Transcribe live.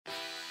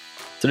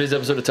Today's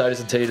episode of Titus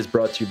and Tate is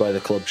brought to you by the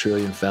Club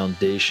Trillion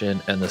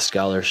Foundation and the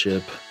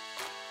scholarship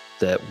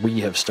that we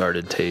have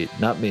started, Tate.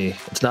 Not me.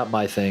 It's not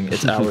my thing.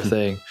 It's our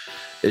thing.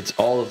 It's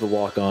all of the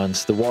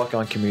walk-ons, the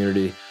walk-on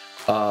community.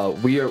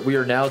 We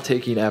are now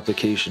taking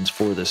applications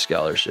for this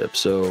scholarship.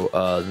 So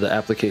the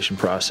application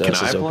process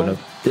is open up.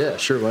 Yeah,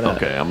 sure. Why not?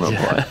 Okay, I'm going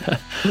to apply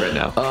right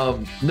now.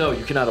 No,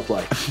 you cannot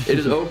apply. It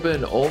is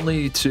open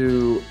only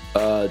to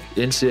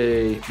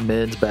NCAA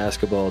men's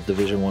basketball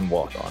Division I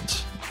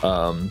walk-ons.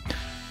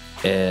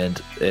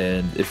 And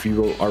if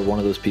you are one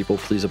of those people,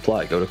 please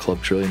apply. Go to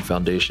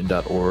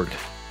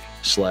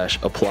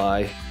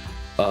clubtrillionfoundation.org/apply.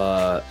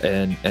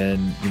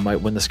 And you might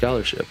win the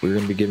scholarship. We're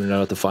going to be giving it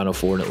out at the Final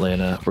Four in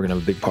Atlanta. We're going to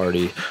have a big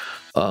party.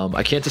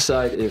 I can't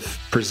decide if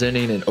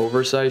presenting an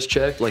oversized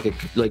check, like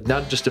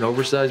not just an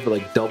oversized, but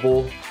like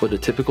double what a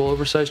typical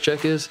oversized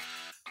check is,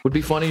 would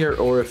be funnier,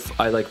 or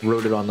if I like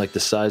wrote it on like the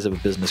size of a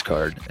business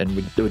card and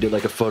we did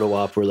like a photo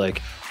op where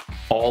like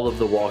all of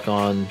the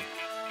walk-on,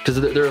 because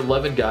there are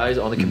 11 guys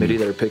on the committee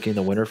that are picking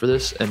the winner for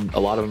this, and a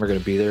lot of them are going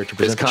to be there to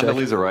present the check. It's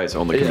Condoleezza Rice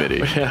on the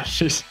committee. Yeah,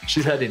 she's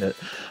heading it.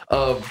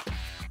 I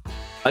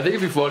think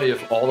it'd be funny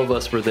if all of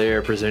us were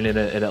there presenting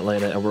it in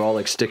Atlanta and we're all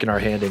like sticking our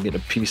hand in,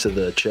 getting a piece of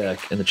the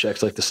check, and the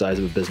check's like the size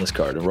of a business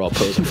card, and we're all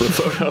posing for a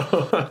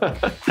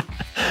photo.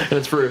 and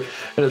it's for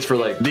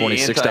like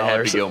 $26.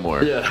 Happy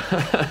Gilmore.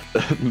 Yeah.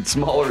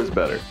 Smaller is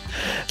better.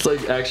 It's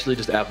like actually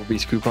just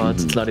Applebee's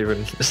coupons. It's not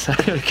even cash. It's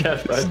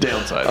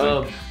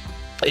downsizing.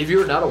 If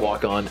you're not a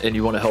walk-on and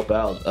you want to help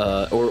out,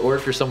 or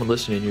if you're someone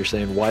listening and you're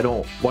saying, why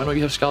don't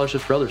you have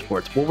scholarships for other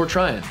sports? Well, we're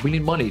trying. We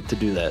need money to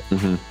do that.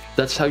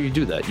 That's how you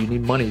do that. You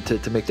need money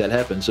to make that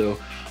happen. So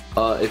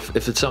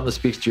if it's something that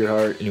speaks to your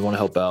heart and you want to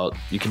help out,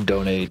 you can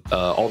donate.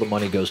 All the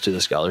money goes to the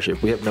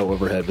scholarship. We have no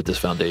overhead with this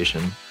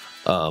foundation.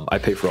 I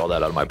pay for all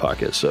that out of my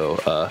pocket. So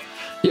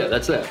yeah,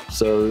 that's that.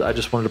 So I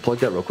just wanted to plug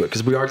that real quick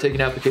because we are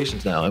taking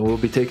applications now, and we'll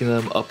be taking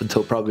them up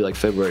until probably like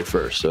February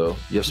 1st. So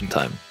you have some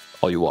time.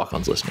 All you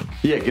walk-ons listening.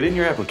 Yeah, get in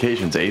your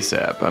applications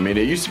ASAP. I mean,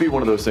 it used to be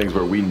one of those things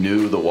where we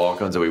knew the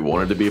walk-ons that we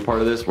wanted to be a part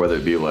of this, whether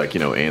it be like,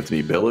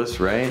 Anthony Billis,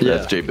 right? Yeah.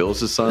 That's Jay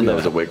Billis' son. That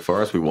was at Wake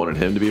Forest. We wanted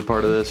him to be a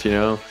part of this,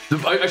 You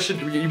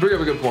bring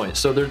up a good point.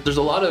 So there's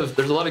a lot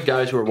of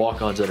guys who are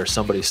walk-ons that are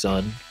somebody's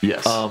son.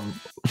 Yes.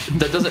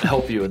 That doesn't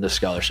help you in this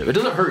scholarship. It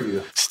doesn't hurt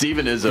you.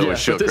 Steven Izzo is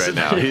shook right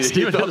now. He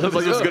thought this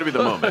was going to be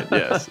the moment.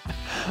 Yes.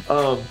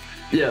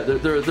 Yeah,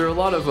 there are a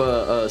lot of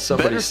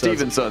somebody's Better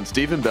Steven's son,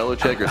 Steven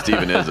Belichick or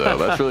Steven Izzo?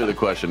 That's really the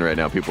question right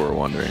now. People are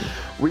wondering.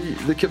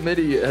 The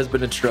committee has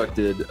been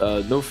instructed,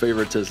 no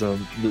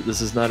favoritism.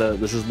 This is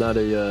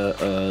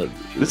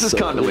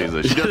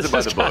Condoleezza. She does it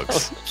by the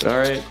books. All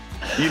right,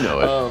 you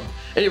know it.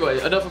 Anyway,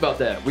 enough about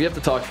that. We have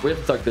to talk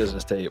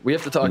business, Tate. We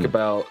have to talk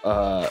about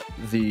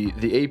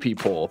the AP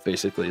poll.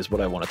 Basically, is what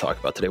I want to talk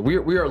about today.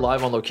 We are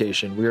live on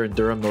location. We are in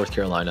Durham, North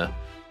Carolina.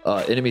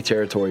 Enemy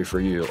territory for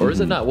you, or is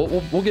it not?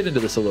 We'll get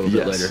into this a little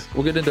bit later.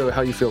 We'll get into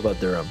how you feel about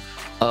Durham.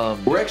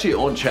 We're actually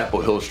on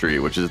Chapel Hill Street,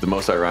 which is the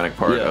most ironic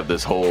part of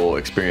this whole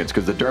experience,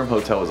 because the Durham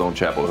Hotel is on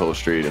Chapel Hill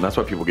Street, and that's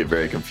why people get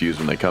very confused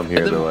when they come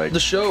here. They're like,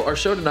 our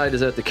show tonight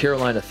is at the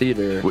Carolina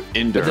Theater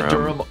in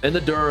Durham, in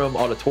the Durham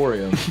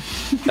Auditorium.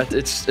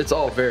 It's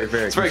all very,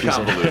 very. It's very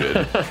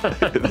convoluted.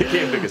 They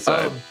can't pick a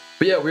side.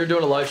 But yeah, we're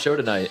doing a live show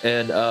tonight,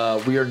 and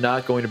we are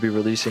not going to be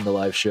releasing the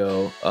live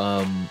show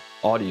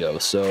audio.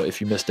 So if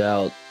you missed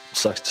out,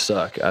 sucks to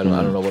suck. I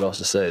don't know what else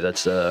to say.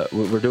 That's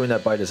we're doing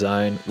that by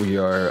design. We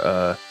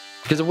are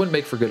because it wouldn't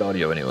make for good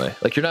audio anyway.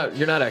 Like you're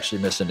not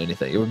actually missing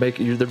anything. It would make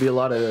there'd be a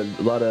lot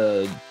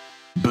of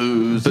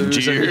booze and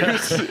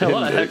cheers, a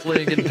lot of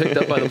heckling getting picked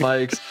up by the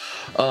mics.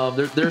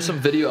 There's some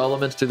video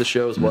elements to the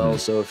show as well.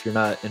 So if you're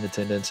not in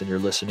attendance and you're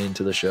listening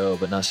to the show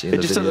but not seeing the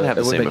video, it just doesn't have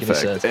the same effect.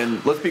 Sense.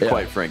 And let's be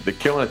quite frank, the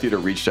Carolina Theater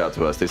reached out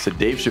to us. They said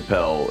Dave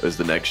Chappelle is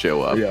the next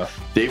show up. Yeah.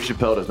 Dave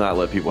Chappelle does not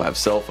let people have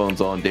cell phones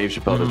on. Dave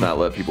Chappelle does not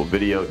let people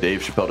video.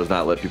 Dave Chappelle does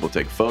not let people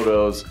take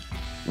photos.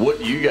 What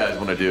do you guys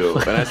want to do?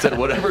 And I said,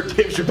 whatever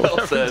Dave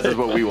Chappelle says is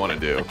what we want to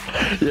do.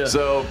 Yeah.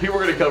 So people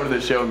are going to come to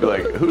this show and be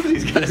like, who do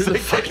these guys think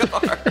they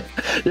are?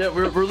 Yeah,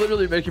 we're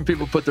literally making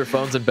people put their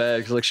phones in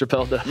bags like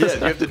Chappelle does. Yeah,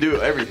 you have to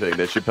do everything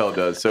that Chappelle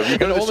does. So if you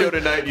go to the show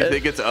tonight and you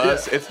think it's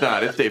us, it's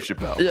not. It's Dave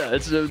Chappelle. Yeah,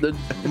 it's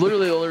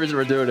literally the only reason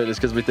we're doing it is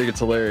because we think it's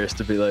hilarious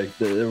to be like,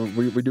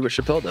 we do what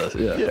Chappelle does.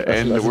 Yeah,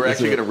 and we're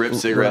actually going to rip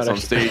cigarettes on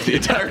stage the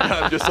entire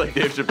time, just like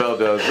Dave Chappelle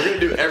does. We're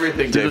going to do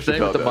everything Dave Chappelle does. Do the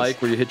thing with the mic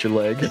where you hit your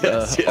leg,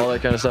 all that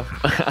kind of stuff.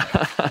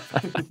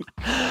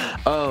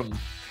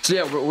 So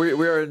yeah, we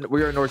are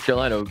in North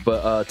Carolina,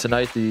 but last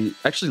night the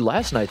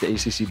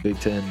ACC Big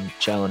Ten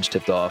Challenge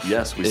tipped off.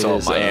 Yes, we saw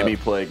Miami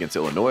play against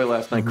Illinois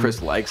last night. Chris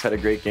Likes had a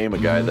great game, a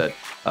guy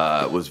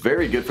that was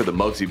very good for the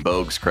Muggsy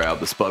Bogues crowd,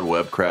 the Spud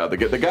Webb crowd,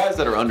 the guys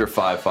that are under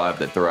 5'5"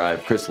 that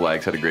thrive. Chris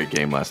Likes had a great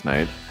game last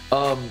night.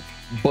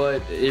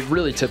 But it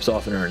really tips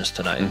off in earnest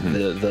tonight.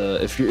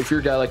 If you're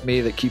a guy like me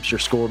that keeps your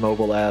Score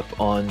mobile app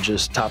on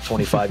just top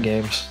 25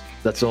 games,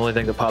 that's the only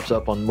thing that pops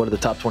up on what are the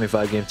top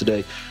 25 games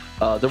today.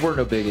 There were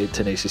no Big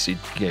Ten ACC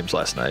games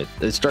last night.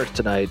 It starts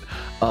tonight.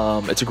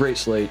 It's a great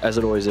slate, as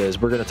it always is.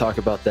 We're going to talk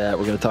about that.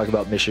 We're going to talk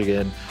about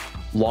Michigan.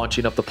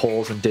 launching up the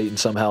polls and Dayton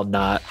somehow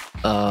not,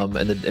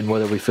 and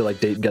whether we feel like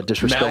Dayton got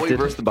disrespected. Maui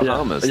versus the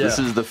Bahamas. Yeah. This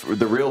is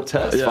the real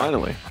test,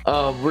 finally.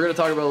 We're going to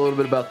talk about a little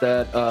bit about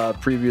that,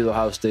 preview the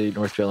Ohio State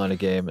North Carolina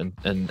game,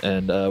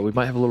 and we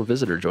might have a little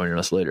visitor joining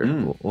us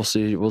later. We'll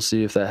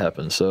see if that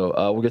happens. So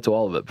we'll get to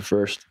all of it. But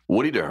first,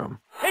 Woody Durham.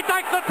 He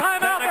takes the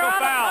timeout. They're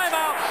out of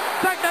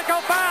timeout.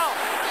 Technical foul.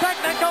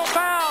 Technical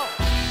foul.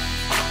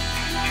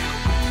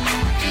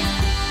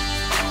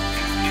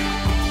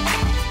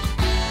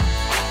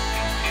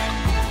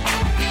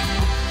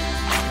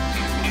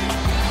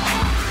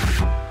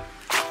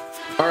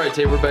 all right,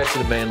 Tate, we're back to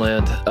the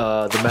mainland.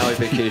 The Maui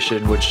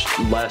vacation, which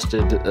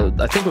lasted,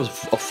 I think it was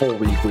a full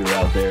week we were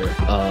out there.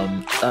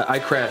 I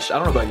crashed. I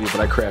don't know about you,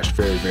 but I crashed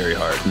very, very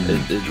hard.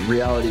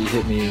 Reality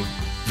hit me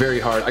very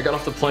hard. I got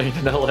off the plane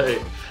in LA.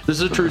 This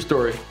is a true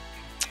story.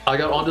 I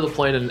got onto the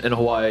plane in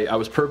Hawaii. I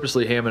was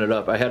purposely hamming it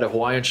up. I had a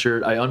Hawaiian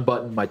shirt. I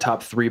unbuttoned my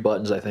top 3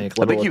 buttons, I think.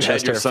 I think you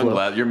had your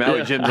sunglasses. Your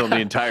Maui Jims on the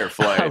entire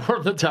flight. I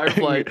wore the entire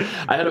flight.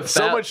 I had a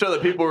so much so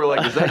that people were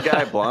like, is that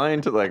guy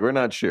blind? Like, we're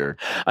not sure.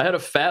 I had a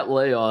fat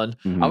lay on.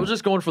 I was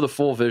just going for the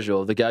full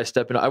visual. The guy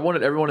stepping. I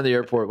wanted everyone in the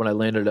airport when I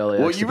landed at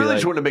LAX. Well, you really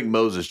just wanted to make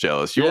Moses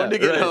jealous. You wanted to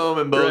get home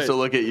and Moses to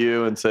look at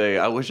you and say,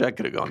 I wish I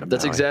could have gone to Maui.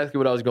 That's exactly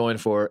what I was going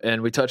for.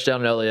 And we touched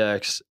down at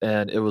LAX,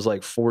 and it was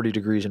like 40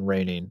 degrees and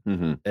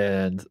raining.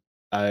 And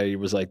I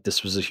was like,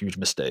 this was a huge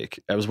mistake.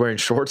 I was wearing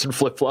shorts and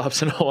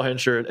flip-flops and a Hawaiian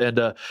shirt.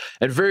 And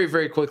very,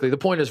 very quickly, the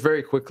point is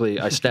very quickly,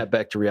 I snapped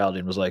back to reality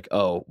and was like,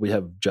 oh, we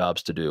have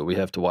jobs to do. We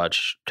have to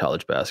watch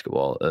college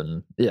basketball.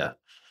 And yeah.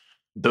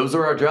 Those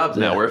are our jobs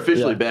now. We're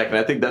officially back. And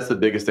I think that's the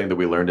biggest thing that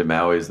we learned in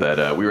Maui is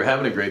that we were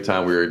having a great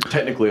time. We were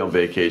technically on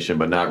vacation,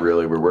 but not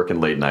really. We're working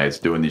late nights,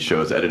 doing these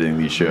shows, editing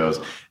these shows.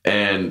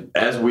 And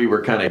as we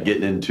were kind of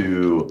getting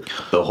into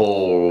the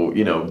whole,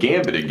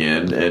 gambit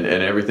again and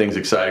everything's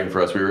exciting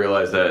for us, we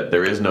realized that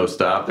there is no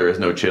stop. There is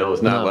no chill.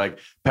 It's not like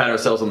pat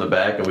ourselves on the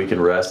back and we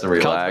can rest and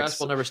relax. College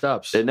basketball never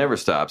stops. It never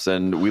stops.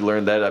 And we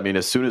learned that,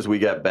 as soon as we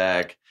got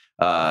back,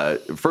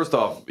 first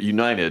off,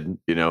 United,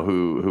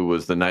 who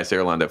was the nice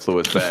airline that flew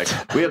us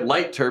back. We had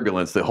light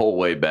turbulence the whole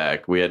way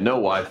back. We had no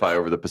Wi-Fi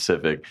over the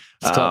Pacific.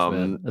 It's tough,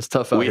 man. It's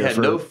tough out we here. Had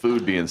no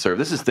food being served.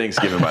 This is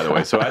Thanksgiving, by the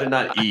way, so I did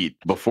not eat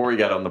before we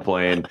got on the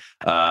plane.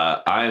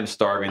 I am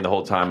starving the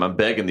whole time. I'm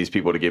begging these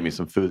people to give me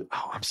some food.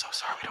 Oh, I'm so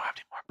sorry. We don't have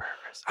any more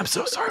burgers. I'm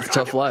so sorry. It's a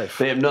tough life.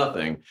 They have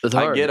nothing. It's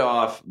hard. I get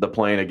off the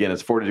plane. Again,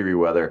 it's 40-degree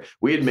weather.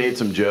 We had made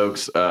some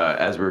jokes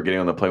as we were getting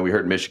on the plane. We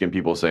heard Michigan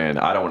people saying,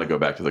 I don't want to go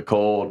back to the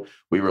cold.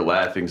 We were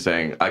laughing,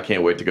 saying, I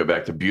can't wait to go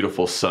back to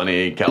beautiful,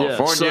 sunny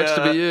California. Yeah, sucks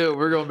to be you.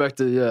 We're going back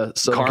to,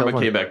 Karma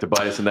California. Came back to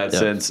bite us in that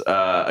sense.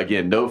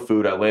 Again, no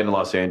food. I landed in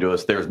Los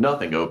Angeles. There's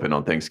nothing open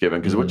on Thanksgiving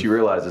because what you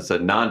realize it's a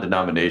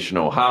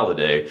non-denominational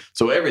holiday,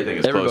 so everything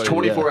is closed.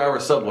 24-hour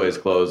Subway is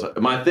closed.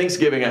 My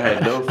Thanksgiving, I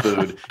had no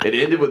food. It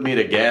ended with me at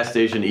a gas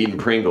station eating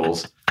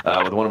Pringles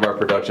with one of our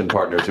production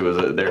partners who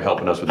was there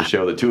helping us with the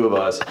show, the two of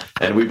us,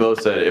 and we both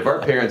said if our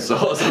parents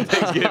saw us on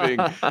Thanksgiving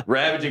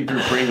ravaging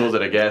through Pringles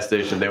at a gas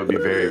station, they would be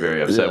very,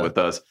 very upset with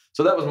us.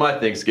 So that was my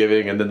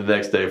Thanksgiving, and then the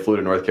next day flew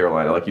to North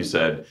Carolina, like you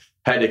said.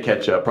 Had to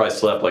catch up, probably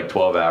slept like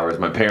 12 hours.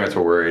 My parents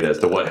were worried as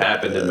to what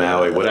happened in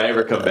Maui. Would I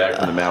ever come back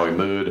from the Maui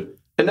mood?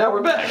 And now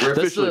we're back. We're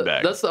officially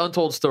back. That's the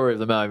untold story of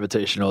the Maui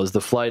Invitational is the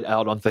flight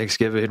out on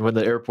Thanksgiving when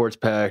the airport's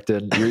packed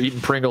and you're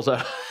eating Pringles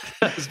out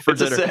for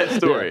dinner. It's a sad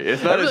story. Yeah.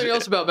 It's not Everything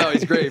else about Maui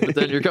is great, but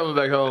then you're coming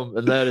back home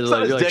and that is it's like,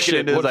 not you're as like,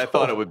 shit, decadent as I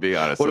thought it would be,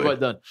 honestly. What have I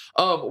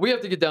done? We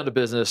have to get down to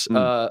business.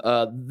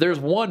 There's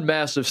one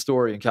massive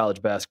story in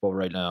college basketball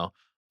right now.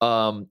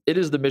 It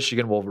is the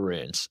Michigan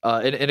Wolverines.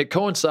 And it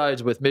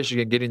coincides with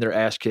Michigan getting their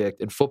ass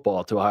kicked in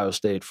football to Ohio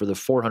State for the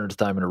 400th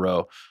time in a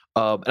row.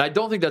 And I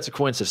don't think that's a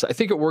coincidence. I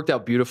think it worked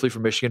out beautifully for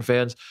Michigan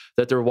fans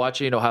that they're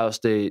watching Ohio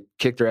State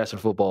kick their ass in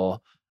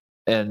football.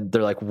 And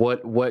they're like,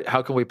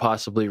 how can we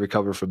possibly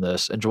recover from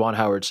this? And Juwan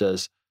Howard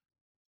says,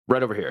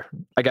 right over here.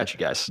 I got you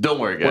guys. Don't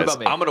worry, guys. What about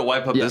me? I'm going to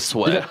wipe up this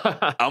sweat.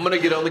 I'm going to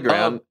get on the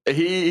ground.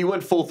 He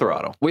went full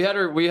throttle. We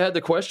had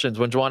the questions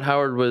when Juwan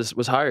Howard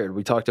was hired.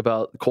 We talked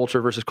about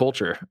culture versus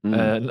culture.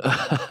 And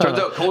turns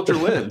out culture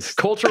wins.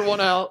 Culture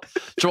won out.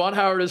 Juwan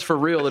Howard is for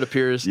real, it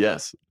appears.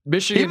 Yes.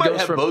 Michigan he might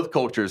have both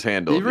cultures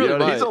handled. He really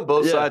might. He's on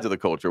both sides of the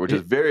culture, which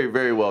is very,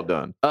 very well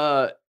done.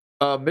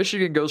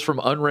 Michigan goes from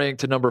unranked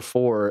to number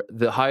 4.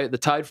 The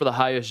tied for the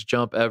highest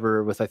jump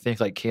ever with I think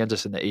like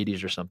Kansas in the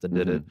 80s or something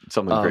did it.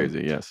 Something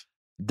crazy, yes.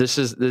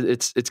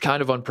 It's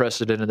kind of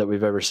unprecedented that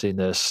we've ever seen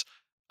this.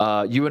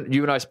 You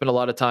and I spent a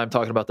lot of time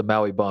talking about the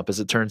Maui bump. As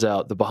it turns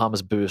out, the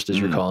Bahamas boost, as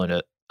you're calling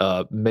it,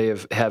 may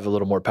have a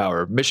little more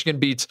power. Michigan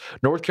beats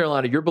North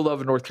Carolina, your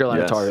beloved North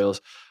Carolina Tar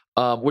Heels,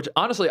 which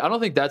honestly I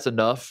don't think that's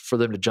enough for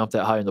them to jump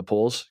that high in the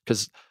polls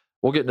because.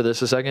 We'll get into this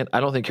in a second. I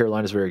don't think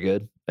Carolina's very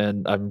good,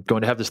 and I'm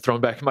going to have this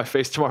thrown back in my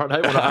face tomorrow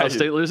night when Ohio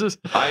State loses.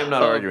 I am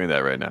not arguing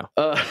that right now.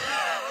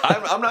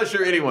 I'm not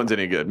sure anyone's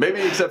any good,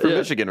 maybe except for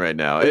Michigan right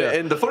now.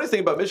 And the funniest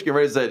thing about Michigan,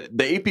 right, is that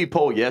the AP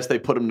poll, yes, they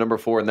put them number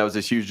 4, and that was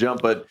this huge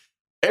jump, but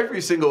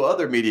every single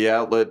other media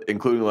outlet,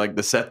 including like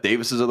the Seth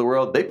Davises of the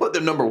world, they put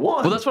them number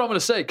one. Well, that's what I'm going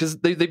to say, because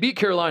they beat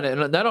Carolina,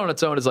 and that on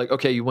its own is like,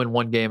 okay, you win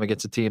one game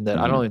against a team that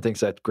I don't even think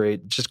is that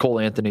great. It's just Cole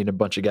Anthony and a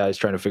bunch of guys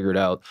trying to figure it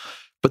out.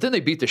 But then they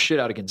beat the shit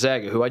out of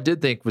Gonzaga, who I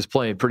did think was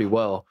playing pretty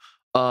well.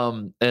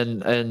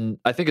 And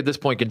I think at this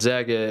point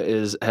Gonzaga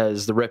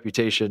has the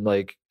reputation,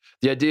 like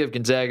the idea of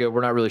Gonzaga,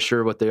 we're not really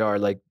sure what they are.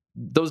 Like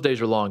those days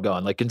are long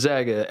gone. Like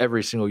Gonzaga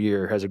every single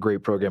year has a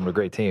great program and a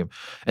great team,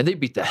 and they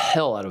beat the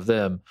hell out of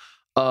them.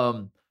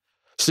 So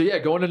yeah,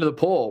 going into the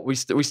poll, we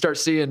start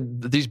seeing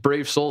these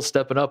brave souls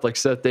stepping up, like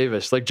Seth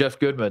Davis, like Jeff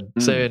Goodman,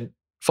 saying,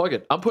 "Fuck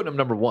it, I'm putting him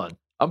number one.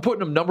 I'm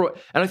putting him number one."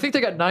 And I think they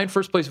got 9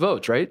 first-place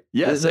votes, right?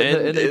 Yes,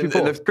 and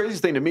the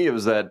craziest thing to me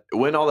was that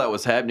when all that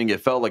was happening,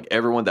 it felt like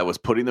everyone that was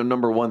putting them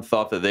number one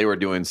thought that they were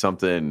doing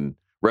something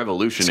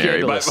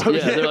revolutionary by putting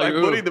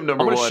them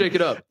number one. I'm going to shake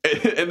it up.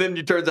 And then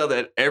it turns out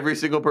that every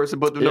single person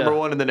put them number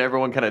one, and then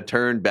everyone kind of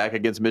turned back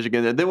against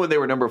Michigan. And then when they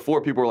were number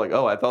 4, people were like,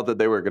 oh, I thought that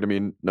they were going to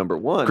be number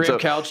 1. Graham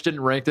Couch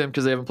didn't rank them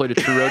because they haven't played a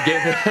true road game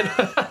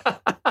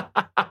yet.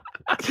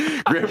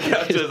 Graham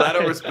Couch says, I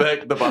don't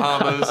respect the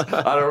Bahamas.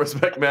 I don't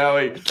respect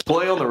Maui.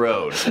 Play on the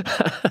road.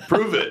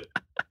 Prove it.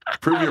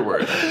 Prove your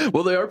worth.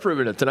 Well, they are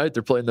proving it tonight.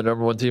 They're playing the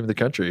number 1 team in the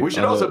country. We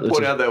should also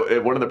point out that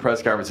at one of the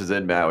press conferences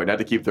in Maui, not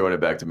to keep throwing it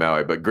back to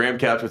Maui, but Graham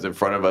Couch was in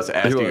front of us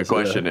asking a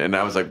question, and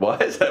I was like, why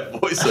is that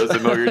voice so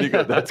familiar? And you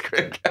go, that's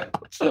Graham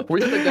Couch.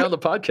 We had it down the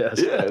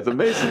podcast. Yeah, it's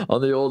amazing.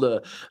 On the old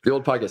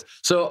podcast.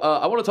 So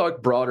I want to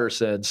talk broader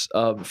sense.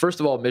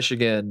 First of all,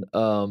 Michigan,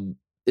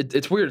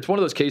 it's weird. It's one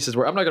of those cases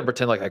where I'm not going to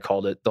pretend like I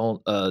called it.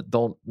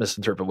 Don't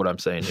misinterpret what I'm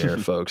saying here,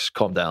 folks.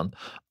 Calm down.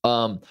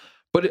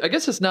 But I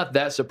guess it's not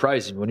that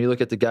surprising when you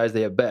look at the guys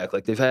they have back.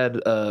 Like they've had,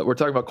 we're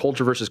talking about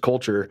culture versus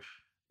culture.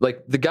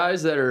 Like the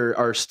guys that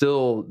are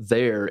still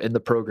there in the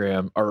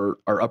program are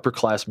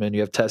upperclassmen. You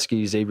have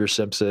Teskey, Xavier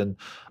Simpson,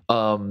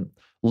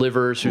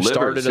 Livers, who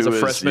started as a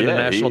freshman in the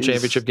national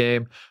championship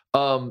game.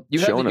 You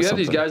have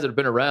these guys that have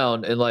been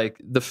around, and like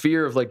the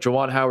fear of like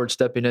Juwan Howard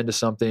stepping into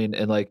something,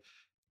 and like,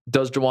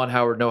 does Juwan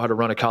Howard know how to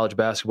run a college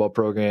basketball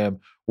program?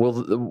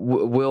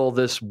 Will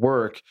this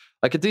work?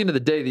 Like at the end of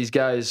the day, these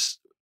guys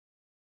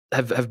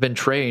have been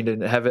trained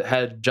and have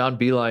had John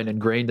Beilein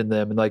ingrained in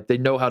them, and like they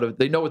know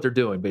what they're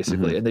doing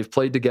basically, and they've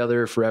played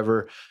together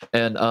forever.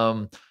 And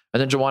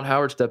then Juwan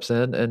Howard steps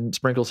in and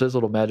sprinkles his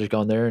little magic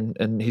on there,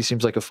 and he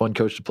seems like a fun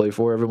coach to play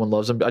for. Everyone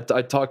loves him.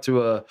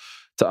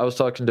 I was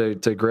talking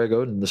to Greg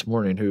Oden this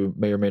morning, who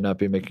may or may not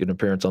be making an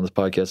appearance on this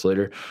podcast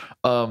later.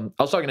 I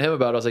was talking to him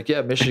about it. I was like,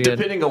 yeah, Michigan.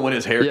 Depending on when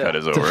his haircut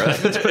is over. Right?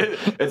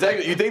 It's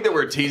actually, you think that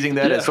we're teasing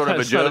that as sort of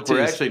a joke? We're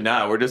actually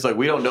not. We're just like,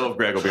 we don't know if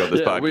Greg will be on this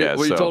podcast.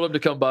 We told him to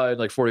come by in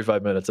like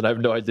 45 minutes, and I have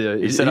no idea.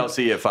 He said, I'll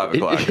see you at 5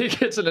 o'clock. He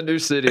gets in a new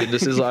city, and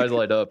just his eyes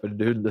light up, and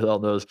who the hell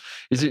knows?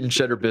 He's eating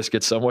cheddar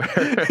biscuits somewhere,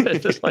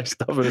 just like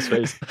stuff in his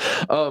face.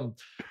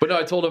 But no,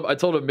 I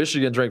told him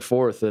Michigan's ranked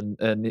 4th,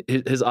 and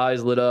his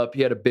eyes lit up.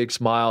 He had a big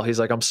smile. He's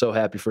like, I'm so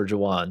happy for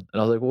Juwan. And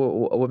I was like,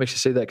 well, what makes you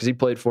say that? Because he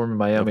played for him in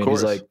Miami. And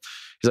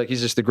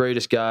he's just the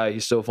greatest guy.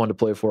 He's so fun to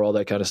play for, all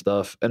that kind of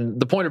stuff. And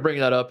the point of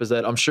bringing that up is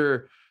that I'm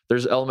sure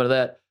there's an element of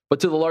that. But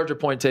to the larger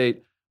point,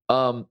 Tate,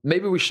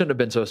 maybe we shouldn't have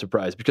been so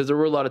surprised, because there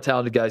were a lot of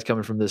talented guys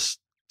coming from this,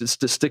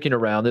 sticking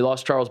around. They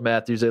lost Charles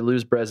Matthews. They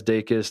lose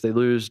Brazdeikis. They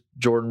lose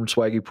Jordan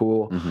Swaggy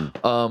Poole.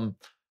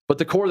 But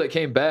the core that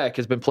came back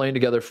has been playing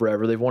together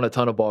forever. They've won a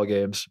ton of ball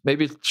games.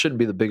 Maybe it shouldn't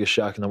be the biggest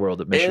shock in the world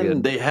that Michigan.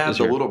 And they have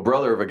the little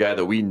brother of a guy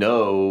that we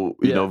know,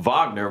 you know,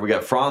 Wagner. We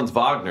got Franz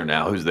Wagner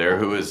now, who's there,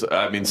 who is,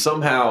 I mean,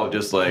 somehow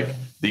just like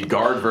the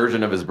guard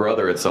version of his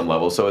brother at some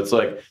level. So it's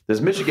like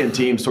this Michigan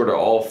team sort of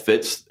all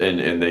fits,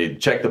 and they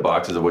check the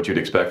boxes of what you'd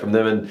expect from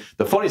them. And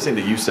the funniest thing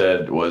that you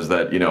said was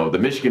that, you know, the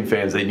Michigan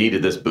fans, they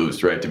needed this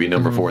boost, right, to be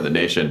number 4 in the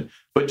nation.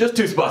 But just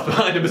 2 spots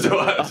behind him is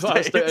Ohio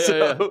State.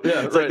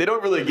 It's like they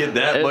don't really get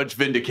that much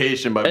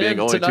vindication by being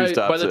only tonight, 2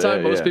 stops. By the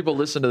time most people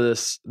listen to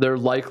this, they're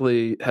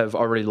likely have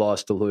already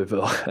lost to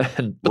Louisville.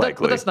 But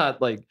that's not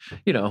like,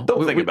 you know.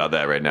 Don't think about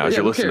that right now as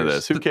you're listening to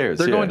this. Who cares?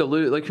 They're going to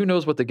lose. Like, who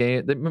knows what the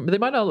game. They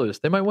might not lose.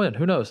 They might win.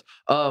 Who knows?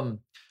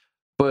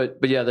 But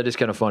yeah, that is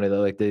kind of funny. That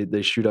like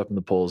they shoot up in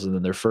the polls, and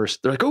then they're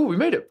like, oh, we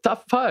made it,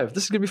 top 5.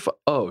 This is gonna be fun.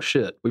 Oh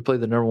shit, we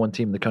played the number 1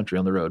 team in the country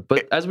on the road.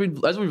 But as we've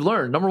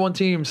learned, number 1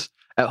 teams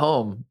at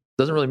home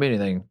doesn't really mean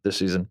anything this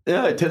season.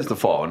 Yeah, it tends to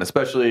fall. And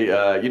especially,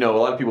 you know, a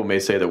lot of people may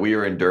say that we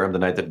are in Durham the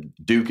night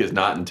that Duke is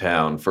not in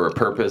town for a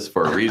purpose,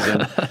 for a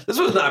reason. This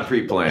was not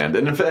pre-planned.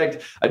 And in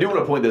fact, I do want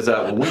to point this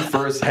out. When we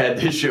first had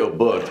this show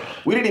booked,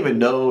 we didn't even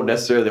know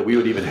necessarily that we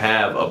would even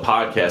have a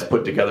podcast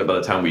put together by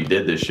the time we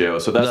did this show.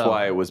 So that's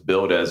why it was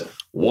billed as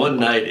one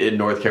night in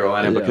North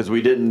Carolina, because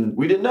we didn't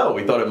know.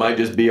 We thought it might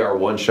just be our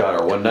one shot,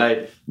 our one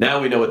night. Now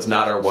we know it's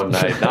not our one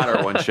night, not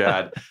our one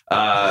shot.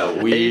 A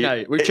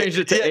night. We've changed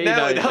it to a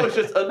night. Now it's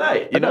just a night.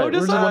 You know,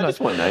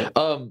 just one night.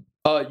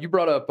 You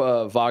brought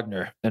up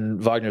Wagner,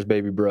 and Wagner's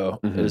baby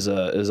bro is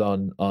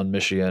on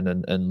Michigan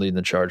and leading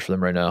the charge for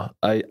them right now.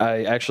 I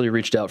actually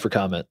reached out for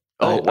comment.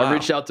 Oh, wow. I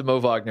reached out to Mo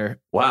Wagner.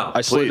 Wow.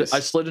 I slid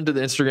into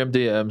the Instagram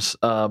DMs.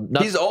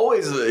 He's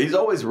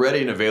always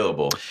ready and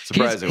available.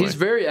 Surprisingly, he's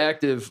very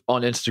active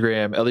on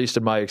Instagram, at least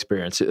in my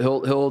experience.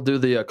 He'll do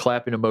the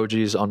clapping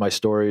emojis on my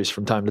stories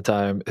from time to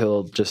time.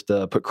 He'll just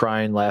put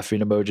crying,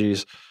 laughing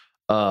emojis,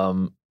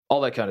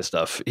 all that kind of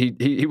stuff.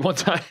 He one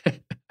time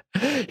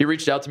he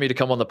reached out to me to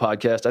come on the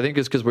podcast. I think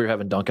it's because we were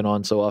having Duncan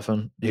on so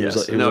often. He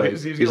was getting a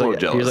little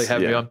jealous. He was like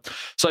having me on.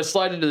 So I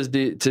slide into his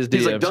DMs.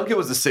 He's like, Duncan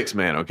was the sixth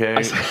man, okay?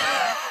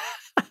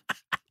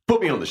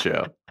 Put me on the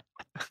show.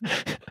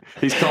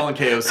 He's calling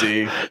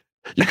KOC.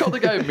 You called the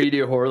guy a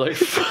media whore like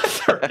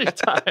 30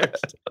 times.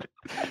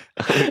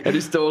 And he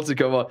still wants to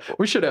come on.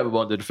 We should have him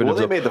on to defend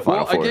himself. They made the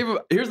Final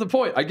Four. Here's the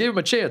point. I gave him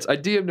a chance. I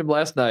DM'd him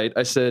last night.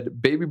 I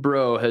said, baby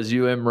bro has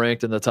UM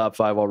ranked in the top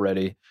 5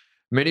 already.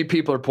 Many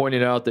people are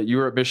pointing out that you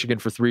were at Michigan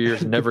for 3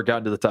 years and never got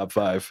into the top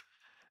 5.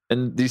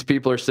 And these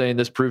people are saying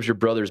this proves your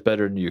brother's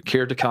better than you.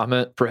 Care to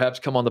comment? Perhaps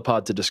come on the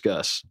pod to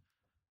discuss.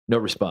 No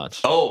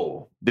response.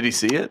 Oh, did he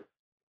see it?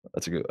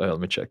 That's a good. Let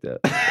me check that.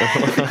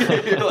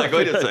 You're like,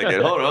 wait a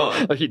second, hold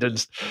on. He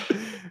didn't.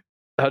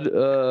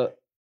 I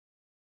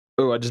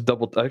just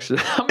doubled. Actually,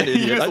 I'm an You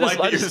idiot.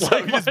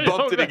 just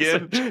bumped it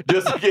again,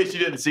 just in case you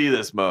didn't see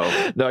this, Mo.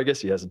 No, I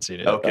guess he hasn't seen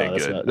it. Okay,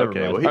 good.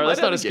 Okay, well,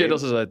 that's not as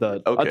scandalous as I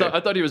thought. Okay.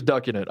 I thought he was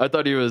ducking it. I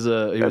thought he was.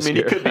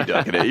 He could be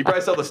ducking it. You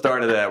probably saw the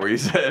start of that where you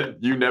said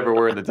you never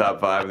were in the top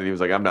 5, and then he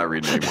was like, "I'm not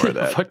reading any more of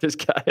that." Fuck this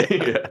guy.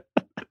 Yeah.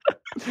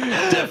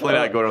 Definitely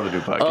not going on the new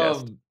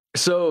podcast.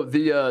 So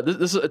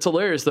it's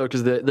hilarious though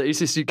because the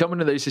ACC coming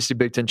to the ACC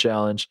Big Ten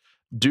Challenge,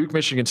 Duke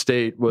Michigan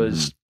State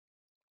was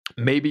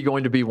maybe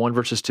going to be 1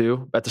 versus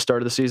 2 at the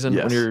start of the season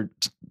when you're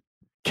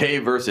K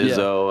versus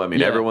Izzo. I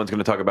mean, everyone's going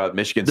to talk about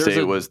Michigan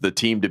State was the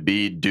team to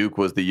beat. Duke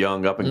was the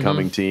young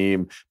up-and-coming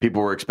team.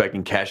 People were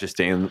expecting Cassius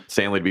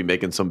Stanley to be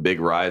making some big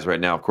rise right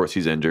now. Of course,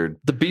 he's injured.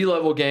 The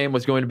B-level game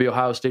was going to be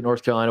Ohio State,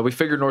 North Carolina. We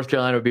figured North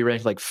Carolina would be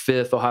ranked like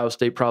 5th. Ohio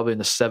State probably in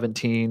the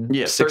 16,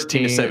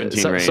 13 to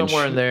 17 range.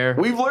 Somewhere in there.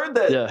 We've learned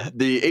that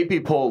the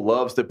AP poll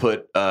loves to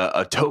put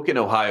a token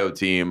Ohio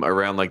team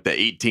around like the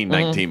 18,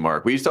 19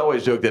 mark. We used to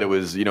always joke that it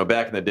was,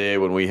 back in the day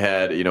when we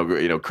had,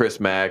 Chris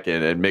Mack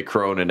and Mick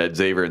Cronin at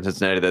Xavier in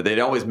Cincinnati, that they'd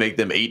always make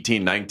them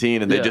 18,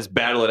 19, and they just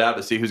battle it out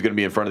to see who's going to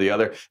be in front of the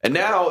other. And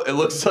now it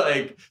looks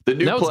like the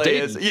new play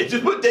is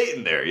just put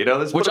Dayton there.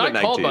 Which I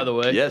called, by the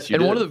way. Yes, you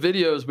did. In one of the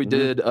videos we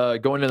did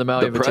going to the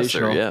Maui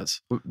Invitational.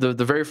 Yes,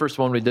 the very first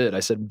one we did,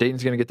 I said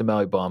Dayton's going to get the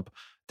Maui bump.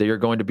 They are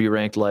going to be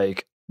ranked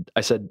like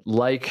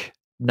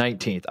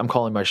 19th. I'm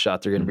calling my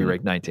shot. They're going to be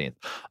ranked 19th,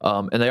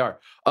 and they are.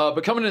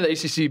 But coming into the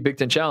ACC Big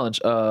Ten Challenge,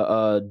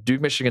 Duke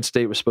Michigan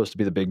State was supposed to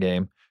be the big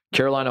game.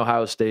 Carolina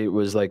Ohio State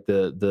was like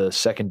the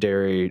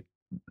secondary.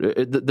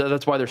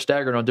 That's why they're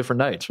staggered on different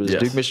nights. Was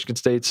Duke Michigan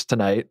State's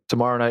tonight.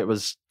 Tomorrow night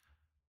was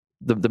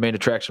the main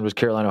attraction was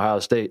Carolina Ohio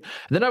State.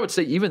 And then I would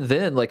say even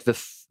then, like the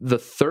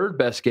third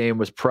best game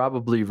was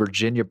probably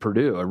Virginia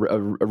Purdue, a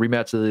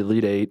rematch of the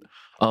Elite Eight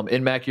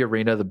in Mackey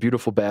Arena, the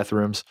beautiful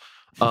bathrooms.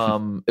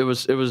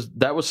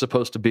 That was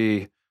supposed to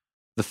be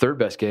the third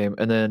best game,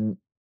 and then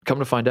come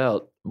to find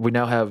out, we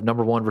now have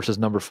number 1 versus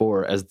number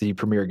 4 as the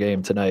premier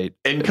game tonight.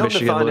 And come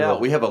to find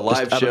out, we have a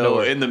live show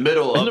in the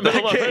middle of the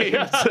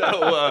game.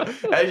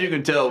 So as you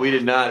can tell, we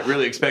did not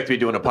really expect to be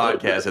doing a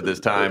podcast at this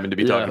time and to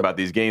be talking about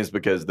these games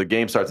because the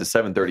game starts at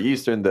 7:30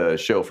 Eastern. The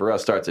show for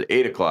us starts at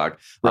 8 o'clock.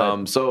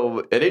 Right. So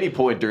at any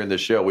point during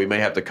this show, we may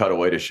have to cut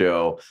away to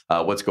show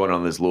what's going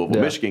on in this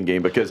Louisville-Michigan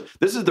game because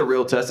this is the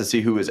real test to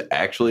see who is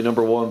actually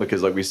number 1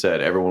 because like we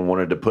said, everyone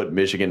wanted to put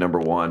Michigan number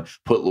 1,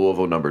 put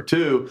Louisville number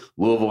 2.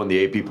 Louisville in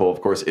the AP poll, of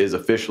course, is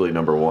officially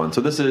number 1. So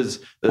this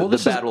is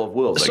the battle of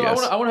wills, I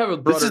guess. I want to have a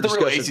broader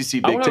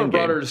discussion. I want to have a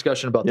broader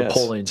discussion about the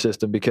polling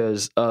system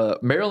because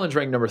Maryland's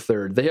ranked number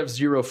 3rd. They have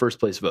 0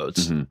 first-place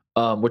votes,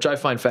 which I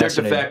find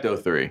fascinating. They're de facto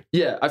 3.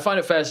 Yeah, I find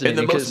it fascinating.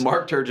 In the most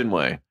Mark Turgeon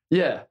way.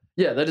 Yeah.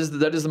 Yeah, that is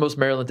the most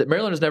Maryland.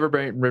 Maryland has never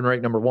been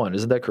ranked number 1.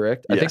 Isn't that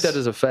correct? I think that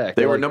is a fact.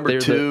 They were number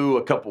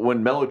 2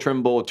 when Melo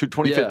Trimble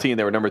 2015.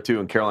 They were number 2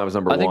 and Carolina was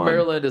number 1. I think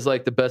Maryland is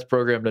like the best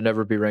program to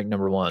never be ranked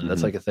number 1.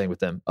 That's like a thing with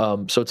them.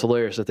 So it's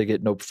hilarious that they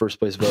get no first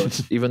place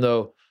votes, even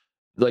though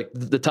like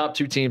the top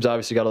 2 teams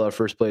obviously got a lot of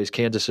first place,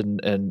 Kansas and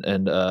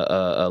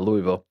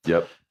Louisville.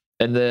 Yep.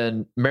 And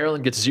then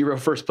Maryland gets 0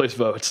 first place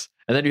votes.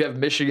 And then you have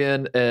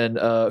Michigan and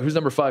who's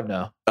number 5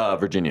 now?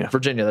 Virginia.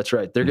 Virginia, that's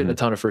right. They're getting a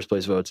ton of first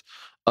place votes,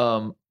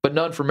 but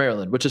none for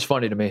Maryland, which is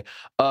funny to me.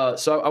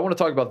 So I want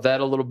to talk about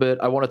that a little bit.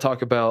 I want to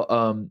talk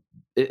about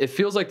it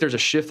feels like there's a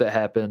shift that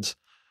happens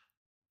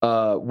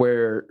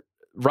where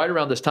right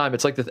around this time,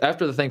 it's like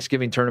after the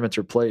Thanksgiving tournaments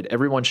are played,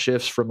 everyone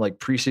shifts from like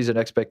preseason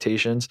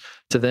expectations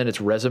to then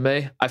it's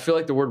resume. I feel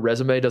like the word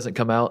resume doesn't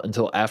come out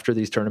until after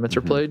these tournaments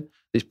are played,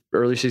 these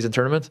early season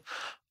tournaments.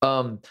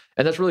 And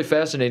that's really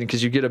fascinating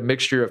because you get a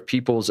mixture of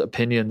people's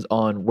opinions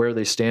on where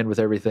they stand with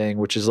everything,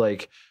 which is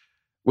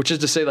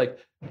to say, like,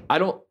 I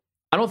don't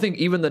think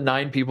even the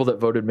 9 people that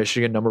voted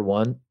Michigan number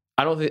 1,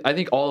 I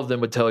think all of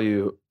them would tell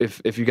you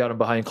if you got them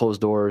behind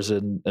closed doors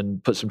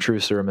and put some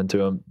truth serum into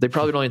them, they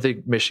probably don't even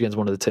think Michigan's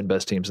one of the 10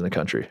 best teams in the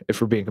country,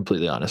 if we're being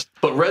completely honest.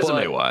 But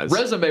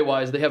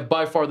resume-wise, they have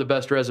by far the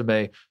best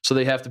resume, so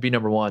they have to be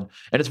number one.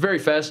 And it's very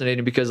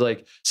fascinating because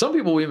like some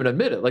people will even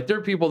admit it. Like there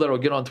are people that will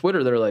get on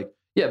Twitter that are like,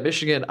 yeah,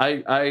 Michigan,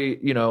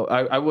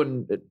 I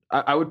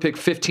would pick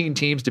 15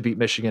 teams to beat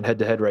Michigan head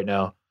to head right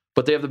now.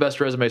 But they have the best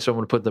resume, so I'm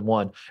going to put them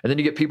one. And then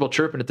you get people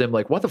chirping at them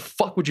like, "Why the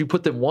fuck would you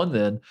put them one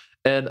then?"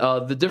 And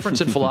the difference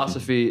in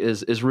philosophy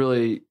is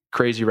really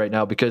crazy right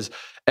now because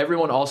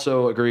everyone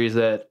also agrees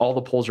that all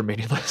the polls are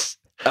meaningless.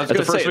 I was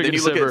going to say, then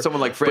you look at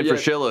someone like Fred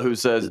Fraschilla who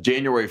says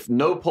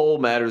no poll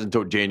matters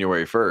until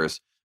January 1st.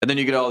 And then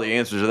you get all the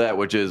answers to that,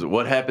 which is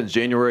what happens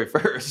January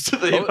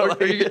 1st.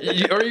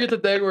 Or you get the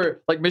thing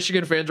where like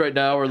Michigan fans right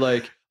now are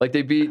like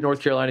they beat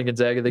North Carolina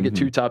Gonzaga. They get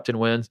 2 top 10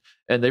 wins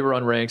and they were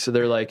unranked. So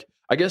they're like,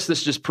 I guess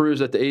this just proves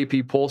that the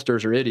AP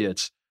pollsters are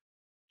idiots.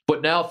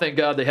 But now, thank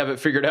God, they have it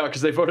figured out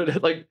because they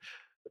voted like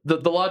the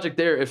logic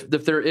there. If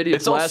they're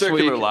idiots last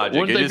week, wouldn't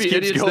they be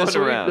idiots this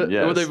week?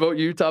 Yes. Would they vote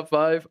you top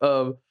 5?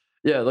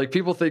 Yeah, like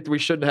people think we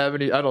shouldn't have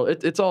any. I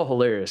don't. It's all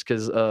hilarious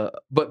because.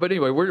 But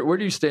anyway, where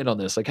do you stand on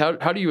this? Like, how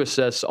do you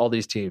assess all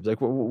these teams? Like,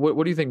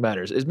 what do you think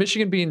matters? Is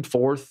Michigan being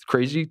 4th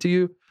crazy to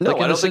you? No,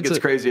 like, I don't think it's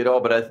crazy at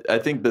all. But I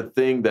think the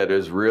thing that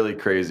is really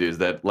crazy is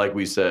that, like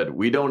we said,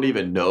 we don't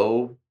even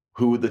know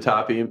who the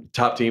top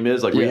team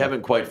is. Like we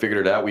haven't quite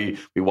figured it out. We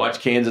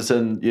watched Kansas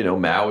and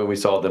Maui, and we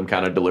saw them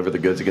kind of deliver the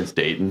goods against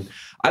Dayton.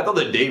 I thought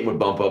that Dayton would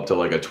bump up to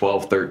like a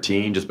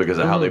 12-13 just because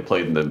of how they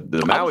played in the Maui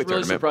tournament. I was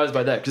really surprised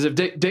by that because if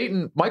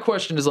Dayton, my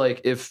question is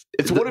like if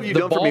what have you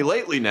done for me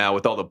lately now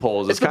with all the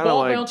polls? It's kind of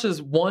like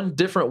bounces one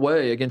different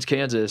way against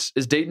Kansas.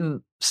 Is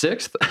Dayton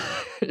 6th?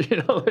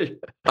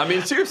 I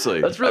mean,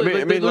 seriously, that's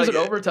really. They lose in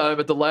overtime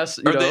at the last.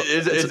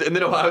 And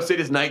then Ohio State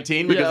is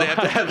 19 because they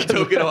have to have a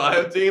token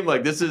Ohio team.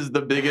 Like this is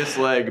the biggest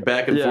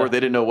back and forth. They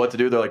didn't know what to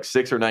do. They're like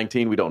 6 or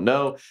 19. We don't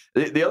know.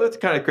 The other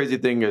kind of crazy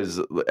thing is,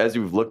 as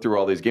you've looked through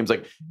all these games,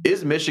 like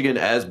is Michigan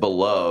as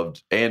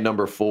beloved and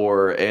number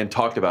 4 and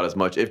talked about as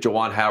much if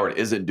Juwan Howard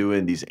isn't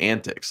doing these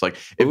antics? Like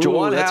if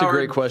Juwan that's Howard a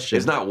great question.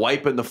 is not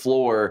wiping the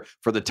floor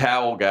for the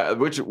towel guy,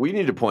 which we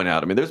need to point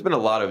out. I mean, there's been a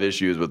lot of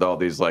issues with all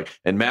these. Like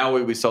in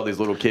Maui, we saw these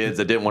little kids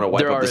that didn't want to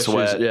wipe up the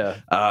sweat.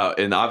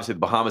 And obviously the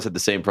Bahamas had the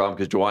same problem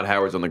because Juwan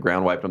Howard's on the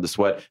ground wiping up the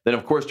sweat. Then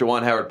of course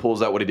Juwan Howard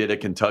pulls out what he did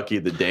at Kentucky,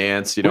 the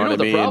dance. You know what I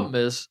mean? The problem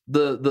is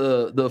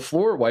the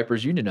floor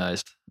wipers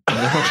unionized.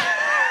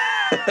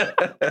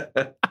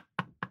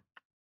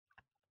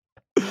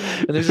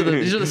 And these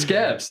are the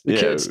scabs. The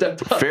kids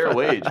stepped up. Fair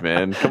wage,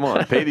 man. Come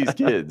on, pay these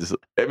kids.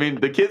 I mean,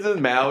 the kids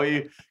in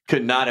Maui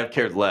could not have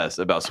cared less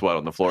about sweat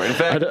on the floor. In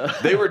fact,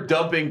 they were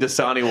dumping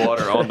Dasani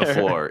water on the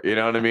floor. You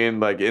know what I mean?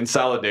 Like in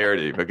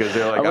solidarity because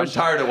they're like, I'm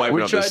tired of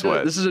wiping up the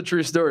sweat. This is a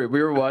true story.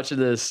 We were watching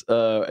this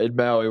in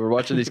Maui. We're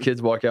watching these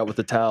kids walk out with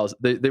the towels.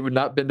 They would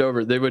not bend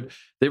over. They would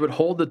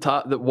hold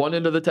the one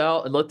end of the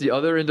towel and let the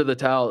other end of the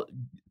towel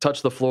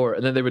touch the floor,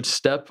 and then they would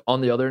step on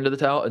the other end of the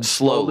towel and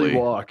slowly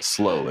walk.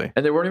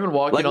 And they weren't even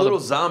walking like on little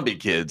zombie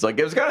kids. Like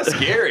it was kind of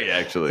scary,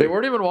 actually. They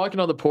weren't even walking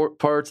on the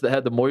parts that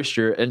had the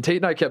moisture. And Tate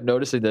and I kept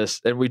noticing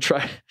this, and we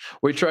tried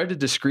to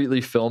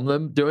discreetly film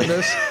them doing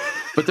this.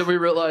 But then we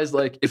realized,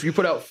 like, if you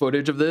put out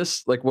footage of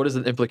this, like, what is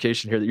the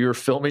implication here? That you're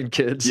filming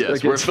kids? Yes,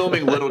 like, we're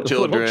filming little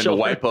children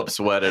wipe up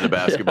sweat at a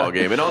basketball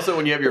game. And also,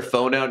 when you have your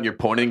phone out and you're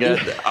pointing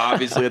at,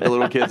 obviously, at the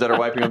little kids that are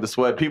wiping up the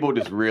sweat, people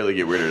just really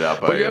get weirded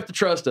out by it. But you have to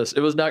trust us. It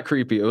was not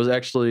creepy. It was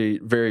actually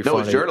very funny.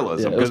 No, it's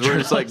journalism. Because we're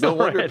just like, no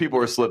wonder people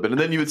were slipping. And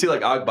then you would see,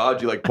 like,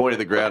 Agbaji, like, point at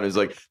the ground. And he's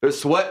like, there's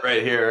sweat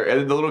right here. And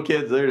then the little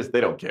kids, they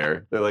don't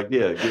care. They're like,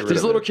 yeah, get rid These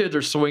of little it. kids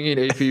are swinging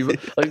AP.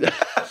 Like,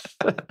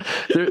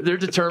 they're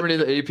determining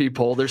the AP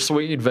poll. They're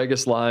swinging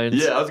Vegas lines.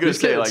 Yeah, I was going to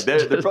say, like,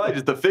 they're probably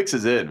just the fix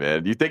is in,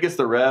 man. You think it's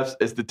the refs,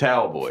 it's the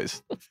towel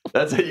boys.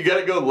 That's it. You got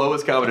to go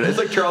lowest common. It's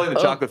like Charlie and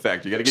the Chocolate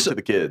Factory. You got to get to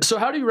the kids. So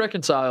how do you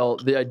reconcile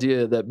the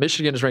idea that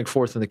Michigan is ranked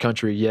 4th in the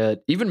country,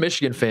 yet even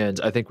Michigan fans,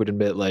 I think, would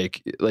admit,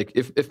 like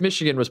if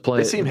Michigan was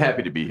playing, they seem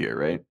happy to be here,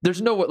 right?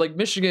 There's no, like,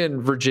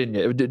 Michigan,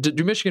 Virginia.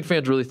 Do Michigan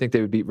fans really think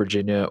they would beat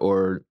Virginia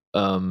or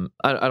I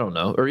don't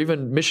know, or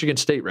even Michigan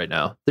State right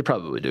now? They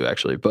probably do,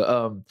 actually.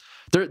 But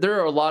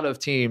there are a lot of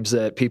teams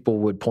that people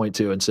would point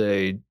to and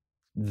say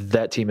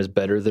that team is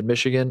better than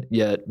Michigan,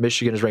 yet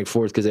Michigan is ranked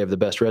 4th because they have the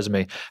best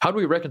resume. How do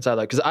we reconcile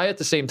that? Because at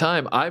the same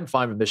time, I'm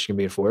fine with Michigan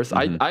being 4th.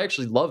 Mm-hmm. I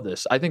actually love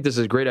this. I think this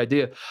is a great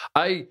idea.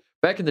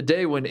 Back in the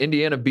day when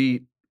Indiana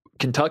beat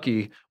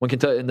Kentucky,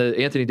 in the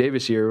Anthony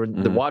Davis year,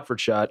 the Watford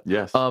shot.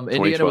 Yes.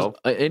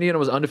 Indiana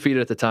was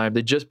undefeated at the time.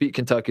 They just beat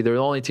Kentucky. They're the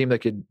only team that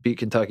could beat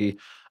Kentucky.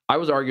 I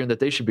was arguing that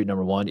they should be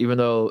number 1, even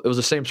though it was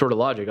the same sort of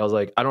logic. I was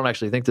like, I don't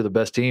actually think they're the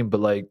best team, but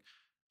like,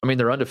 I mean,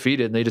 they're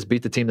undefeated and they just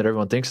beat the team that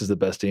everyone thinks is the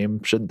best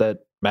team. Shouldn't that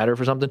matter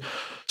for something?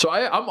 So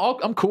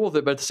I'm cool with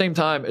it, but at the same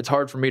time, it's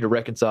hard for me to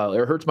reconcile.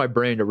 It hurts my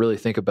brain to really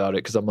think about it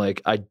because I'm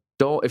like,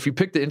 if you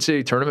pick the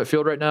NCAA tournament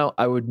field right now,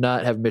 I would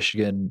not have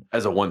Michigan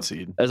as a 1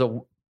 seed.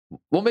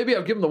 Well, maybe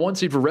I'll give them the 1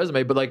 seed for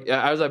resume, but like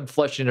as I'm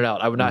fleshing it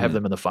out, I would not have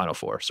them in the Final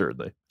Four,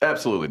 certainly.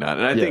 Absolutely not.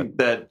 And I think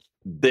that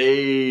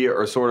they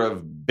are sort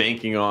of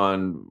banking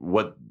on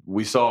what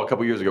we saw a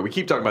couple years ago. We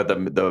keep talking about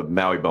the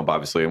Maui bump,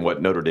 obviously, and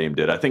what Notre Dame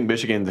did. I think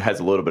Michigan has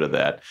a little bit of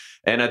that.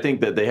 And I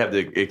think that they have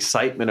the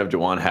excitement of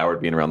Juwan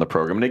Howard being around the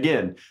program. And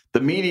again,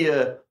 the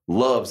media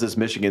loves this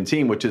Michigan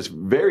team, which is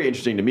very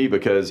interesting to me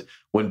because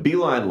when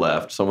Beilein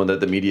left, someone that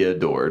the media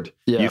adored,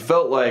 you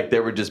felt like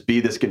there would just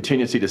be this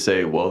contingency to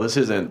say, well, this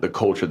isn't the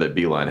culture that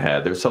Beilein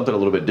had. There's something a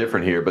little bit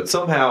different here. But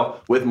somehow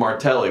with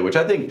Martelli, which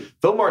I think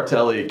Phil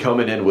Martelli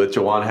coming in with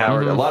Juwan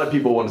Howard, a lot of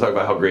people want to talk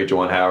about how great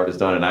Juwan Howard has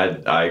done, and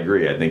I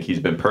agree. I think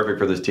he's been perfect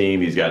for this team.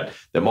 He's got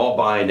them all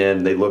buying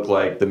in. They look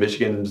like the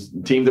Michigan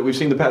team that we've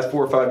seen the past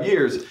 4 or 5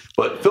 years.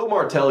 But Phil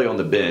Martelli on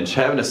the bench,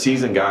 having a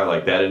seasoned guy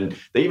like that, and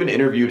they even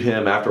interviewed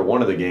him after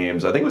one of the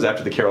games. I think it was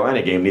after the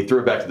Carolina game, and he threw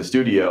it back to the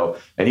studio,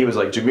 and he was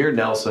like, Jameer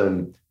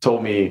Nelson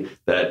told me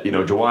that,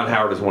 Juwan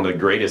Howard is one of the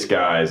greatest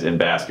guys in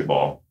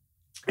basketball.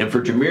 And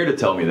for Jameer to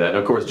tell me that, and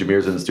of course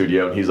Jameer's in the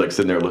studio, and he's like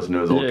sitting there listening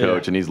to his old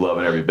coach, and he's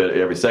loving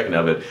every second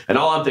of it. And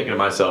all I'm thinking to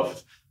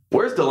myself,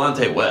 where's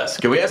Delonte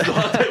West? Can we ask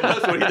Delonte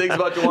West what he thinks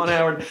about Juwan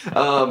Howard?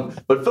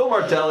 But Phil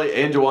Martelli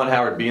and Juwan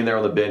Howard being there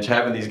on the bench,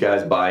 having these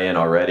guys buy in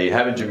already,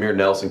 having Jameer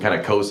Nelson kind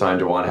of co-sign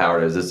Juwan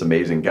Howard as this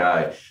amazing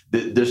guy.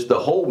 The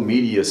whole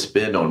media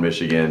spin on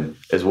Michigan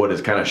is what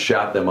has kind of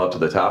shot them up to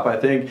the top, I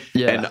think.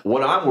 Yeah. And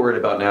what I'm worried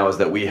about now is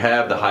that we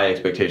have the high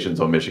expectations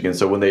on Michigan.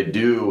 So when they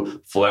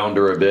do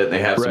flounder a bit and they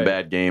have some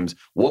bad games,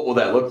 what will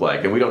that look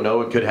like? And we don't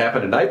know. It could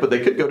happen tonight, but they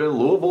could go to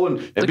Louisville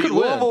and beat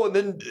Louisville, and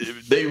then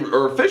they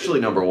are officially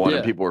number one,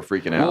 and people are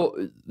freaking out.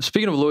 Well,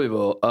 speaking of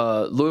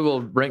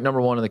Louisville ranked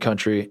number 1 in the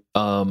country.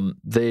 Do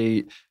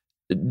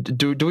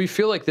we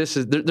feel like this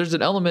is there's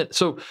an element?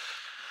 So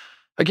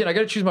again, I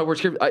got to choose my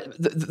words here.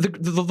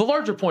 The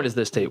larger point is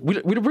this, Tate. We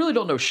really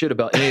don't know shit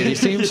about any of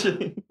these teams,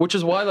 which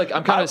is why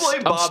I'm kind of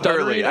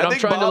stuttering. I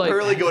think Bob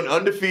Hurley going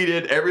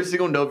undefeated every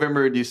single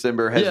November and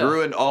December has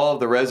ruined all of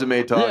the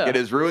resume talk. Yeah. It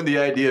has ruined the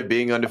idea of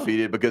being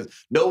undefeated because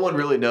no one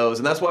really knows,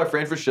 and that's why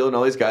Frank Schiller and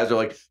all these guys are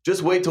like,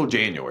 just wait till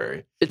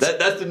January.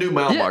 That's the new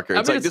mile marker.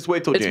 It's just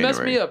wait till January. It's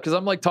messed me up because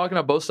I'm talking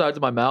out both sides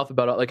of my mouth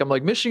about it. I'm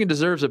like, Michigan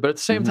deserves it, but at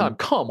the same time,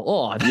 come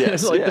on.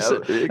 Yes,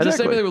 exactly. And the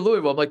same thing with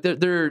Louisville. I'm like,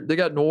 they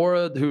got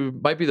Nwora, who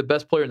might be the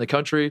best player in the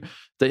country.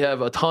 They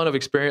have a ton of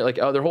experience.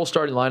 Their whole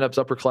starting lineup's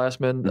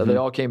upperclassmen. They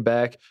all came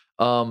back.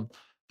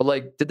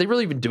 But did they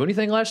really even do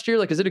anything last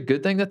year? Is it a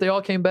good thing that they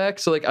all came back?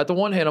 So at the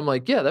one hand, I'm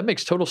like, yeah, that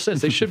makes total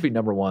sense. They should be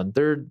number 1.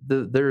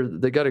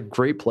 They got a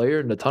great player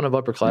and a ton of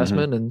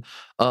upperclassmen. And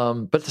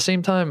but at the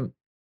same time,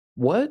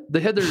 what?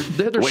 They had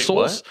their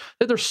souls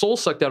they had their soul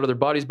sucked out of their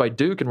bodies by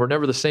Duke and were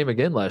never the same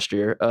again last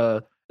year.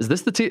 Is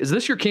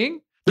this your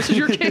king? This is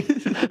your king.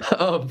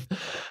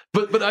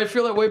 But I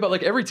feel that way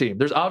about every team.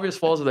 There's obvious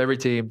flaws with every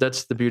team.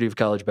 That's the beauty of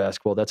college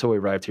basketball. That's how we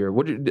arrived here.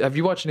 Have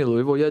you watched any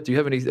Louisville yet? Do you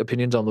have any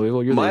opinions on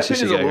Louisville? My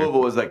opinions on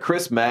Louisville is that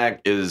Chris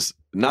Mack is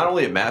not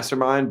only a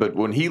mastermind, but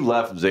when he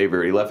left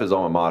Xavier, he left his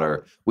alma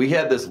mater. We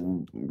had this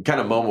kind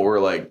of moment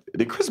where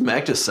did Chris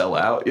Mack just sell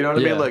out? You know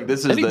what I mean?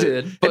 This is he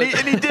did, and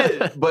he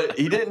did, but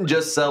he didn't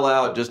just sell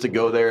out just to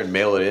go there and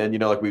mail it in.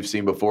 Like we've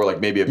seen before,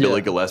 maybe a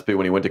Billy Gillispie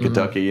when he went to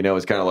Kentucky.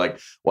 It's kind of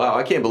wow,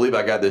 I can't believe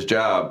I got this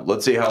job.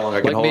 Let's see how long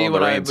I can hold on the reins here. Like me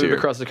when I moved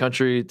across the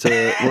country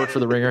to work for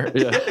the Ringer.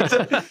 Yeah,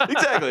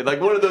 exactly.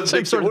 One of those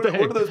big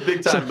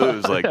time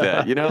moves like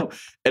that.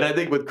 And I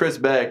think with Chris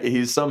Mack,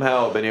 he's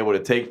somehow been able to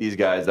take these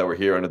guys that were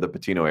here under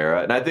the Pitino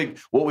era, and I think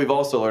what we've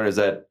also learned is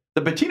that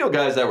the Pitino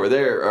guys that were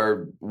there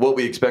are what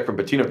we expect from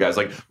Pitino guys,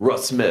 like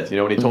Russ Smith,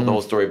 when he told the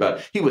whole story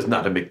about he was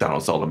not a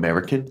McDonald's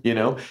All-American,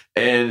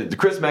 and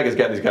Chris Mack has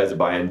gotten these guys to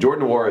buy in.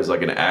 Jordan Nwora is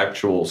an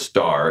actual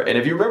star. And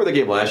if you remember the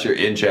game last year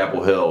in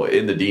Chapel Hill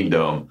in the Dean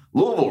Dome,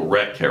 Louisville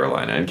wrecked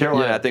Carolina. And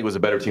Carolina, I think, was a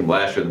better team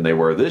last year than they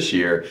were this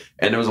year.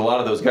 And there was a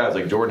lot of those guys,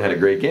 Jordan had a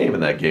great game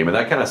in that game. And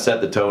that kind of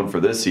set the tone for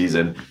this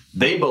season.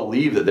 They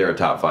believe that they're a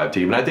top 5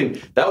 team. And I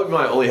think that would be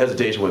my only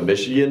hesitation with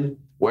Michigan,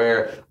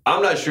 where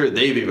I'm not sure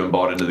they've even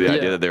bought into the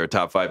idea that they're a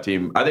top 5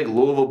 team. I think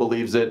Louisville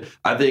believes it.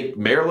 I think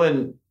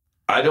Maryland,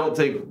 I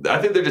think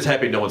they're just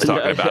happy no one's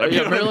talking about it.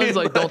 Yeah, Maryland's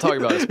don't talk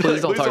about us.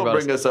 Please don't talk about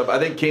us. Bring us up. I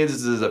think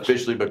Kansas has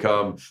officially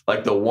become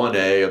the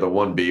 1A or the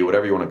 1B,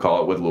 whatever you want to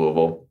call it, with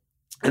Louisville.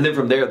 And then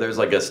from there, there's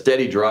a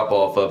steady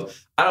drop-off of,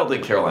 I don't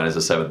think Carolina is the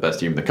 7th best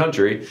team in the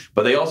country,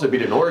 but they also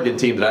beat an Oregon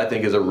team that I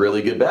think is a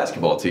really good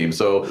basketball team.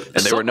 So, and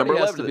they were number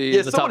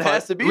 11. Someone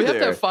has to be there. We have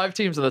to have 5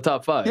 teams in the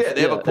top 5. Yeah,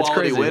 they have a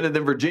quality win, and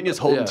then Virginia's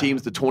holding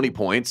teams to 20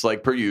 points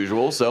per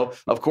usual. So,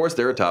 of course,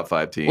 they're a top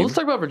 5 team. Well, let's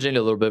talk about Virginia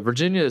a little bit.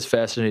 Virginia is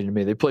fascinating to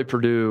me. They play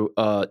Purdue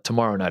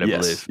tomorrow night, I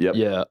believe. Yep.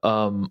 Yeah,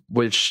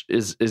 which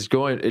is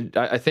going.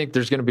 I think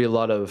there's going to be a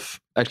lot of.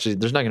 Actually,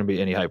 there's not going to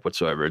be any hype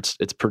whatsoever.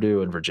 It's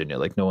Purdue and Virginia.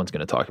 No one's going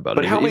to talk about it.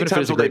 But how many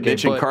times will they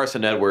mention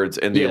Carson Edwards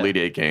in the Elite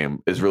Eight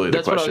game is really the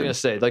That's question. what I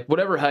was going to say. Like,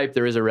 whatever hype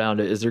there is around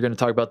it, is they're going to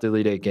talk about the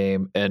Elite Eight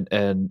game and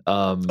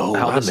how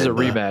this is a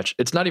rematch.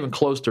 It's not even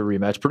close to a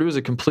rematch. Purdue is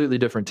a completely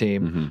different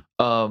team.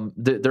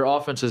 Their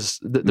offense is...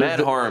 Matt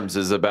Harms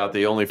is about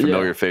the only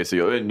familiar face.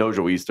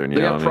 Nojo Eastern.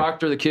 They got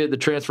Proctor, the kid, the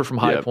transfer from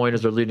High Point,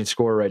 is their leading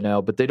scorer right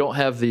now, but they don't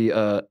have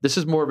the... this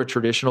is more of a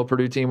traditional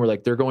Purdue team where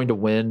like they're going to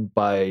win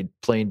by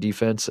playing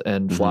defense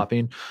and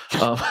flopping.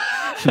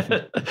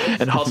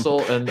 And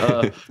hustle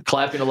and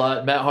clapping a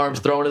lot. Matt Harms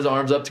throwing his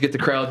arms up to get the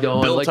crowd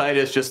going. Bill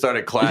Titus just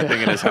started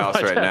clapping in his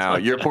house right now.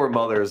 Your poor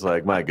mother is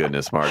like, my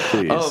goodness, Mark,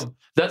 please.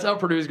 That's how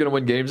Purdue is going to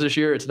win games this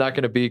year. It's not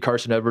going to be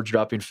Carson Edwards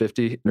dropping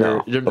 50.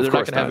 No, they're not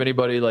going to have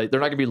anybody like, they're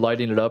not going to be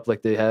lighting it up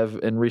like they have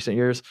in recent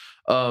years.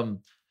 And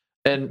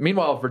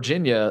meanwhile,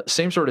 Virginia,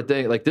 same sort of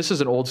thing. Like, this is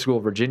an old school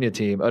Virginia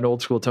team, an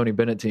old school Tony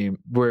Bennett team,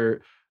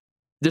 where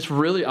this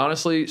really,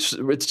 honestly,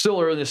 it's still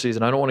early in the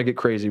season. I don't want to get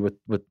crazy with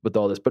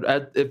all this,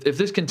 but if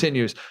this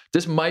continues,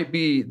 this might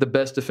be the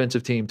best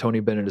defensive team Tony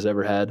Bennett has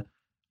ever had.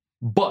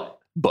 But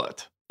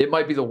it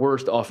might be the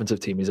worst offensive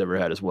team he's ever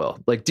had as well.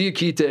 Like,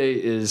 Diakite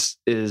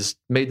is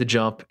made the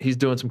jump. He's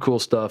doing some cool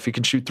stuff. He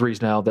can shoot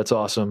threes now. That's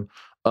awesome.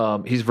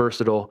 He's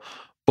versatile.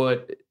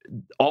 But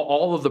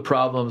all of the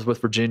problems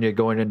with Virginia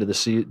going into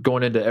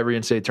every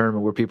NCAA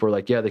tournament where people are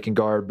like, yeah, they can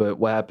guard, but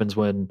what happens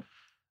when,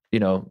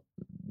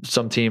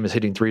 some team is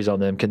hitting threes on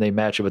them? Can they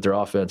match it with their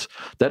offense?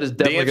 That is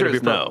definitely going to be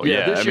a problem.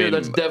 No. This year,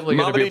 that's definitely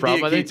going to be a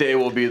problem. Diakite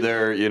will be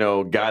their,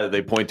 guy that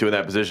they point to in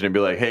that position and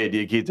be like, hey,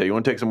 Diakite, you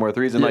want to take some more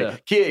threes? And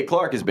like, Kie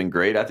Clark has been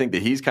great. I think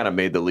that he's kind of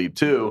made the leap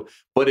too,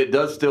 but it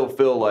does still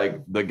feel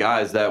like the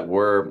guys that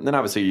were, and then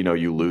obviously,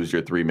 you lose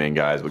your three main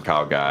guys with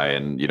Kyle Guy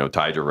and,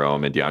 Ty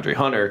Jerome and DeAndre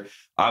Hunter.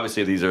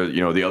 Obviously, these are,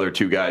 the other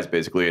two guys,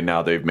 basically, and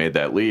now they've made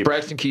that leap.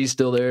 Braxton Key's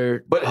still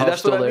there. But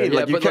that's what I mean.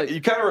 Like,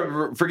 you kind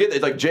of forget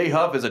that, like, Jay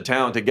Huff is a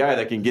talented guy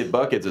that can get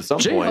buckets at some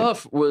point. Jay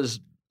Huff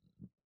was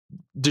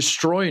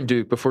destroying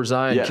Duke before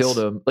Zion killed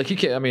him. Like, he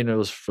can't, I mean, it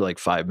was for like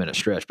 5 minute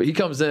stretch, but he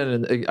comes in,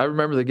 and I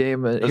remember the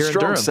game here in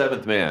Durham.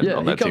 Seventh man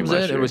on that team last year. He comes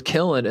in and was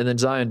killing, and then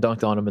Zion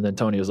dunked on him, and then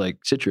Tony was like,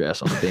 sit your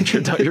ass on the bench.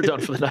 You're done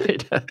for the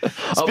night.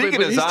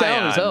 Speaking of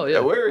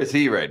Zion, where is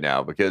he right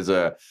now? Because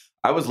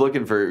I was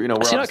looking for,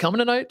 is he not coming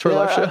tonight to our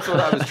live show? That's what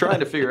I was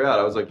trying to figure out.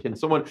 I was like, can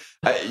someone?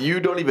 You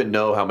don't even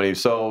know how many.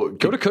 So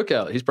go to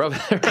Cookout. He's probably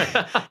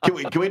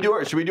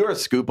there. Should we do our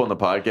scoop on the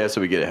podcast so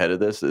we get ahead of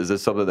this? Is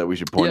this something that we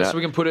should point out? So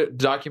we can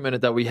document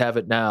it that we have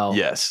it now.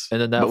 Yes, and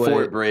then that before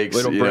way it breaks,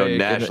 it'll break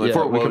nationally,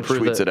 before Woj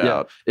tweets it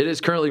out. It is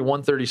currently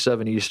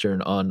 1:37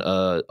 Eastern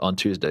on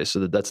Tuesday,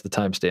 so that's the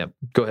timestamp.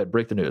 Go ahead,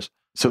 break the news.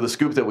 So the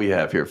scoop that we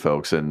have here,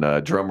 folks,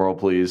 and drum roll,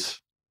 please.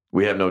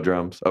 We have no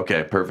drums.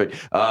 Okay, perfect.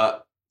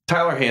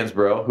 Tyler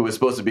Hansbrough, who was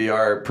supposed to be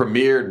our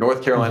premier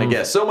North Carolina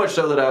guest, so much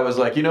so that I was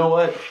like, you know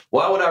what?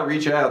 Why would I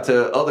reach out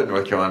to other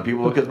North Carolina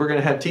people? Because we're going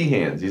to have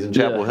T-Hands. He's in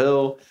Chapel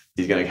Hill.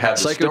 He's going to have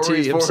the Psycho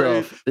stories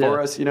for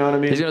us. You know what I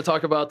mean? He's going to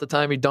talk about the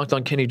time he dunked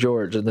on Kenny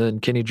George, and then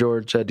Kenny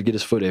George had to get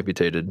his foot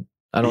amputated.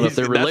 I don't know if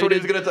they're related.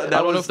 I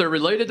don't know if they're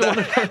related to one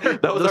another.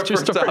 That was our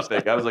first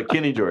topic. I was like,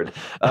 Kenny George.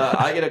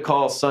 I get a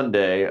call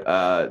Sunday,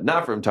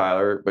 not from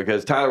Tyler,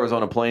 because Tyler was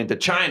on a plane to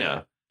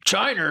China.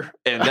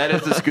 And that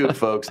is the scoop,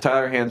 folks.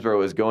 Tyler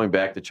Hansbrough is going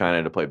back to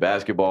China to play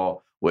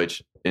basketball,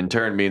 which in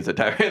turn means that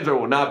Tyler Hansbrough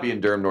will not be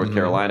in Durham, North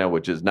Carolina,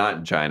 which is not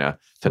in China,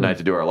 tonight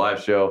to do our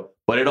live show.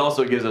 But it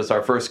also gives us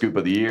our first scoop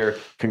of the year.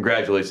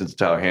 Congratulations to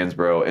Tyler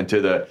Hansbrough and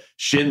to the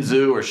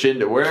Shenzhou or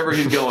Shinda, wherever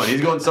he's going.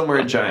 He's going somewhere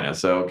in China.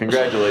 So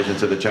congratulations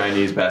to the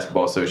Chinese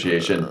Basketball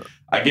Association.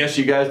 I guess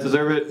you guys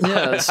deserve it.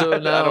 Yeah. So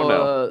now, I don't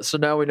know. So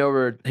now we know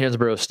where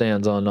Hansbrough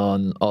stands on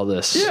all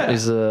this. Yeah.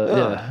 He's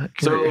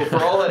So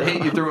for all that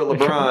hate you threw at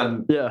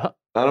LeBron,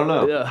 I don't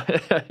know. Yeah.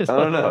 I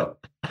don't know.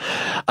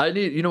 I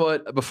need, you know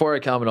what? Before I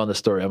comment on this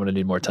story, I'm going to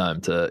need more time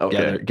to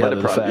gather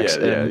the facts.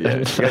 Yeah. You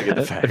gotta get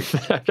the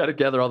facts. I got to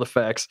gather all the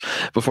facts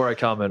before I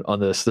comment on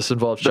this. This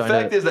involves China. The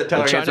fact is that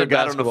Tyler Hansbrough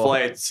got on the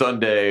flight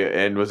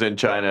Sunday and was in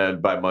China,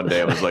 and by Monday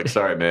I was like,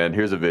 sorry, man,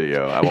 here's a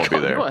video. I won't be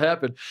there. What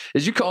happened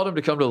is you called him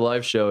to come to the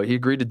live show. He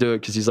agreed to do it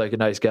because he's like a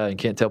nice guy and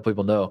can't tell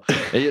people no.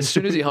 And as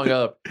soon as he hung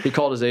up, he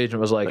called his agent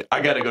and was like, I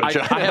got to go to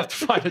China. I have to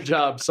find a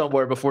job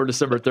somewhere before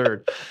December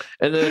 3rd.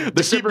 And then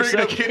December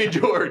 2nd. Kenny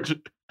George.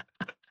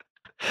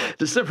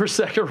 December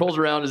 2nd rolls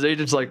around. His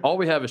agent's like, all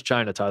we have is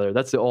China, Tyler.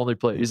 That's the only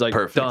place. He's like,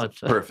 done.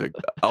 Perfect.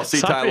 I'll see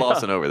Ty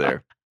Lawson over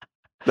there.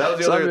 That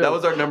was That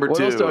was our number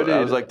 2. I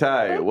was like,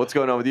 Ty, what's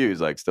going on with you?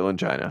 He's like, still in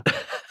China.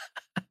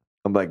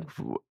 I'm like,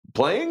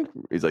 playing?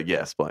 He's like,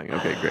 yes, playing.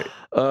 Okay, great.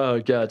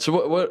 Oh God.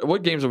 So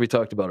what games have we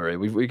talked about already?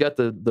 We got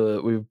we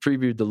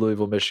previewed the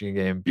Louisville Michigan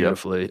game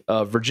beautifully.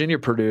 Yep. Virginia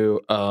Purdue.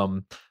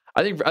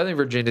 I think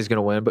Virginia's going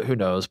to win, but who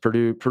knows?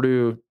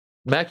 Purdue.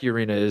 Mackey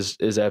Arena is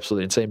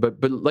absolutely insane.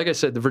 But like I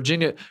said, the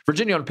Virginia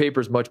on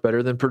paper is much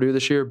better than Purdue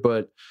this year,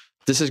 but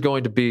this is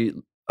going to be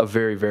a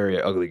very,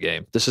 very ugly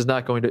game. This is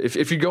not going to,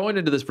 if you're going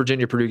into this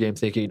Virginia Purdue game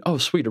thinking, oh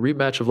sweet, a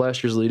rematch of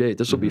last year's Elite Eight,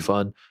 this will be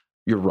fun,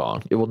 you're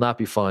wrong. It will not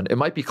be fun. It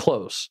might be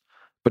close,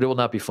 but it will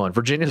not be fun.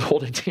 Virginia's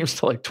holding teams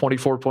to like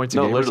 24 points a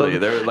game. No, literally.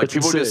 They're like, it's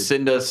people insane. just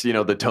send us, the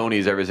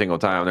Tonys every single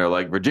time. They're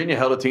like, Virginia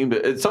held a team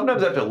to,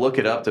 sometimes I have to look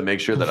it up to make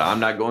sure that I'm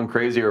not going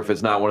crazy, or if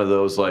it's not one of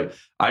those, like,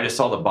 I just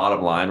saw the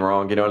bottom line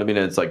wrong. You know what I mean?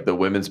 And it's like the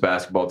women's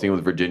basketball team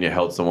with Virginia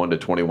held someone to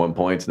 21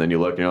 points, and then you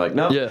look and you're like,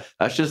 no,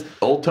 that's just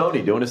old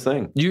Tony doing his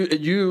thing.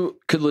 You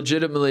could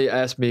legitimately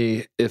ask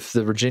me if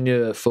the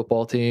Virginia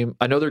football team,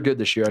 I know they're good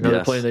this year. I know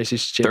they're playing the ACC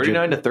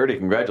championship. 39-30.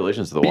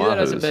 Congratulations to the Be Wahoos. that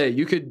as it may,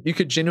 you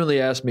could genuinely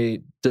ask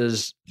me,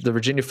 does the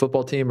Virginia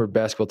football team or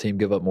basketball team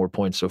give up more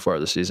points so far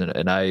this season?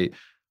 And I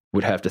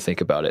would have to think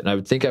about it. And I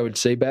would think I would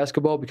say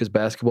basketball, because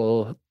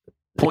basketball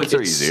points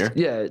are easier.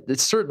 Yeah, it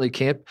certainly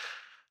can't.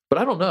 But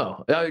I don't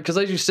know, because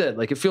as you said,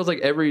 like, it feels like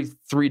every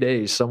 3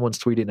 days someone's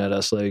tweeting at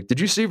us like, "Did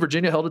you see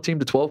Virginia held a team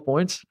to 12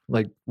 points?"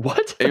 Like,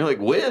 what? And you're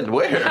like, when?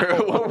 Where?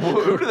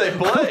 Who do they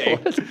play?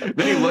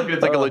 Then you look,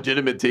 it's like a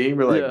legitimate team.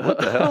 You're like, what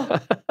the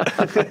hell?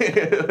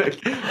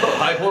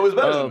 High Point was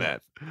better than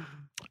that.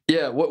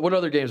 Yeah. What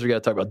other games we got to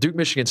talk about? Duke,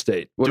 Michigan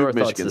State. What Duke, are our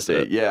thoughts Michigan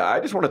State. Yeah,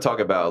 I just want to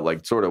talk about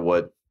like sort of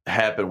what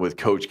happened with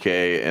Coach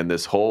K and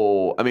this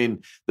whole, I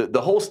mean,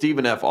 the whole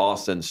Stephen F.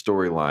 Austin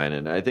storyline.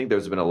 And I think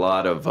there's been a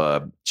lot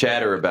of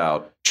chatter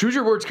about. Choose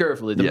your words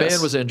carefully. The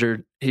man was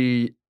injured.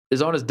 He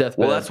is on his deathbed.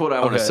 Well, that's what I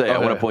want to say. I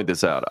want to point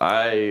this out.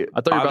 I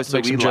thought you were about to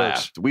make some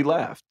jokes. We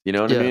laughed. You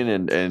know what I mean?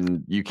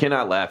 And you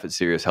cannot laugh at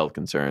serious health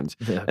concerns.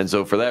 Yeah. And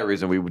so for that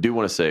reason, we do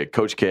want to say,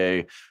 Coach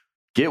K,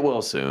 get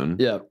well soon.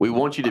 Yeah. We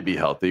want you to be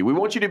healthy. We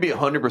want you to be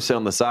 100%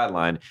 on the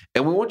sideline.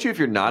 And we want you, if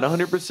you're not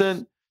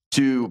 100%,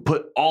 to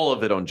put all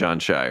of it on Jon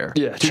Scheyer.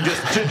 Yeah. To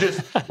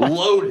just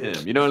load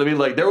him. You know what I mean?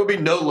 Like, there will be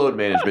no load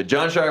management.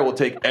 Jon Scheyer will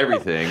take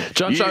everything.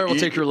 Jon Scheyer will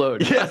take your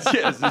load. Yes.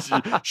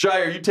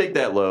 Scheyer, you take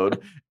that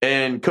load.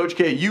 And Coach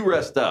K, you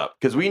rest up,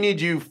 because we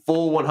need you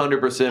full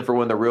 100% for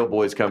when the real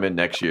boys come in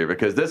next year.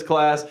 Because this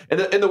class,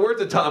 in the words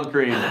of Tom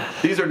Crean,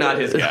 these are not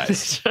his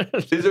guys.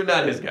 These are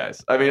not his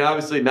guys. I mean,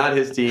 obviously not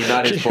his team,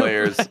 not his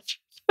players.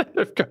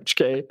 If Coach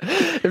K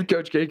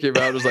came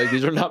out and was like,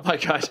 these are not my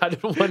guys, I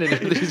didn't want any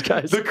of these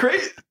guys. The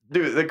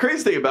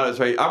crazy thing about it is,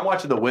 right, I'm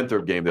watching the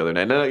Winthrop game the other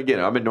night. And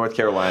again, I'm in North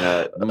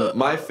Carolina.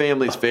 My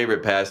family's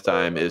favorite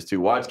pastime is to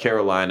watch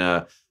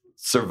Carolina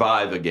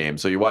survive a game.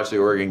 So you watch the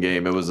Oregon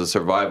game, it was a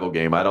survival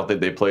game. I don't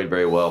think they played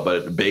very well,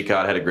 but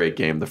Baycott had a great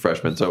game, the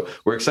freshman. So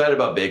we're excited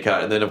about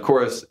Baycott. And then, of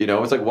course,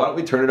 it's like, why don't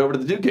we turn it over to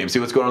the Duke game, see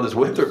what's going on in this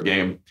Winthrop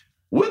game?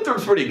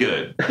 Winthrop's pretty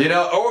good,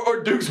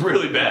 or Duke's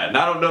really bad. And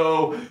I don't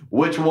know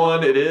which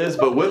one it is,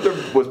 but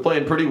Winthrop was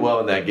playing pretty well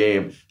in that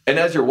game. And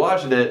as you're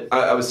watching it,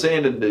 I was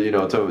saying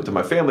to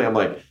my family, I'm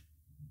like,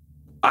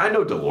 I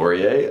know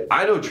DeLaurier,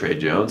 I know Trey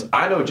Jones,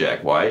 I know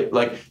Jack White.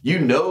 Like,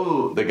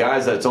 the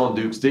guys that's on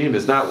Duke's team.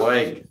 It's not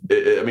like,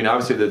 I mean,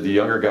 obviously the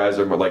younger guys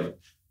are more like,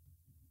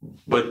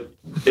 but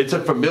it's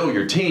a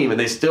familiar team, and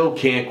they still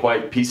can't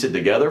quite piece it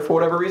together for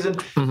whatever reason.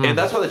 Mm-hmm. And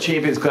that's why the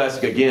Champions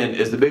Classic, again,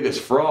 is the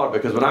biggest fraud,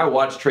 because when I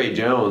watched Trey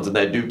Jones and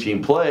that Duke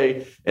team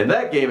play in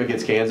that game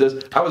against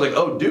Kansas, I was like,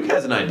 oh, Duke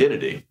has an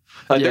identity.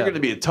 Like, they're going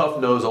to be a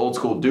tough-nosed,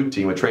 old-school Duke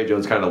team with Trey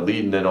Jones kind of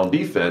leading it on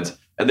defense,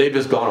 and they've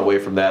just gone away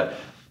from that.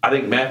 I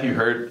think Matthew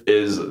Hurt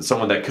is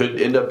someone that could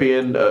end up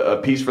being a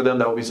piece for them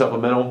that will be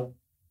supplemental.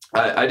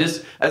 I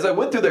just, as I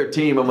went through their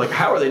team, I'm like,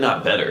 how are they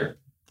not better?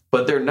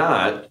 But they're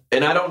not,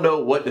 and I don't know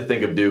what to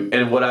think of Duke.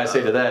 And what I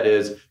say to that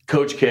is,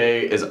 Coach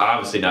K is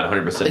obviously not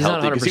 100%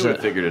 healthy, because he would have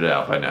figured it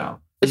out by now.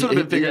 This would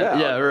have been figured out.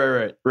 Yeah,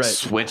 right.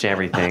 Switch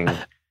everything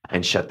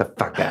and shut the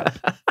fuck up.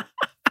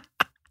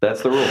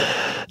 That's the rule.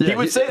 Yeah, he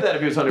would say that if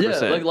he was 100%.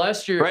 Yeah, like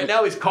last year. Right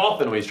now he's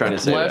coughing when he's trying to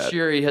say that. Last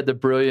year he had the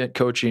brilliant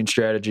coaching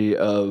strategy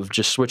of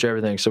just switch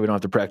everything so we don't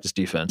have to practice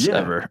defense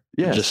ever.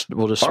 Yeah.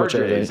 We'll just switch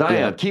everything.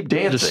 Zion, keep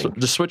dancing.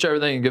 Just switch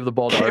everything and give the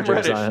ball to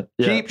RJ Zion.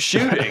 Yeah. Keep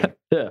shooting.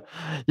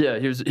 Yeah.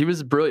 He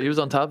was brilliant. He was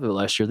on top of it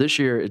last year. This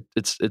year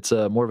it's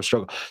more of a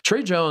struggle.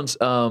 Trey Jones,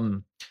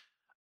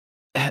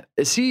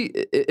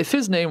 if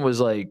his name was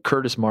like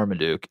Curtis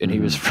Marmaduke and he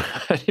was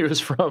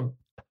from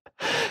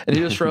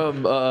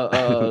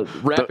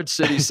Rapid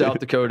City, South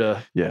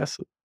Dakota. Yes.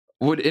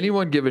 Would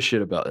anyone give a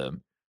shit about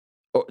him?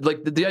 Or,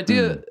 like, the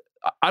idea,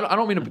 I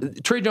don't mean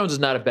to, Trey Jones is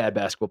not a bad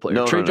basketball player.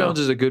 No, Trey Jones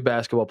is a good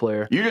basketball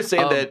player. You're just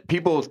saying that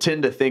people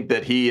tend to think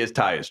that he is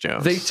Tyus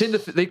Jones. They tend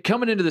to, they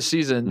coming into the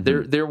season,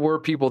 there were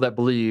people that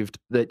believed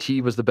that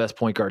he was the best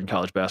point guard in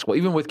college basketball,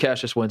 even with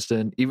Cassius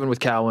Winston, even with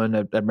Cowan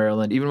at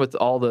Maryland, even with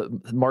all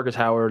the Marcus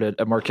Howard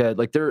at Marquette.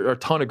 Like, there are a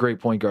ton of great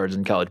point guards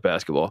in college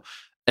basketball.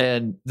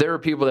 And there are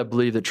people that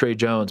believe that Trey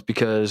Jones,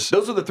 because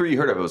those are the three you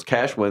heard of. It was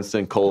Cash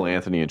Winston, Cole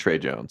Anthony, and Trey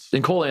Jones.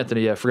 And Cole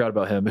Anthony, I forgot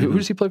about him. Who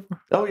does he play for?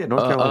 Oh yeah,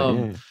 North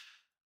Carolina.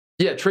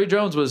 Yeah, Trey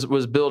Jones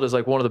was billed as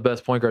like one of the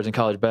best point guards in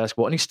college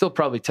basketball, and he still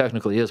probably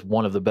technically is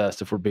one of the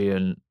best if we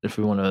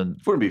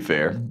want to be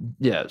fair.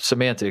 Yeah,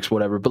 semantics,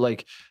 whatever. But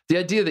like, the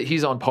idea that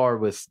he's on par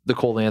with the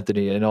Cole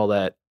Anthony and all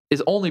that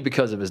is only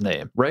because of his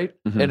name, right?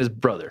 And his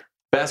brother.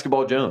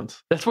 Basketball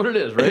Jones. That's what it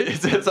is, right?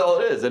 That's all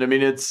it is. And I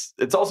mean, it's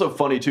also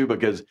funny too,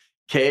 because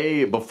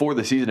K, before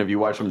the season, if you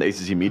watch some of the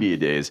ACC media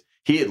days,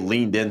 he had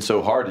leaned in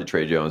so hard to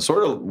Trey Jones,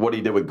 sort of what he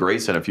did with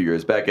Grayson a few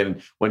years back.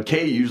 And when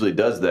K usually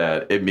does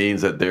that, it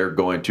means that they're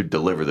going to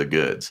deliver the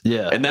goods.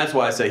 Yeah. And that's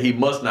why I say he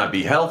must not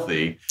be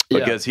healthy,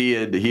 because he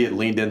had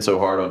leaned in so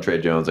hard on Trey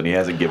Jones, and he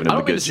hasn't given him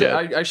a good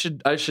shot. I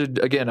should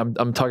again,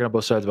 I'm talking on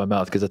both sides of my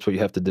mouth because that's what you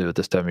have to do at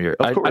this time of year.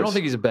 I don't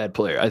think he's a bad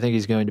player. I think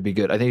he's going to be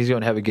good. I think he's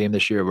going to have a game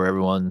this year where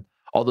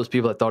all those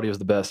people that thought he was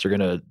the best are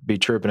going to be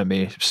chirping at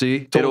me.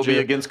 See, it'll be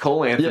against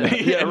Cole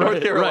Anthony in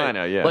North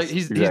Carolina. Yes, like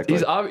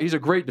he's a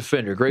great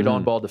defender, great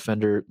on-ball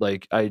defender.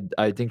 Like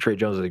I think Trey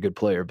Jones is a good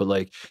player, but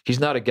like he's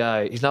not a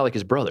guy. He's not like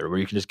his brother where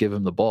you can just give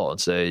him the ball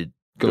and say,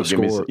 Go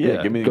score.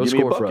 Give me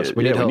for us.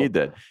 We need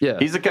that. Yeah.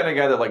 He's the kind of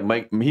guy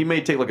that he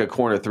may take like a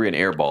corner three and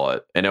airball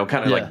it, and it'll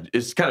kind of like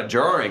it's kind of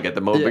jarring at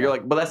the moment. But you're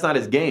like, but that's not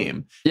his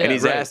game, and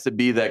he's asked to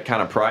be that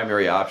kind of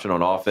primary option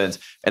on offense,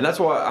 and that's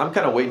why I'm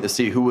kind of waiting to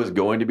see who is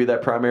going to be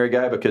that primary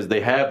guy, because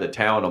they have the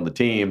talent on the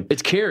team.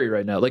 It's Carey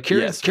right now. Like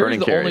Carey's the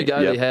only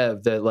guy they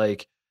have that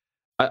like.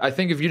 I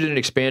think if you did an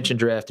expansion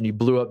draft and you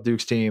blew up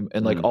Duke's team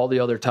and like all the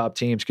other top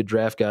teams could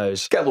draft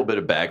guys. Got a little bit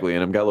of Bagley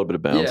in him, got a little bit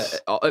of bounce.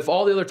 Yeah, if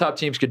all the other top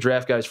teams could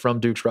draft guys from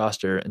Duke's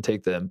roster and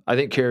take them, I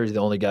think Carey's the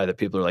only guy that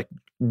people are like,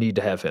 need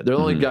to have him. They're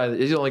the only guy.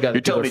 He's the only guy that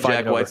you're telling me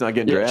Jack White's not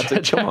getting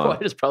drafted? Jack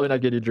White is probably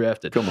not getting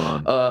drafted. Come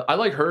on. I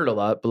like Hurd a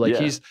lot, but like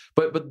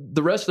but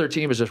the rest of their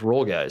team is just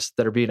role guys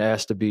that are being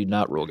asked to be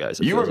not role guys.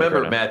 You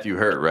remember Matthew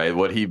Hurt, right?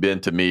 What he been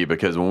to me,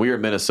 because when we were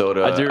in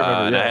Minnesota, I do remember,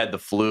 and I had the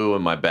flu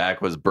and my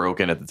back was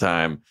broken at the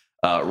time.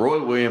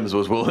 Roy Williams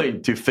was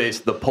willing to face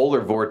the polar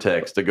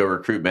vortex to go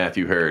recruit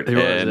Matthew Hurt,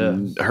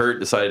 Hurt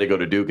decided to go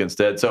to Duke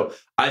instead. So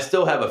I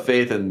still have a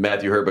faith in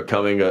Matthew Hurt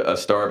becoming a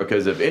star,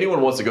 because if anyone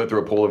wants to go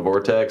through a polar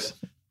vortex,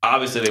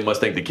 obviously they must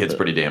think the kid's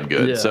pretty damn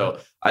good. Yeah. So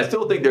I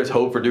still think there's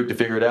hope for Duke to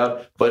figure it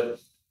out, but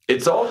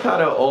it's all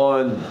kind of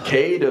on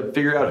K to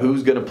figure out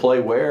who's going to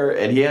play where,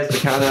 and he has to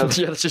kind of.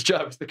 That's his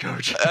job as the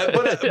coach.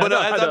 But as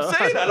I'm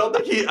saying, I don't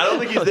think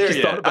he's there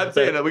yet. I'm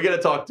saying that we got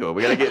to talk to him.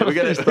 We got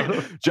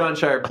to John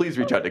Shire, please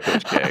reach out to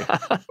Coach K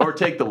or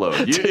take the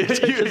load.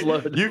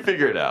 You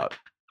figure it out.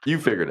 You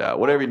figure it out.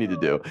 Whatever you need to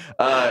do.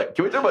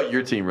 Can we talk about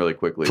your team really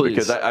quickly? Please.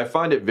 Because I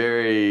find it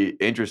very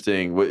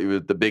interesting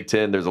with the Big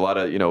Ten. There's a lot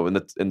of,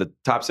 in the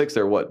top six,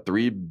 there are what,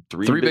 three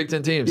Big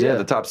Ten teams? Yeah,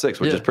 the top six,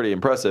 which is pretty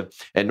impressive.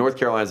 And North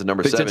Carolina's the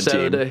number 7 team.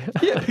 Saturday.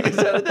 Yeah, Big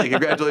Saturday.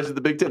 Congratulations to the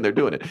Big Ten. They're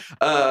doing it.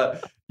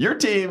 Your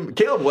team,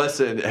 Caleb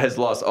Wesson, has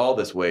lost all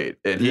this weight,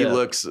 and he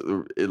looks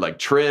like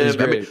trim.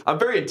 I mean, I'm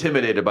very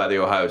intimidated by the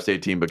Ohio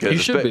State team,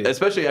 because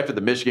especially after the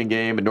Michigan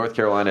game, and North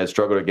Carolina has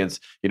struggled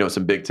against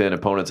some Big Ten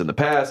opponents in the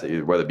past,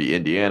 whether it be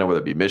Indiana, whether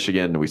it be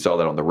Michigan. And we saw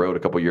that on the road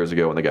a couple years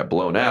ago when they got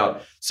blown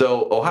out.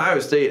 So Ohio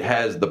State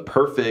has the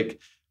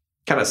perfect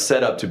kind of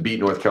set up to beat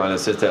North Carolina,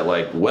 since that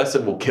like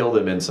Wesson will kill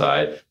them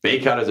inside.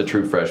 Bacon is a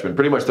true freshman,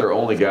 pretty much their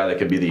only guy that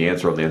can be the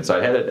answer on the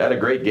inside. Had a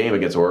great game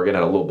against Oregon,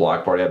 had a little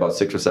block party, had about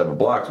 6 or 7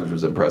 blocks, which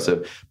was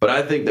impressive. But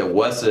I think that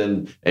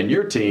Wesson and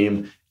your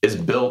team is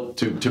built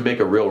to make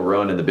a real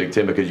run in the Big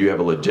Ten, because you have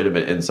a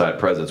legitimate inside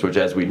presence, which,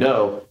 as we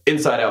know,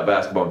 inside-out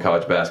basketball and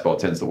college basketball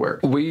tends to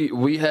work.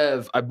 We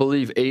have, I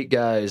believe, 8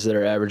 guys that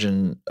are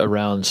averaging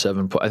around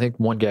 7. I think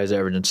one guy's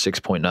averaging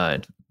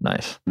 6.9.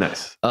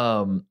 Nice.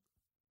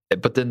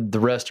 But then the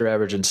rest are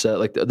averaging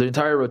the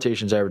entire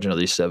rotation's averaging at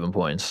least 7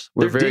 points.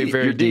 We're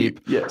very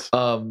deep. Yes.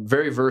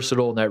 Very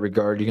versatile in that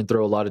regard. You can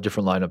throw a lot of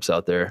different lineups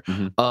out there.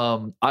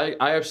 Mm-hmm. I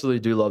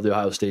absolutely do love the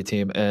Ohio State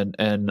team,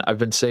 and I've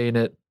been saying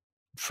it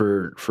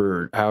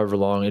for however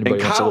long.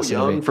 Anybody and Kyle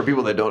Young, for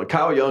people that don't,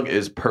 Kyle Young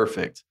is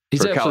perfect.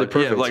 He's absolutely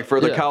perfect. Yeah, like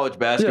for the college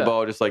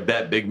basketball, just like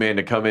that big man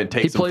to come in,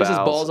 take some fouls. He plays his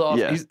balls off.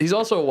 Yeah. He's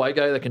also a white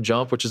guy that can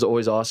jump, which is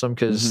always awesome,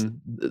 because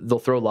they'll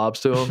throw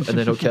lobs to him and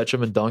then he'll catch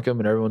him and dunk him,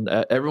 and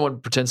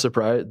everyone pretends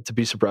to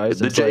be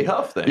surprised. The Jay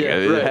Huff thing. Yeah,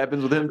 it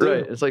happens with him too.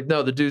 Right. It's like,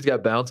 no, the dude's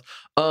got bounce.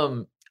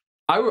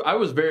 I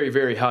was very,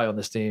 very high on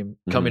this team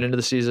coming into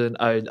the season.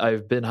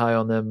 I've been high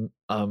on them.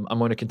 I'm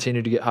going to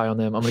continue to get high on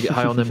them. I'm going to get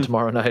high on them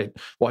tomorrow night,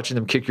 watching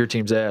them kick your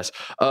team's ass.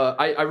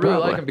 I really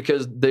like them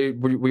because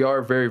we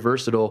are very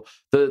versatile.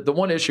 The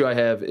one issue I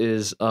have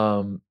is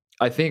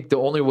I think the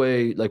only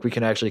way like we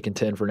can actually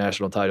contend for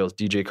national titles,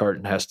 DJ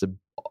Carton has to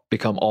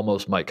become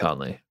almost Mike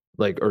Conley,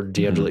 or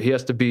D'Angelo. He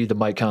has to be the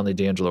Mike Conley,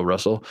 D'Angelo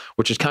Russell,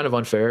 which is kind of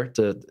unfair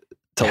to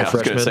tell a freshman. I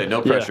was going to say,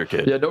 no pressure,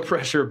 kid. Yeah, no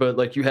pressure, but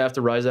like you have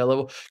to rise that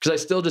level, because I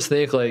still just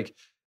think like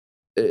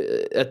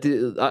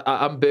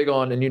I'm big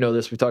on, and you know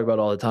this, we talk about it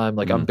all the time.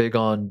 Like I'm big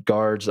on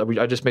guards.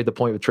 I just made the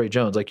point with Trey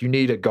Jones. Like you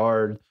need a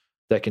guard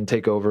that can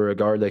take over, a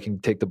guard that can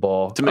take the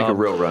ball to make a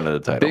real run at the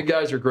title. Big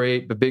guys are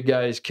great, but big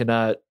guys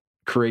cannot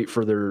create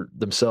for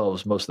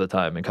themselves most of the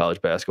time in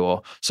college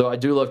basketball. So I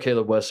do love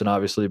Caleb Wesson,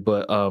 obviously,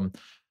 but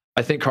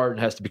I think Carton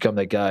has to become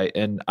that guy.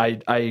 And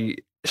I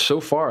so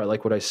far I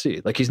like what I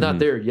see. Like he's not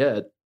there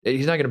yet.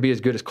 He's not going to be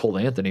as good as Cole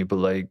Anthony, but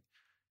like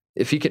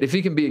if he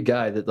can be a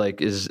guy that like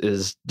is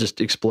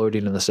just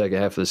exploding in the second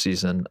half of the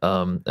season,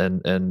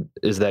 and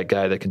is that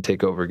guy that can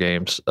take over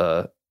games,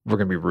 we're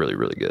going to be really,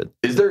 really good.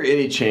 Is there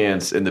any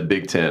chance in the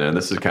Big Ten, and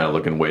this is kind of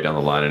looking way down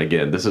the line, and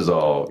again, this is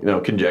all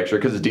conjecture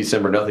because it's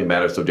December, nothing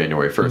matters till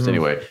January 1st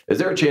anyway. Is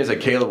there a chance that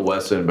Caleb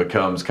Wesson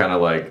becomes kind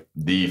of like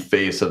the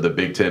face of the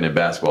Big Ten in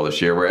basketball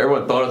this year, where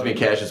everyone thought it was going to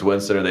be Cassius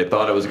Winston, or they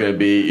thought it was going to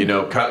be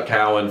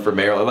Cowan for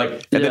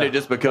Maryland, and then it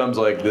just becomes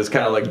like this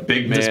kind of like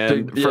big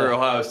man for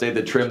Ohio State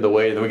that trimmed the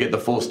weight, and then we get the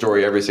full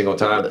story every single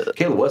time.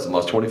 Caleb Wesson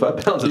lost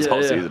 25 pounds this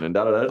whole season, and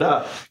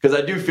because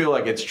I do feel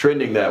like it's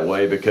trending that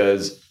way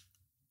because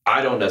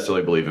I don't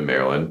necessarily believe in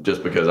Maryland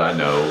just because I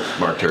know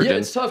Mark Turgeon. Yeah,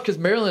 it's tough because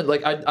Maryland,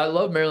 like I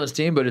love Maryland's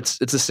team, but it's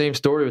the same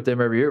story with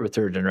them every year with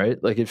Turgeon,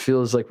 right? Like it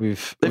feels like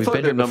we've been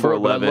here number before. 11,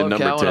 but I love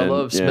number Cowan, 10. I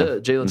love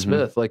Smith, Jalen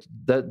Smith, like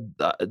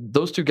that.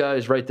 Those two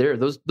guys right there.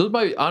 Those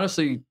might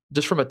honestly,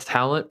 just from a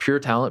pure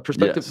talent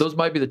perspective, those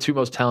might be the two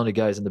most talented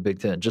guys in the Big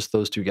Ten. Just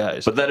those two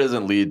guys. But that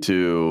doesn't lead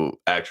to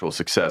actual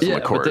success on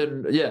the court.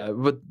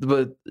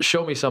 But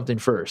show me something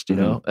first, you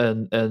know,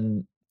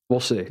 and. We'll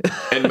see.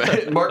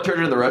 And Mark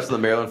Turgeon and the rest of the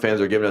Maryland fans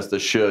are giving us the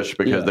shush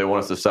because they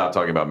want us to stop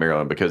talking about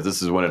Maryland because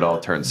this is when it all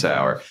turns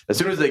sour. As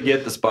soon as they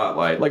get the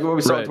spotlight, like what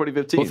we saw in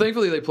 2015. Well,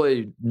 thankfully they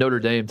play Notre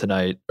Dame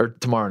tonight or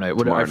tomorrow night.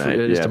 Tomorrow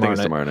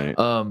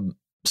night.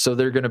 So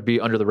they're going to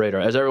be under the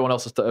radar. As everyone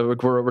else is, we're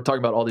talking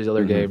about all these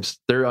other games.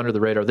 They're under the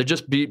radar. They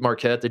just beat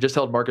Marquette. They just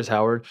held Marcus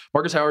Howard.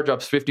 Marcus Howard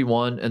drops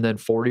 51 and then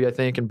 40, I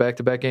think, in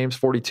back-to-back games,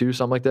 42,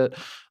 something like that.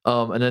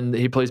 And then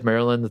he plays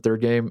Maryland the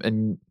third game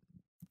and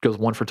goes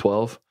 1 for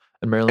 12.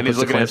 And Maryland he's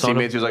looking at his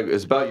teammates. He's like,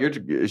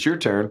 it's your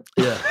turn.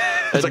 Yeah.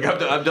 It's like,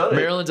 I've done it.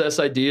 Maryland's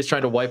SID is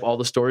trying to wipe all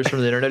the stories from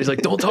the internet. He's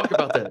like, don't talk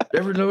about that.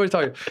 Nobody's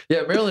talking.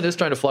 Yeah, Maryland is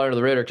trying to fly under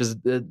the radar because,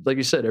 like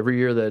you said, every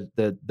year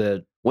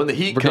that when the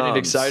heat we're comes, getting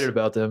excited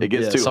about them, it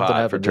gets too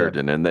hot for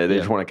Turgeon, and they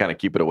just want to kind of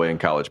keep it away in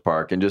College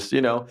Park and just,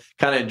 kind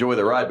of enjoy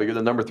the ride. But you're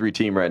the number 3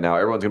 team right now.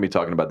 Everyone's going to be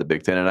talking about the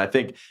Big Ten, and I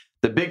think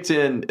the Big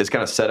Ten is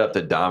kind of set up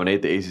to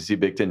dominate the ACC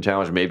Big Ten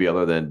Challenge, maybe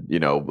other than,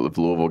 if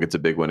Louisville gets a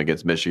big win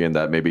against Michigan,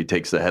 that maybe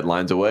takes the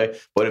headlines away.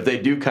 But if they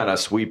do kind of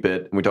sweep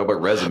it, and we talk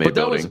about resume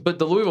building. But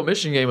the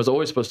Louisville-Michigan game was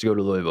always supposed to go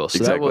to Louisville. So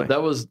exactly.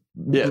 that was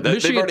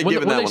Michigan,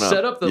 when they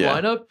set up the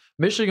lineup,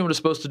 Michigan was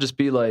supposed to just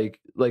be like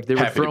they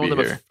were throwing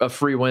them a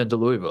free win to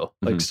Louisville.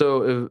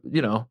 So,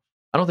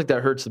 I don't think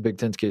that hurts the Big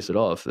Ten's case at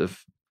all.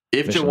 If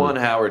Juwan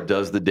Howard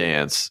does the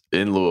dance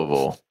in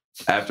Louisville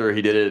after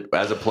he did it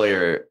as a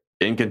player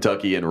in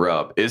Kentucky and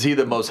Rupp, is he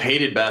the most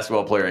hated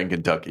basketball player in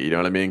Kentucky? You know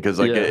what I mean? Because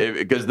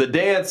the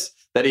dance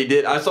that he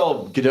did, I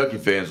saw Kentucky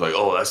fans like,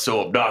 oh, that's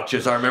so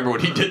obnoxious. I remember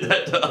when he did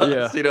that to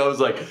us. It was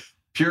like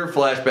pure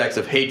flashbacks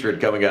of hatred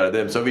coming out of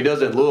them. So if he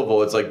does it in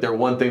Louisville, it's like they're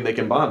one thing they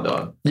can bond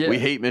on. Yeah. We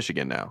hate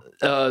Michigan now.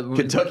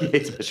 Kentucky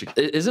hates Michigan.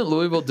 Isn't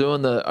Louisville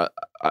doing the?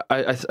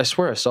 I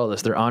swear I saw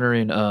this. They're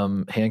honoring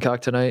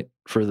Hancock tonight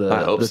for the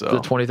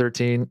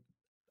 2013.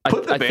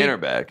 Put the banner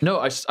back. No,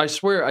 I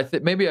swear.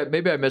 Maybe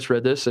I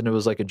misread this and it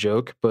was like a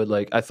joke, but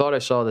like I thought I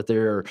saw that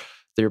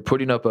they're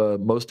putting up a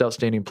most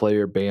outstanding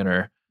player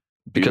banner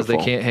because they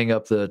can't hang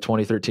up the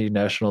 2013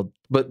 national.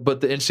 But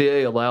the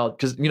NCAA allowed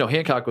because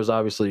Hancock was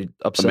obviously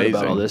upset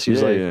about all this.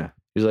 He's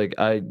like,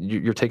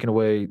 you're taking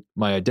away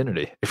my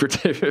identity. If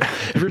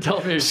you're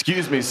telling me,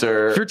 excuse me,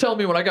 sir. If you're telling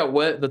me when I got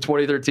wet in the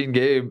 2013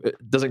 game, it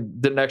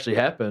didn't actually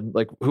happen.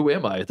 Like, who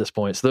am I at this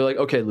point? So they're like,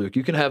 okay, Luke,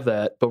 you can have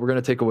that, but we're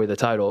going to take away the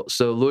title.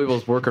 So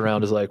Louisville's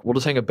workaround is like, we'll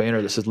just hang a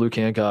banner that says Luke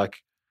Hancock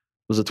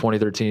was a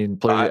 2013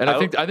 player. I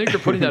think they're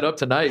putting that up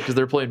tonight because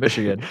they're playing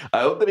Michigan.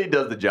 I hope that he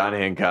does the John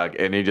Hancock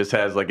and he just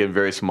has like in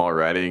very small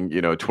writing,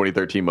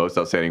 2013 most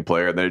outstanding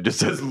player, and then it just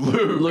says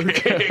Luke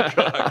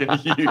Hancock and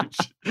huge.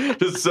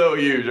 Just so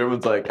huge.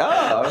 Everyone's like,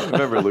 I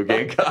remember Luke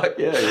Hancock.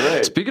 Yeah, you're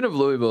right. Speaking of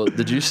Louisville,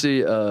 did you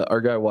see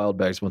our guy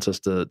Wildbags wants us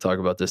to talk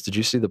about this? Did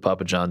you see the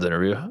Papa John's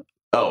interview?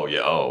 Oh yeah.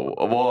 Oh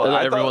well.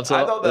 I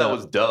thought that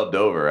was dubbed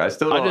over. I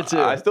did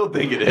too. I still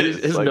think it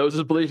is. His nose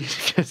is bleeding.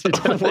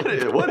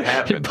 What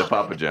happened to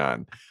Papa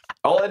John?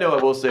 All I know,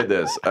 I will say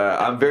this: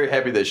 I'm very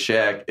happy that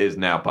Shaq is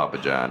now Papa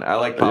John. I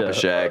like Papa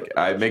Shaq.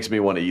 It makes me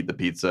want to eat the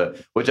pizza,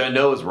 which I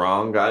know is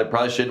wrong. I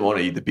probably shouldn't want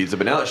to eat the pizza,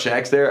 but now that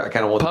Shaq's there, I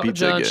kind of want the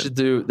pizza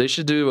again. They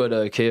should do what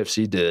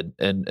KFC did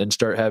and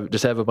start have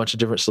a bunch of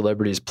different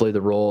celebrities play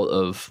the role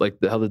of like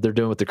how they're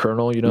doing with the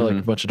Colonel. Like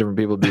a bunch of different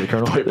people be the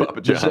Colonel. Play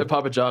Papa John. Just have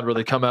Papa John where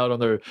they come out on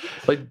their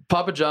like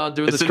Papa John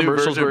doing this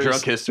commercials where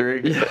Drunk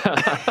History.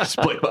 Yeah. Just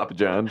play Papa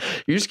John.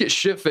 You just get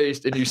shit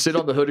faced and you sit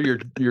on the hood of your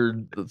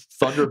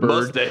Thunderbird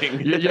Mustang.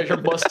 Your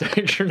Mustang,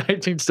 your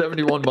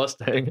 1971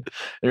 Mustang, and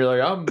you're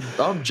like,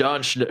 I'm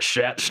John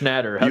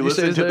Schnatter. You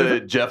listen to the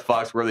Jeff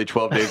Foxworthy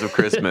 12 Days of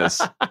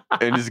Christmas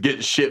and just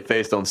get shit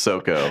faced on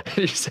SoCo.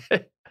 You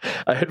say,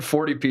 I had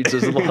 40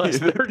 pizzas in the last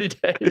 30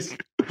 days.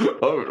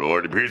 Oh,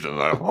 40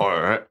 pizzas.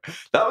 All right.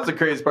 That was the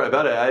craziest part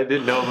about it. I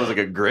didn't know if it was like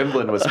a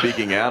gremlin was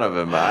speaking out of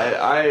him.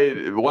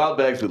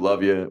 Wildbags, we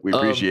love you. We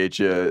appreciate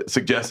you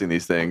suggesting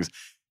these things.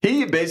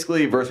 He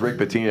basically versus Rick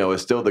Pitino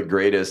is still the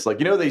greatest. Like,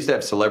 they used to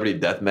have celebrity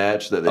death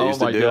match that they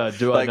used to do. Oh my God,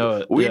 do I know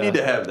it? We need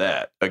to have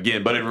that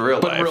again, but in real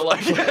life.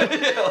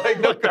 Like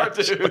no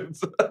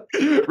cartoons.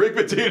 Rick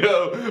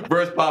Pitino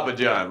versus Papa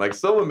John. Like,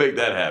 someone make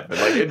that happen.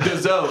 Like, in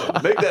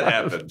DAZN, make that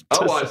happen.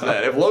 I'll watch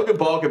that. If Logan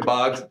Paul can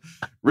box,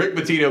 Rick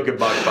Pitino can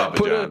box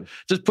Papa John.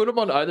 Just put him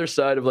on either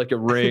side of like a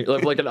ring,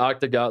 like an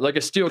octagon, like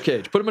a steel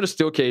cage. Put him in a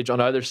steel cage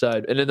on either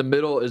side, and in the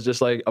middle is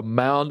just like a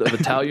mound of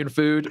Italian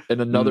food and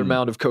another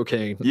mound of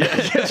cocaine.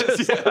 Yes.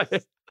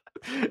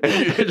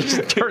 And you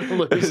just turn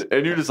loose.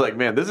 And you're just like,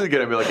 man, this is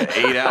going to be like an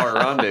 8-hour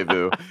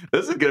rendezvous.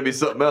 This is going to be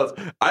something else.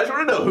 I just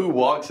want to know who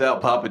walks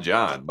out Papa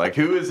John. Like,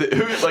 who is it?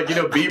 Who's like,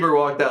 Bieber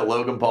walked out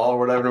Logan Paul or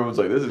whatever. Everyone's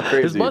like, this is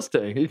crazy. His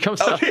Mustang. He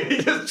comes out. He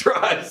just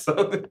tries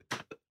something.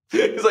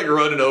 He's like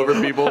running over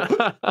people.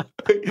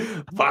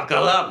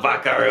 Buckle up,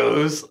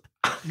 buckaroos.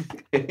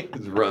 He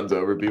just runs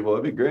over people.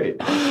 That'd be great.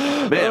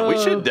 Man, we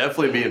should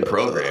definitely be in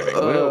programming.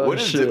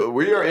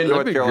 We are in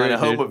North Carolina,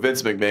 home of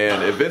Vince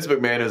McMahon. If Vince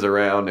McMahon is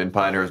around in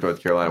Pinehurst,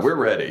 North Carolina, we're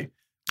ready.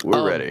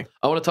 We're ready.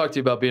 I want to talk to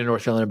you about being in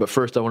North Carolina, but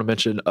first I want to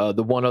mention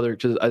the one other,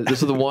 because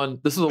this is the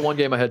one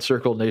game I had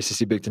circled in the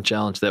ACC Big Ten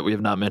Challenge that we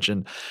have not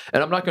mentioned,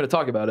 and I'm not going to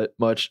talk about it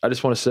much. I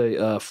just want to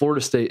say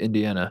Florida State,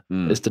 Indiana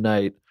is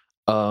tonight.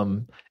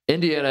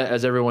 Indiana,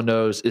 as everyone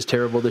knows, is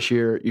terrible this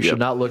year. You should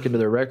not look into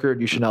their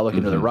record. You should not look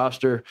into their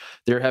roster.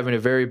 They're having a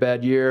very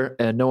bad year,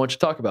 and no one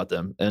should talk about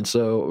them. And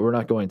so we're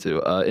not going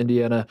to.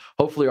 Indiana,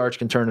 hopefully Arch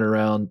can turn it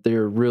around.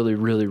 They're really,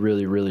 really,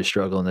 really, really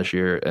struggling this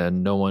year,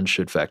 and no one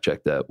should fact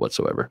check that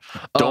whatsoever.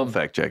 Don't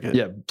fact check it.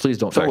 Yeah, please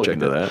don't fact check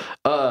that.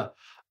 So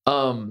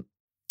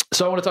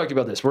I want to talk to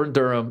you about this. We're in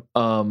Durham.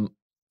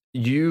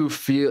 You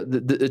feel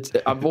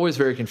I'm always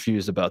very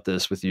confused about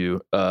this with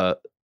you.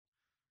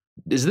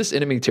 Is this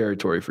enemy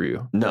territory for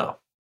you? No.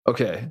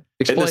 Okay.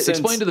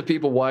 Explain to the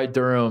people why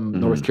Durham,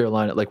 North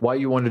Carolina, like why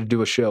you wanted to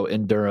do a show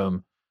in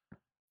Durham,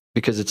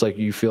 because it's like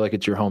you feel like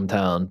it's your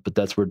hometown, but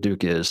that's where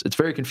Duke is. It's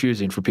very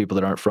confusing for people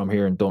that aren't from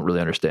here and don't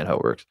really understand how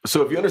it works.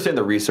 So if you understand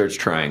the research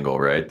triangle,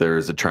 right?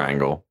 There's a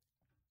triangle.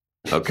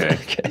 Okay.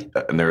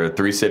 And there are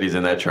 3 cities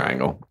in that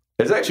triangle.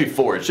 It's actually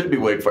 4. It should be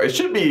Wake Forest. It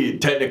should be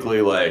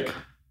technically like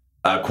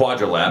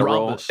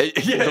quadrilateral. Rhombus.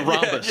 The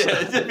rhombus.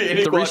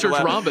 The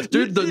research rhombus.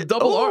 Dude, the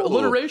double R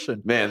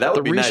alliteration. Man, that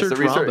would be nice. The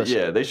research rhombus.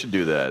 Yeah, they should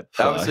do that.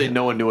 Obviously,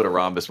 no one knew what a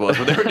rhombus was,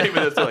 but they were naming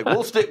this. They're like,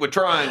 we'll stick with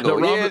triangle.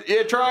 No,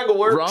 triangle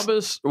works.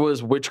 Rhombus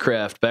was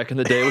witchcraft back in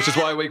the day, which is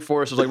why Wake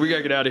Forest was like, we got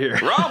to get out of here.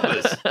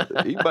 Rhombus.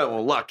 You might want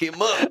to lock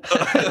him up.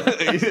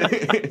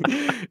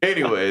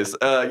 Anyways,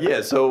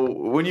 so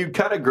when you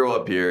kind of grow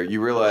up here,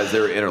 you realize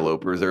there are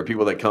interlopers. There are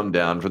people that come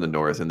down from the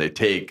north and they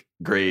take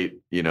great,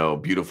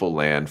 beautiful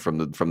land from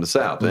the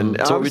south. And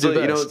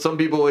obviously, some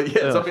people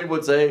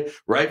would say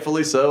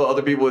rightfully so.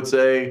 Other people would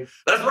say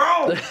that's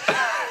wrong.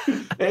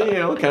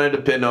 And kind of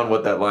depend on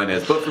what that line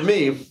is. But for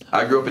me,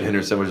 I grew up in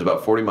Henderson, which is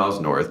about 40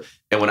 miles north.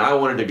 And when I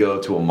wanted to go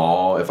to a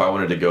mall, if I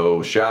wanted to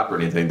go shop or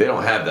anything, they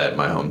don't have that in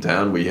my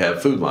hometown. We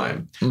have Food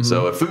Line.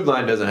 So if Food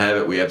Line doesn't have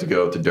it, we have to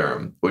go to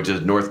Durham, which is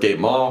Northgate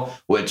Mall,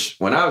 which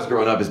when I was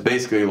growing up is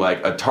basically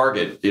like a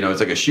target. It's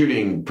like a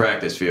shooting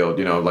practice field.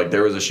 Like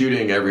there was a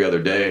shooting every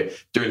other day.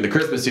 During the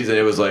Christmas season,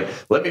 it was like,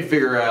 let me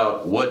figure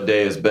out what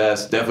day is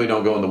best. Definitely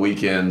don't go on the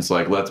weekends.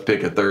 Like, let's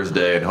pick a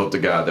Thursday and hope to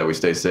God that we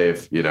stay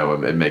safe,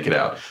 and make it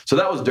out. So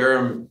that was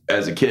Durham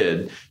as a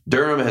kid.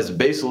 Durham has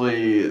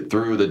basically,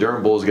 through the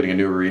Durham Bulls getting a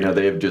new arena,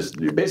 they have just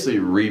basically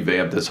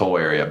revamped this whole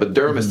area. But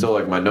Durham is still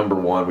like my number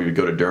one. We would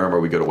go to Durham or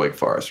we go to Wake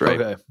Forest,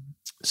 right? Okay.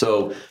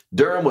 So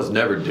Durham was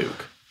never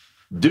Duke.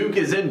 Duke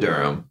is in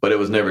Durham, but it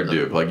was never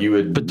Duke.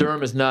 But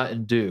Durham is not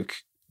in Duke.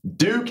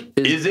 Duke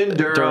is in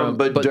Durham,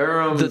 but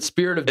Durham, the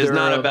spirit of Durham is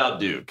not about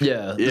Duke.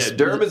 Yeah,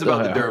 Durham is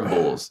about the Durham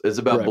Bulls. It's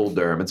about Bull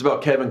Durham. It's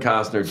about Kevin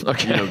Costner,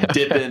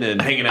 dipping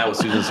and hanging out with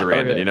Susan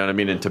Sarandon. You know what I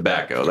mean? And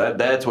tobacco.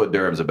 That's what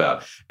Durham's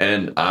about.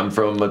 And I'm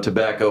from a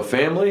tobacco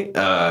family.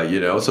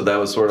 So that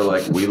was sort of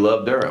like we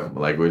love Durham.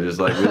 Like we're just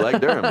like we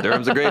like Durham.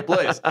 Durham's a great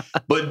place.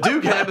 But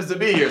Duke happens to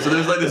be here, so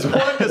there's like this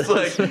one, just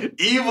like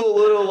evil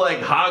little like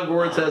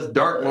Hogwarts has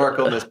dark mark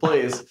on this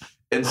place.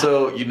 And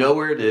so you know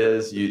where it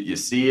is. You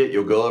see it.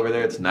 You'll go over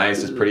there. It's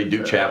nice. It's pretty.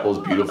 Duke Chapel's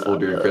beautiful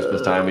during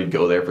Christmas time. We'd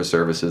go there for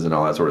services and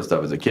all that sort of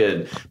stuff as a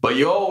kid. But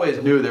you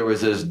always knew there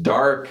was this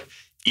dark,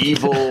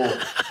 evil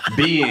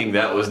being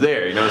that was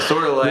there.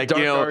 Sort of like, the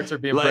dark arts are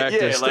being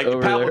practiced like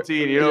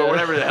Palpatine, there.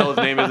 Whatever the hell his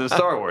name is in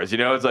Star Wars.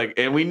 It's like,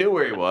 and we knew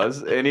where he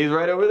was, and he's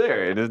right over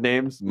there, and his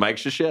name's Mike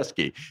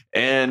Krzyzewski.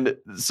 And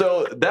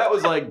so that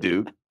was like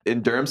Duke.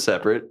 In Durham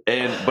separate,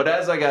 but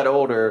as I got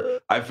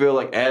older, I feel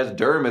like as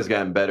Durham has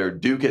gotten better,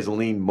 Duke has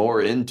leaned more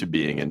into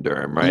being in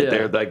Durham, right?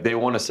 They're like they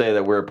want to say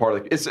that we're a part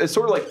of it's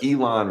sort of like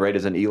Elon, right?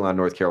 As in Elon,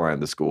 North Carolina,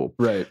 the school,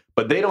 right?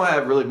 But they don't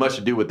have really much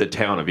to do with the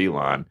town of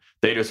Elon.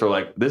 They just are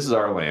like, this is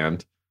our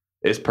land,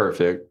 it's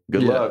perfect.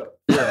 Good luck.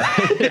 Yeah.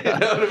 You know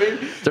what I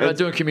mean? They're not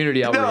doing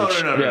community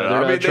outreach. No.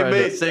 I mean, they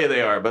may say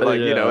they are, but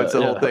it's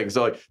the whole thing.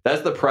 So like,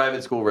 that's the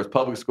private school versus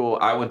public school.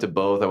 I went to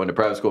both. I went to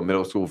private school,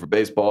 middle school for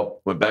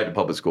baseball, went back to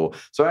public school.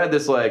 So I had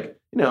this like,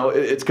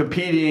 it's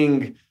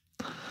competing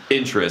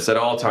interests at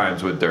all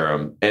times with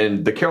Durham.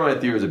 And the Carolina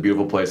Theater is a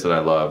beautiful place that I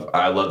love.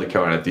 I love the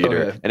Carolina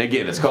Theater. Okay. And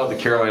again, it's called the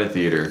Carolina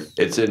Theater.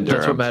 It's in Durham.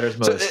 That's what matters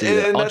most. So,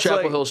 and on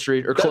Chapel Hill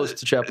Street or close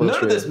to Chapel Hill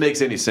Street. None of this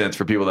makes any sense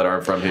for people that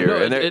aren't from here. No,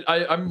 and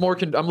I'm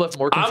left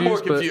more confused. I'm more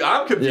confused.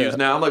 I'm confused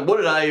now. I'm like, what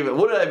did I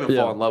even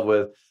fall in love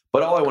with?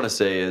 But all I want to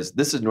say is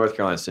this is North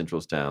Carolina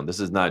Central's town. This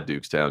is not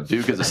Duke's town.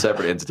 Duke is a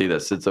separate entity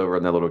that sits over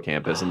on their little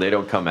campus, and they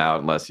don't come out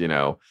unless, I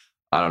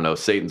don't know,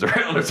 Satan's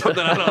around or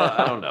something.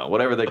 I don't know.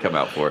 Whatever they come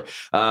out for.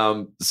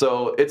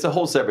 So it's a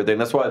whole separate thing.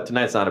 That's why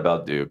tonight's not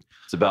about Duke.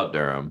 It's about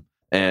Durham.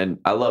 And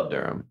I love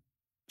Durham.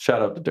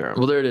 Shout out to Durham.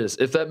 Well, there it is.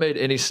 If that made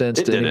any sense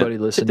to anybody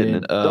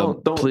listening,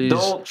 please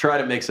don't try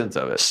to make sense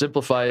of it.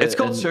 Simplify it. It's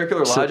called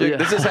circular logic.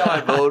 This is how I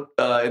vote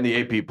in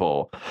the AP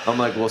poll. I'm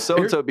like, well,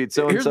 so-and-so beat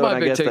so-and-so. Here's my and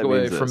big I guess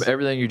takeaway that from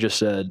everything you just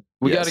said.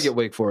 We got to get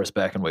Wake Forest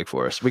back in Wake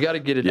Forest. We got to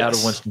get it out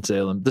of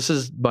Winston-Salem. This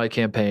is my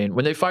campaign.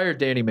 When they fired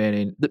Danny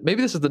Manning,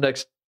 maybe this is the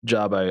next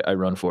job I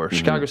run for. Mm-hmm.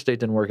 Chicago State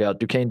didn't work out.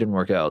 Duquesne didn't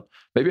work out.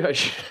 Maybe I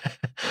should.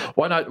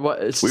 Why not? We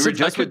were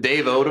just with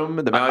Dave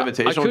Odom, the Maui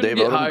Invitational. Dave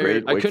Odom,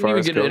 great I couldn't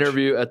even get coach. an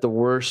interview at the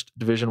worst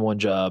Division I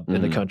job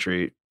in the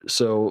country.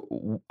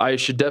 So I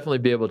should definitely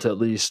be able to at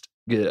least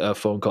get a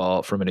phone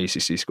call from an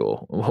ACC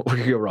school. What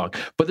could go wrong?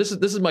 But this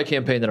is my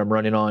campaign that I'm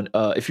running on.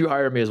 If you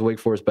hire me as Wake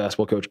Forest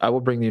basketball coach, I will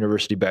bring the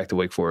university back to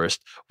Wake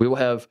Forest. We will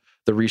have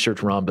the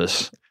research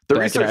rhombus. The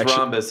research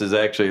rhombus is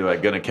actually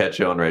going to catch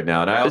on right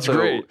now. And it's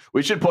great.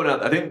 We should point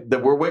out, I think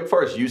that where Wake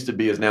Forest used to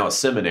be is now a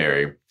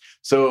seminary.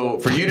 So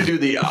for you to do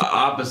the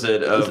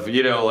opposite of,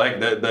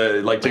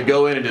 like to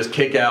go in and just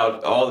kick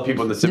out all the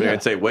people in the seminary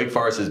and say Wake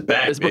Forest is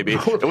back, baby,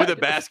 and with a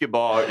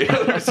basketball,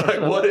 it's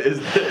like, what is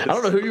this? I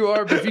don't know who you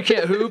are, but if you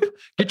can't hoop,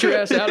 get your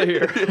ass out of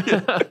here.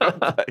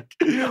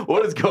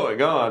 What is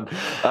going on?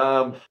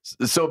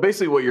 So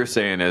basically, what you're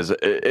saying is,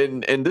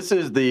 and this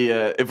is the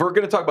if we're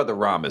going to talk about the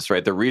rhombus,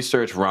 right? The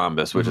research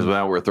rhombus, which is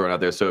what we're throwing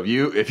out there. So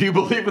if you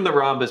believe in the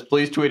rhombus,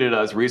 please tweet at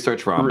us,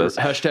 research rhombus.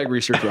 Hashtag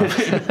research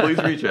rhombus.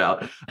 Please reach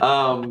out.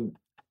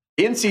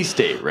 NC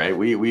State, right?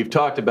 We've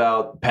talked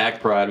about Pack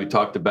Pride. We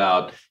talked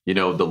about, the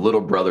little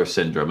brother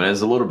syndrome. And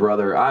as a little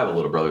brother, I have a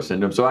little brother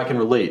syndrome, so I can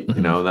relate.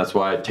 And that's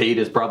why Tate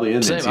is probably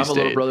in NC State. I'm a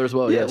little brother as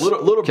well, yes.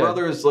 Little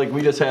brothers,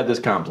 we just have this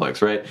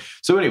complex, right?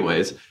 So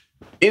anyways,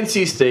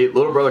 NC State,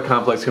 little brother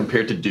complex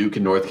compared to Duke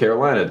and North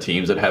Carolina,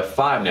 teams that have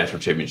 5 national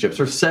championships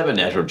or 7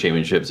 national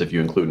championships if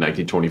you include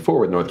 1924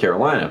 with North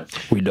Carolina.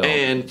 We don't.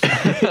 And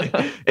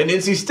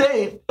NC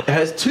State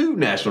has 2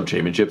 national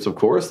championships, of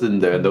course,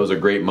 and those are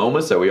great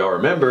moments that we all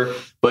remember,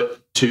 but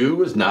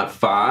 2 is not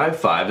 5,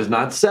 5 is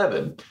not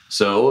 7.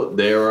 So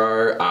there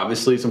are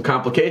obviously some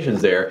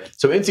complications there.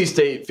 So NC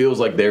State feels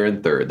like they're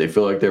in 3rd. They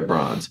feel like they're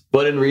bronze.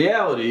 But in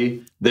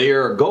reality, they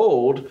are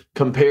gold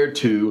compared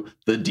to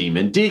the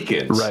Demon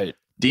Deacons. Right.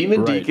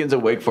 Demon Deacons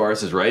at Wake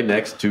Forest is right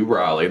next to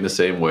Raleigh in the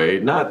same way.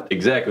 Not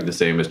exactly the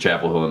same as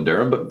Chapel Hill and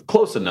Durham, but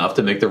close enough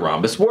to make the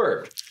rhombus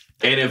work.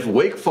 And if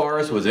Wake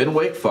Forest was in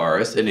Wake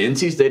Forest and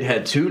NC State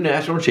had 2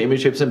 national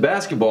championships in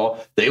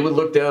basketball, they would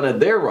look down at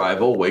their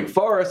rival, Wake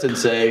Forest, and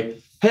say,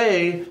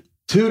 hey,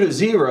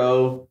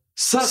 2-0,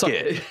 suck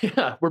it.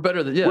 Yeah, we're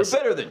better than We're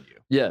better than you.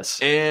 Yes.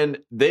 And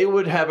they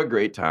would have a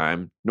great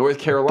time. North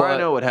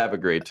Carolina would have a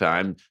great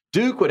time.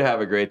 Duke would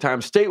have a great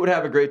time. State would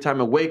have a great time.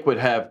 And Wake would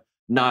have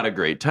not a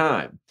great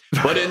time.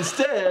 But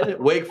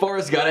instead, Wake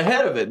Forest got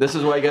ahead of it. This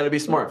is why you got to be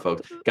smart,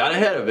 folks. Got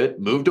ahead of it,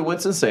 moved to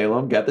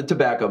Winston-Salem, got the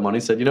tobacco money,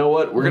 said, you know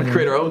what? We're going to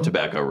create our own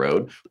tobacco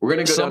road. We're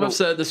going to go Some have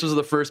said this was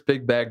the first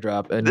big bag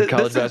drop in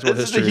college basketball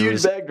history. This is a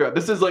huge bag drop.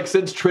 This is like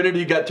since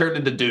Trinity got turned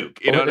into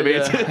Duke. You know what I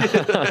mean?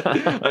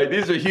 Yeah.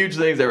 These are huge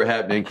things that were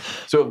happening.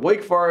 So if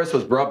Wake Forest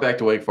was brought back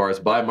to Wake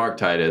Forest by Mark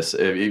Titus,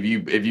 if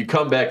you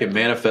come back and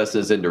manifest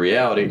this into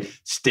reality,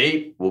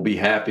 State will be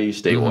happy.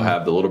 State will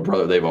have the little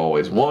brother they've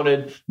always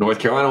wanted. North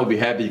Carolina will be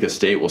happy because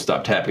State will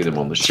stop tapping them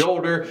on the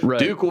shoulder. Right.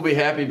 Duke will be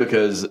happy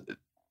because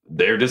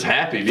they're just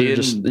happy being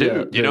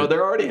Duke. Yeah,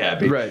 they're already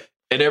happy. Right.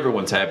 And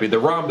everyone's happy. The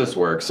rhombus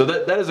works. So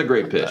that is a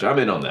great pitch. I'm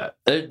in on that.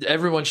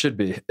 Everyone should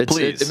be.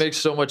 Please. It makes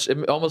so much.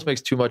 It almost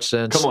makes too much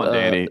sense. Come on,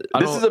 Danny.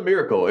 This is a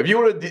miracle. If you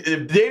want to,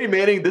 if Danny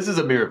Manning, this is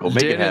a miracle.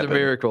 Make it happen. The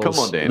miracles. Come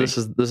on, Danny. This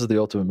is the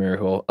ultimate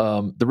miracle.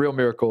 The real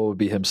miracle would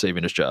be him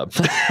saving his job.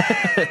 Take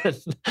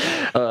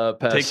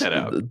that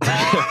out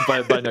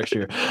by next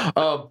year.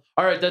 All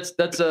right, that's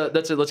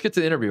it. Let's get to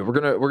the interview.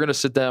 We're gonna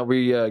sit down.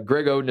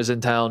 Greg Oden is in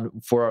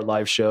town for our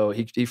live show.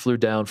 He flew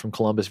down from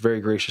Columbus,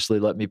 very graciously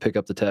let me pick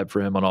up the tab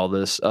for him on all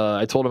this.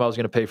 I told him I was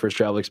going to pay for his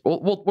travel. I'm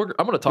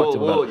going to talk to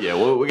him about it. Yeah,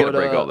 we got to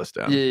break all this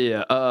down.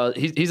 Yeah.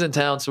 He's in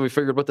town, so we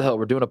figured, what the hell?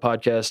 We're doing a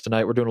podcast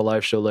tonight. We're doing a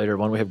live show later.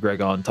 Why don't we have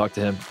Greg on, talk to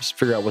him, just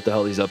figure out what the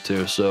hell he's up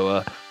to.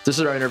 So this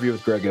is our interview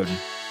with Greg Oden.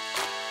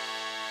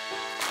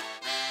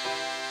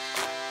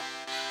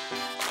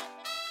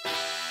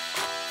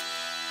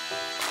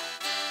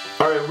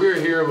 All right, we're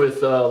here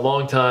with a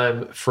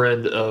longtime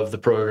friend of the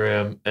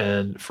program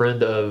and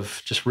friend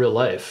of just real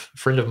life,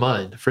 friend of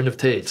mine, friend of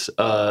Tate's,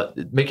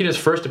 making his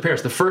first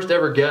appearance, the first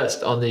ever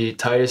guest on the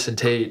Titus and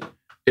Tate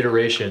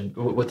iteration,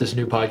 what this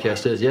new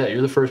podcast is. Yeah,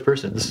 you're the first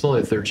person. This is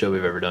only the 3rd show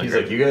we've ever done. He's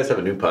like, you guys have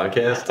a new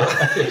podcast?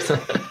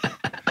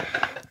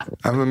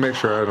 I'm going to make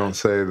sure I don't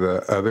say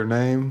the other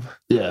name.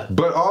 Yeah.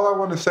 But all I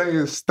want to say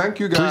is thank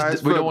you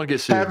guys we don't want to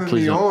get sued. having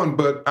me on.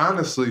 But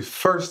honestly,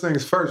 first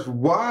things first,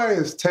 why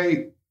is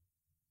Tate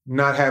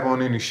not have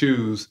on any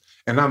shoes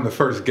and I'm the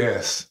first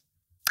guest?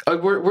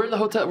 We're in the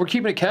hotel. We're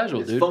keeping it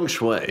casual, dude. Feng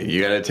shui.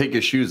 You got to take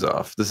your shoes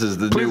off. This is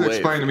the Please new wave.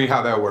 explain to me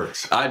how that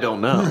works. I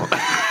don't know.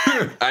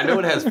 I know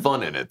it has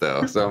fun in it,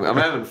 though, so I'm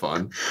having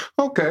fun.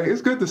 Okay,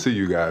 it's good to see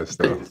you guys,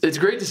 though. It's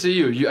great to see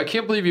you. I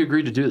can't believe you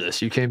agreed to do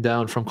this. You came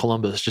down from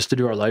Columbus just to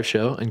do our live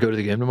show and go to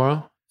the game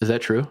tomorrow. Is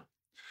that true?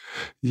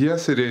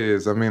 Yes, it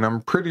is. I mean,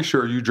 I'm pretty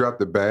sure you dropped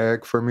the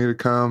bag for me to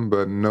come,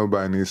 but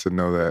nobody needs to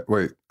know that.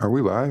 Wait, are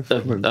we live?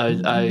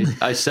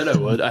 I said I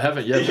would. I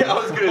haven't yet. Yeah, I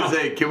was going to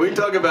say, can we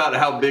talk about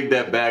how big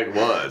that bag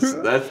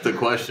was? That's the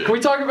question. Can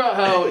we talk about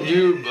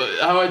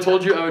how I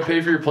told you I would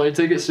pay for your plane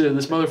ticket, so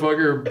this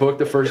motherfucker booked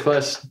the first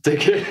class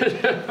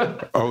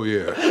ticket? Oh,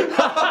 yeah.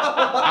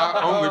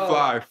 I only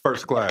fly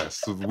first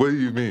class. What do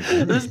you mean?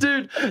 This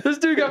dude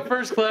got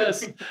first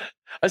class.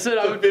 I said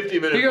I would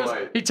 50-minute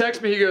flight. He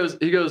texts me. He goes.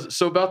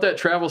 So about that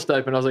travel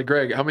stipend, I was like,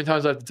 Greg, how many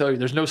times do I have to tell you?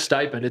 There's no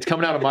stipend. It's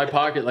coming out of my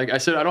pocket. Like I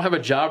said, I don't have a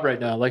job right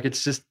now. Like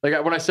it's just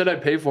like when I said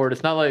I'd pay for it,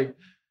 it's not like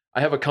I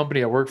have a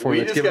company I work for.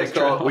 We just got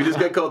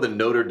called the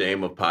Notre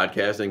Dame of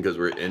podcasting because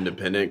we're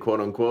independent,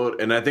 quote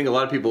unquote. And I think a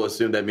lot of people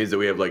assume that means that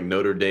we have like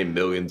Notre Dame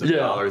millions of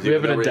dollars. We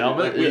have an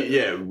endowment.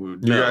 You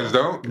guys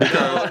don't?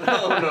 Because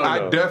no.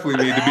 I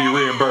definitely need to be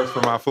reimbursed for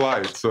my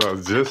flight. So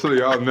just so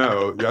y'all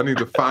know, y'all need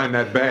to find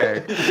that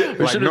bag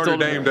like Notre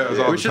Dame does all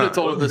the time. We should have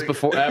told him this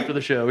after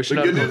the show. The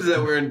good news is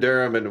that we're in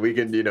Durham and we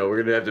can, we're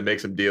going to have to make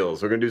some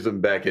deals. We're going to do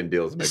some back end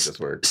deals to make this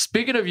work.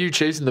 Speaking of you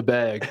chasing the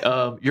bag,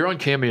 you're on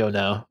Cameo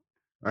now.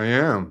 I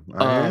am.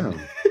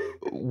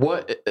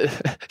 What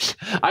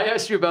I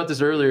asked you about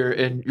this earlier,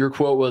 and your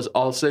quote was,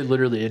 "I'll say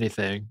literally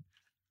anything."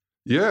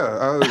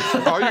 Yeah,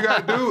 all you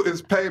gotta do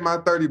is pay my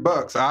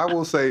 $30. I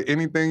will say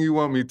anything you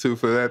want me to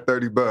for that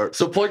 $30.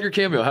 So plug your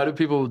Cameo. How do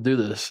people do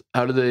this?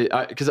 How do they?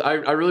 Because I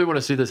really want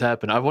to see this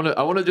happen. I want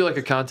to do like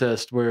a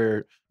contest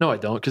where I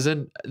don't. Because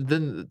then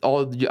I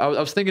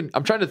was thinking.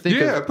 I'm trying to think.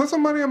 Yeah, put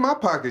some money in my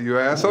pocket, you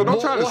ass. So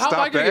don't try to stop that.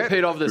 How am I gonna get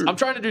paid off this? I'm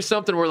trying to do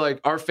something where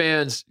like our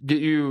fans get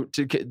you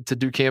to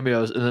do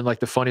cameos, and then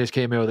like the funniest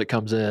cameo that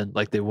comes in,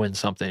 like they win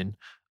something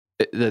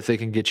that they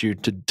can get you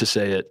to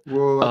say it.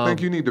 Well, I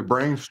think you need to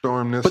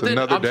brainstorm this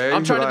another day.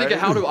 I'm trying to think of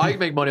how do I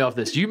make money off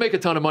this. You make a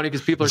ton of money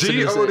because people are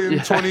G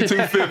Oden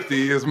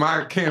 2250 is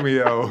my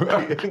Cameo.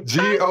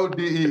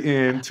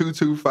 GODEN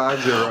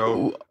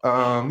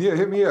 2250. Yeah,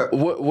 hit me up.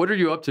 What are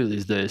you up to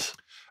these days?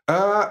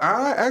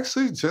 I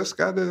actually just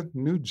got a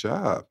new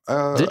job.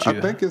 Did you? I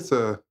think it's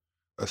a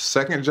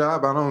second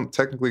job. I don't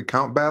technically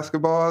count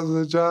basketball as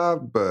a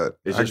job, but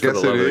it's just I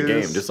guess for the love it of the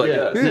is. game, just like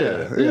that.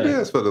 Yeah, it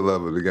is for the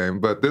love of the game.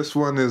 But this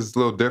one is a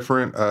little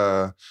different.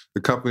 The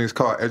company is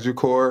called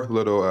Educor,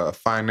 little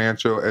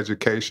financial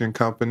education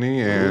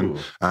company, and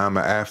I'm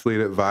an athlete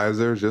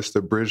advisor just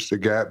to bridge the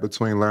gap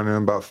between learning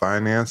about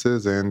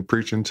finances and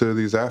preaching to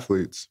these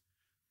athletes.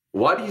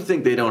 Why do you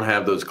think they don't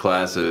have those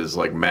classes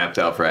like mapped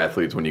out for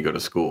athletes when you go to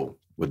school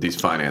with these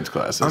finance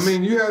classes? I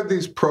mean, you have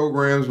these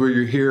programs where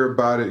you hear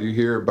about it,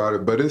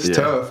 but it's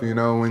tough,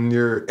 when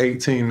you're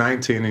 18,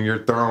 19 and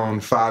you're thrown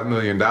 $5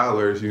 million,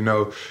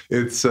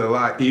 it's a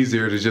lot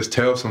easier to just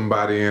tell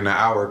somebody in an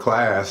hour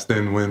class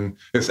than when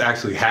it's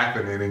actually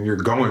happening and you're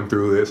going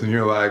through this and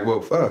you're like,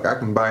 well, fuck, I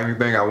can buy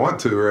anything I want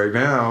to right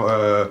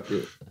now.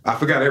 I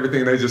forgot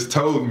everything they just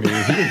told me.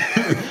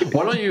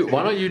 Why don't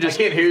you just...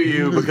 I can't hear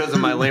you because of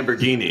my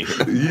Lamborghini.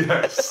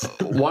 Yes.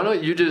 Why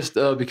don't you just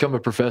become a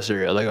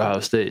professor at like Ohio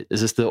State?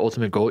 Is this the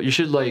ultimate goal? You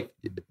should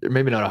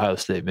maybe not Ohio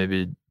State.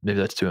 Maybe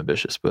that's too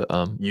ambitious, but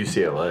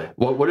UCLA.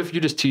 What if you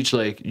just teach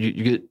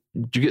you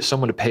get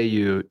someone to pay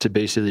you to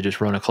basically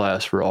just run a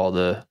class for all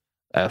the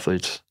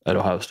athletes at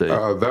Ohio State?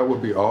 That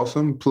would be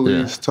awesome.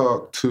 Please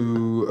talk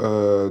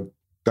to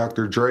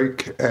Dr.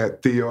 Drake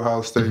at The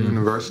Ohio State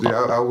University.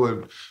 I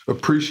would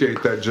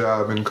appreciate that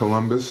job in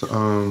Columbus.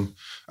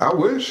 I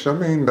wish. I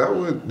mean, that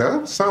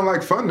would sound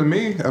like fun to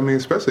me. I mean,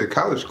 especially a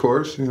college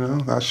course.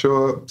 I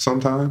show up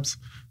sometimes.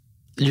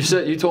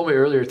 You told me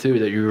earlier too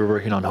that you were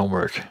working on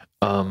homework.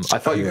 I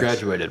thought you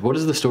graduated. What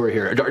is the story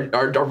here?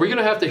 Are we going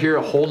to have to hear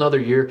a whole nother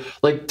year?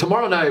 Like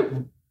tomorrow night,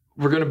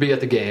 we're going to be at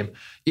the game.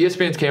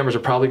 ESPN's cameras are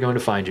probably going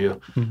to find you.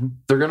 Mm-hmm.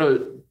 They're going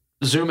to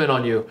zoom in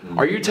on you.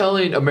 Are you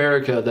telling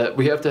America that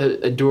we have to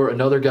endure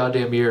another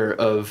goddamn year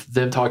of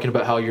them talking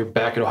about how you're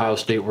back at Ohio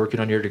State working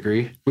on your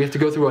degree? We have to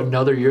go through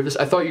another year of this?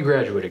 I thought you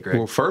graduated, Greg.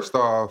 Well, first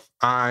off,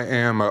 I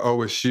am a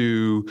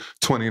OSU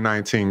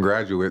 2019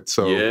 graduate,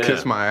 so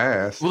kiss my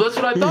ass. Well, that's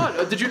what I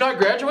thought. Did you not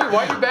graduate?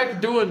 Why are you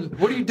back doing,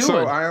 what are you doing?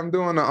 So I am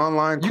doing the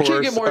online course. You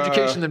can't get more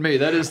education than me.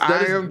 That's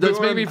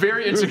made me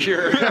very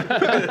insecure.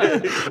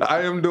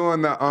 I am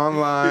doing the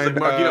online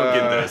Mark, you don't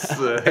get this.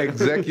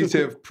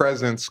 executive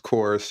presence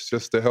course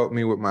just to help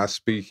me with my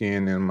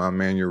speaking and my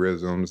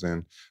mannerisms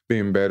and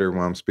being better when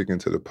I'm speaking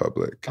to the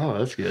public. Oh,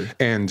 that's good.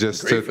 And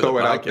just to throw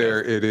it out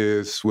there, it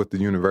is with the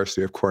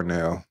University of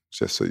Cornell,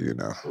 just so you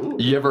know. Ooh.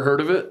 You ever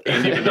heard of it?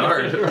 Andy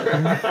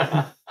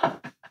Bernard.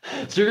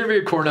 So you're going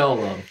to be a Cornell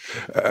alum.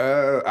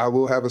 I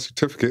will have a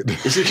certificate.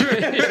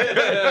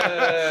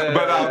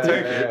 But I'll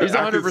take it. He's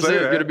 100%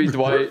 going to be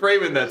Dwight. We're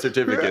framing that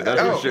certificate,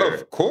 that's for sure.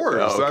 Of course.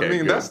 Oh, okay, I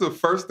mean, that's the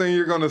first thing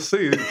you're going to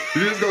see. You're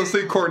just going to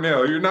see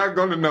Cornell. You're not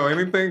going to know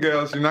anything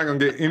else. You're not going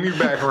to get any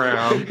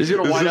background. He's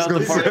going to white out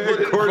the part.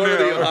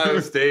 Cornell. Ohio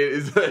State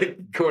is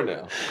like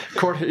Cornell.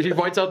 He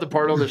whites out the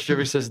part on the shirt.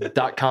 He says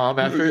 .com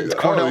after it. It's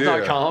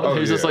Cornell.com.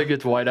 He's just like,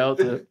 it's white out.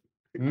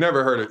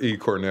 Never heard of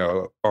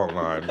eCornell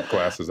online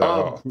classes at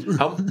all.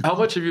 How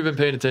much have you been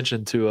paying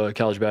attention to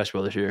college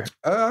basketball this year?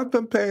 I've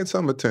been paying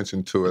some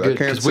attention to it. Good, I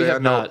can't say I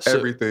know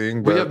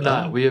everything. But we have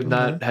not. We have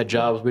not had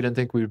jobs. We didn't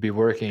think we would be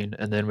working,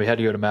 and then we had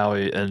to go to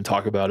Maui and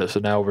talk about it. So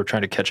now we're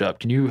trying to catch up.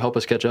 Can you help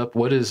us catch up?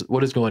 What is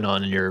going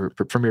on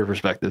from your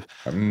perspective?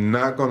 I'm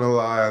not going to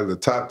lie. The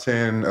top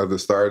 10 of the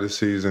start of the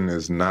season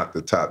is not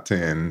the top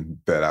 10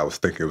 that I was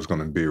thinking it was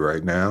going to be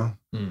right now.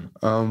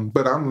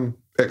 But I'm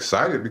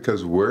excited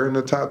because we're in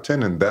the top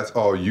 10, and that's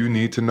all you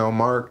need to know,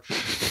 Mark.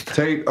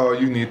 Tate, all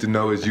you need to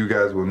know is you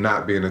guys will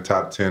not be in the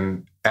top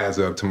 10 as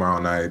of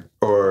tomorrow night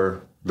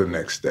or the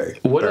next day.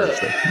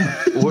 Thursday.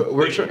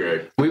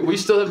 We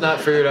still have not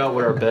figured out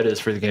what our bet is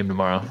for the game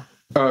tomorrow.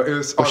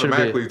 It's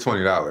automatically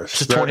 $20.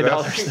 It's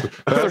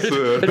 $20.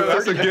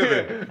 That's a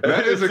given.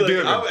 That is a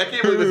given. I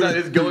can't believe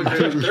it's going to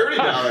 $30.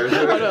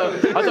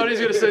 I thought he was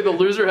going to say the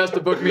loser has to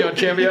book me on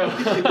Cameo.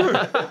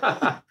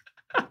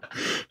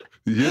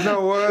 You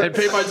know what? And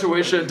pay my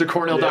tuition to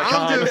Cornell.com.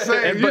 I'm just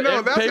saying,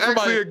 that's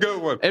actually a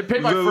good one. And pay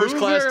my first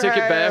class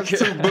ticket back.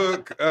 To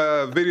book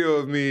a video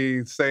of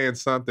me saying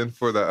something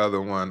for the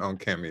other one on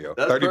Cameo.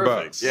 That's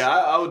 $30. Yeah,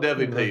 I would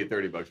definitely pay you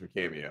 $30 for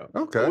Cameo.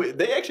 Okay.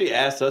 They actually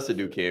asked us to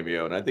do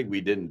Cameo, and I think we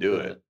didn't do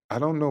it. I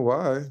don't know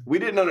why. I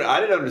didn't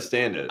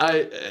understand it.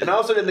 And I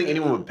also didn't think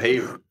anyone would pay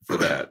for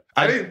that.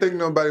 I didn't think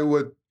nobody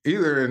would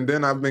either, and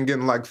then I've been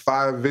getting like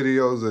 5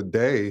 videos a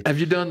day. Have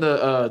you done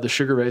the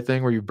Sugar Ray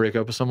thing where you break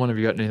up with someone? Have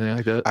you gotten anything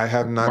like that? I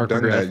have not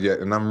done that yet,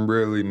 and I'm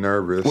really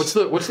nervous. What's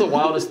the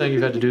wildest thing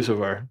you've had to do so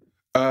far?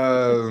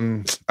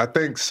 I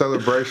think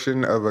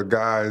celebration of a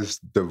guy's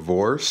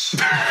divorce.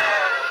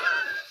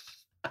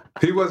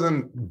 He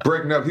wasn't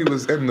breaking up. He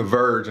was in the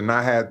verge, and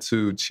I had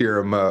to cheer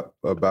him up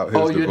about his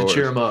divorce. You had to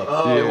cheer him up.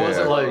 It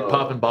wasn't like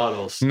popping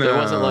bottles. No. It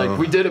wasn't like,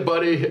 we did it,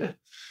 buddy.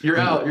 You're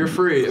out. You're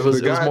free. It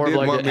was more did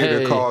like want me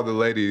to call the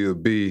lady to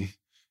be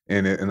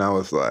in it, and I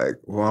was like,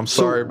 "Well, I'm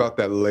sorry about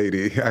that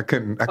lady. I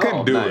couldn't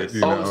do it." You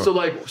know? So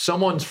like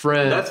someone's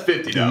friend. That's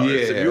 $50. Yeah.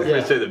 If you were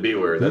going to say the B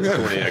word, that's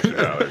 $20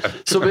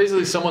 extra. So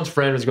basically, someone's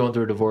friend was going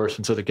through a divorce,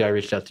 and so the guy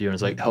reached out to you and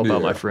was like, "Help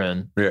out my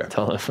friend." Yeah,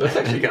 tell him. That's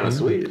actually kind of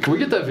sweet. Can we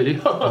get that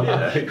video?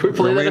 Can we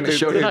play that at the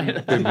show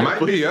tonight? It might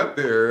be up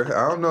there.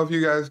 I don't know if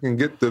you guys can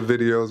get the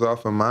videos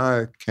off of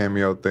my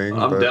Cameo thing.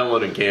 I'm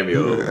downloading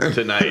Cameo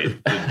tonight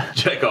to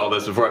check all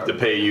this before I have to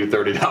pay you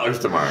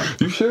 $30 tomorrow.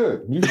 You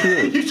should. You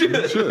should.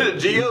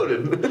 Geoden.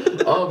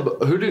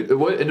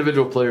 What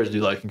individual players do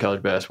you like in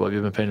college basketball? Have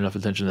you been paying enough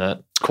attention to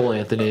that? Cole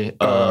Anthony.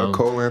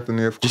 Cole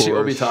Anthony, of course. Did you see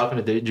Obi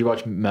Toppin? Did you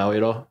watch Maui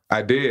at all?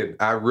 I did.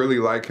 I really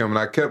like him, and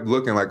I kept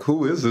looking like,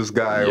 who is this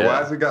guy? Yeah. Why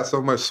has he got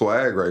so much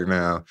swag right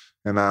now?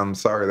 And I'm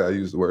sorry that I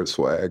used the word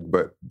swag,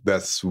 but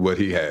that's what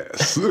he has.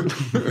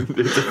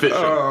 It's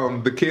official.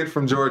 The kid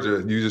from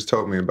Georgia, you just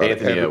told me about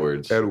Anthony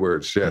Edwards.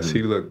 Edwards, yes.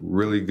 He looked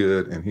really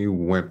good, and he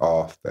went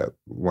off that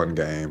one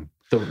game.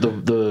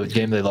 The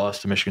game they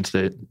lost to Michigan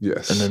State.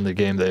 Yes. And then the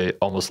game they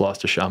almost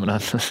lost to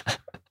Chaminade.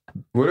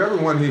 Whatever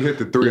one he hit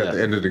the 3 at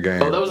the end of the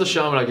game. Oh, that was the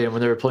Chaminade game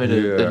when they were playing an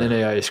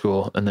NAIA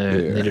school and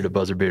they needed a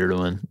buzzer beater to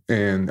win.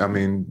 And I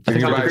mean,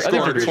 anybody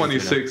scoring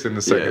 26 in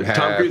the second half.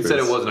 Tom Crean said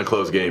it wasn't a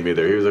close game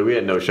either. He was like, we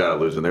had no shot at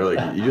losing. They're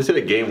like, you just hit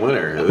a game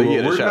winner.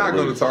 We're not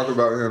going to talk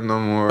about him no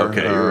more.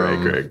 Okay, you're right,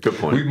 Greg. Good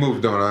point. We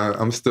moved on.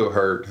 I'm still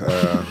hurt.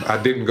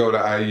 I didn't go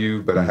to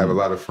IU, but I have a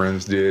lot of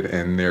friends did,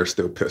 and they're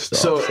still pissed off.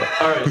 So,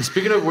 all right,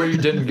 speaking of where you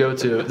didn't go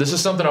to, this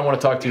is something I want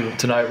to talk to you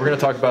tonight. We're going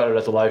to talk about it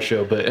at the live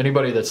show, but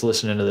anybody that's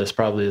listening to this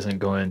probably isn't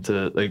going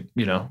to,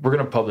 we're going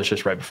to publish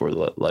this right before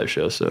the live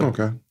show. So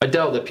okay. I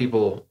doubt that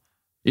people,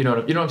 you know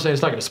what I'm saying?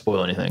 It's not going to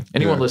spoil anything.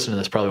 Anyone listening to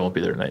this probably won't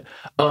be there tonight.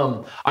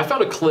 I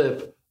found a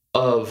clip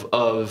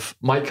of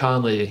Mike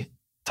Conley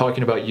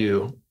talking about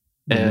you,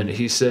 and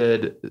he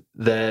said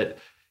that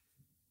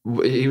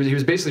he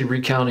was basically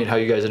recounting how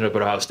you guys ended up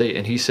at Ohio State,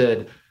 and he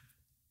said,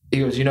 he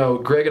goes,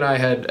 Greg and I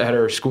had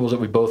our schools that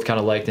we both kind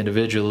of liked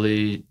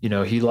individually.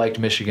 He liked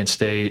Michigan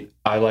State.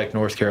 I liked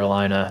North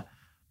Carolina.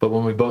 But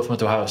when we both went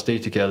to Ohio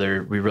State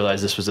together, we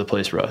realized this was the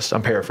place for us.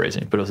 I'm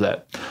paraphrasing, but it was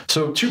that.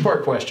 So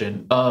 2-part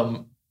question.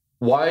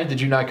 Why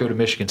did you not go to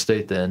Michigan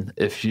State then,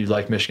 if you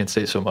liked Michigan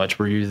State so much?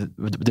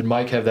 Did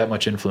Mike have that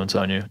much influence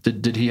on you?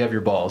 Did he have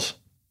your balls?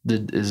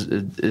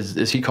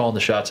 Is he calling the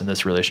shots in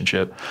this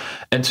relationship?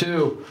 And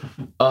two,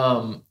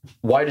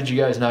 why did you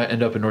guys not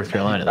end up in North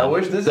Carolina? Then?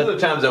 Are the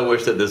times I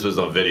wish that this was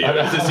on video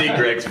to see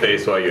Greg's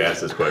face while you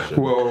ask this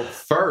question. Well,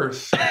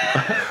 first,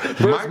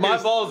 my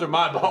balls are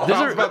my balls.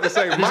 I was about to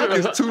say, Mike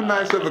is too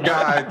nice of a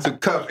guy to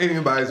cuff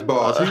anybody's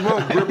balls. He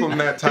won't grip them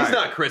that tight. He's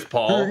not Chris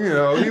Paul. You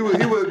know, he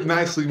would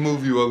nicely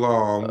move you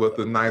along with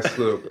a nice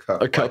little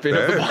cup. A cupping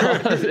of the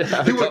balls.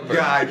 Yeah. He would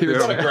guide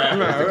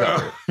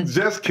them.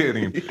 Just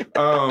kidding.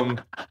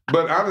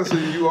 But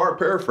honestly, you are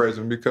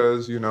paraphrasing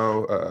because, you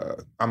know,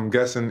 I'm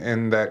guessing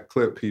in that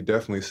clip, he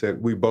definitely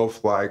said we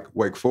both like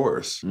Wake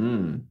Forest.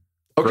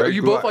 Okay,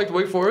 you both liked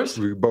Wake Forest?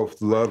 We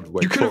both loved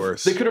Wake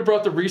Forest. They could have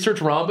brought the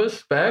research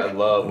rhombus back. I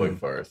love Wake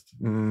Forest.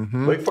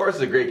 Mm-hmm. Wake Forest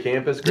is a great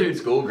campus, great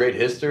school, great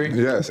history.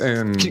 Yes,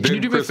 and can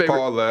you do Chris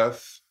Paul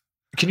left.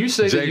 Can you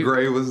say Jay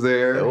Gray was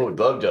there? Oh,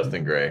 love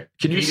Justin Gray.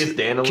 Can you say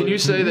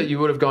that you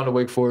would have gone to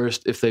Wake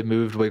Forest if they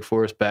moved Wake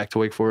Forest back to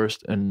Wake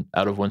Forest and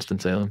out of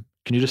Winston-Salem?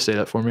 Can you just say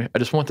that for me? I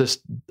just want this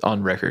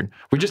on record.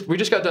 We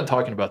just got done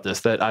talking about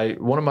this.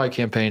 One of my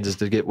campaigns is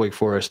to get Wake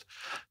Forest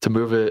to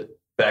move it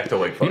back to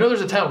Wake Forest. You know,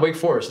 there's a town, Wake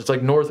Forest. It's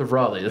like north of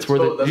Raleigh. That's where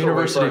the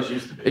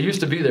university used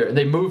to be there, and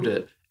they moved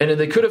it. And then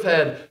they could have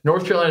had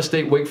North Carolina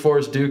State, Wake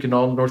Forest, Duke, and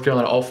all North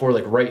Carolina, all four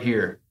like right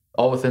here,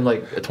 all within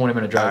like a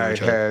 20-minute drive of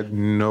each other. I had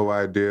no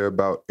idea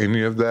about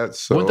any of that,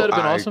 so wouldn't that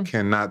have been awesome? I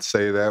cannot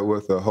say that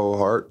with a whole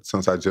heart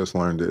since I just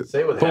learned it. Say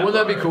it with but wouldn't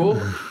that be cool?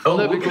 Oh,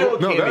 wouldn't that be cool?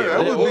 No,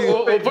 that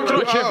would be. Book it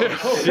on cameo.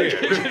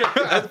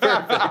 That's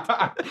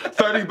perfect.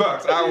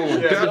 $30. I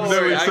will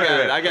definitely say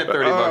that. I got $30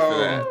 for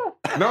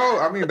that. No,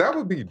 I mean that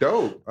would be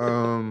dope.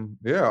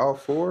 Yeah, all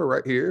four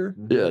right here.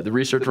 Yeah, the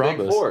research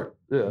rhombus. Big four.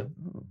 Yeah,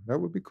 that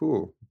would be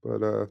cool.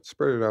 But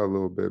spread it out a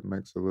little bit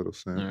makes a little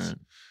sense. Right.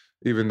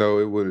 Even though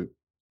it would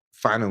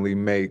finally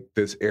make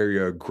this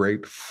area a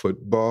great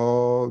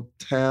football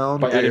town.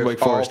 By adding Wake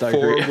Forest, all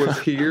four was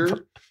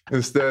here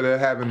instead of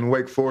having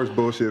Wake Forest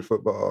bullshit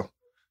football.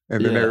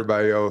 And then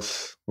everybody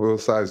else,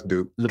 besides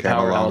Duke, the came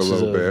along a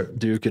little bit.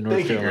 Duke and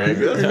North Carolina.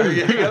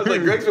 I was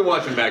like, Greg's been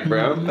watching Mac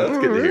Brown. That's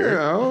good to hear.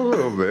 Yeah, a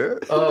little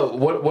bit.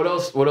 What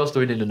else? What else do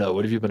we need to know?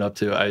 What have you been up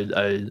to?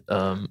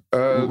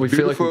 We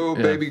beautiful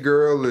baby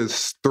girl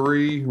is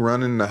 3,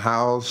 running the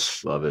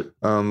house. Love it.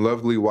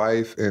 Lovely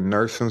wife in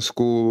nursing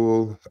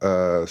school.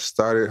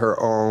 Started her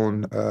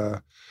own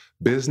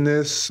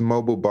business,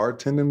 mobile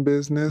bartending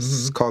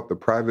business called The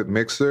Private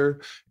Mixer.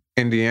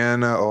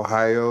 Indiana,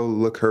 Ohio,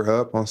 look her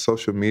up on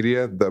social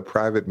media, The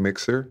Private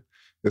Mixer.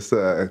 It's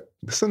a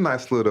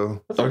nice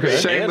little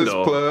shameless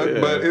plug,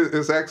 but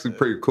it's actually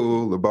pretty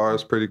cool. The bar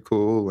is pretty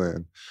cool,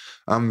 and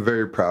I'm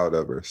very proud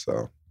of her.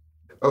 So,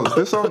 is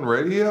this on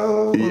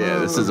radio? Yeah,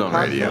 this is on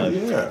radio.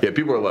 Yeah,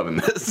 people are loving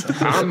this.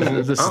 I'm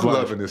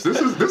loving this.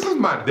 This is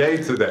my day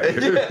today.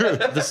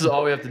 This is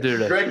all we have to do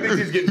today. Greg thinks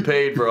he's getting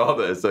paid for all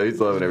this, so he's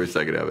loving every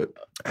second of it.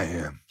 I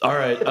am. All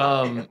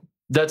right.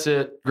 That's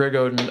it, Greg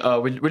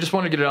Oden. We just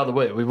wanted to get it out of the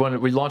way. We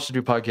launched a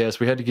new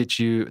podcast. We had to get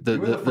you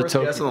the first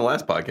guest on the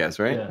last podcast,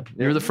 right? Yeah.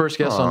 You were the first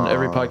guest on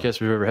every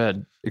podcast we've ever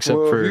had, except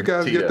for if you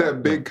guys get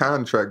that big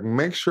contract,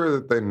 make sure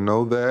that they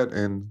know that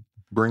and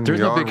bring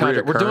me on. Big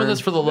contract. We're doing this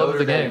for the love of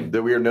the game.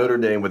 That we are Notre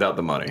Dame without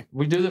the money.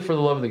 We do this for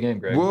the love of the game,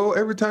 Greg. Well,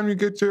 every time you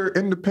get your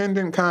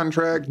independent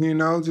contract,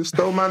 just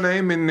throw my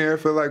name in there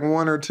for like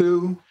 1 or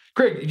 2.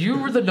 Greg, you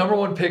were the number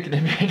 1 pick in the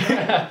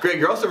NBA. Greg,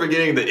 you're also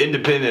forgetting that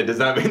independent does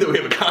not mean that we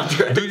have a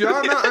contract. Do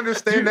y'all not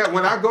understand that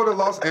when I go to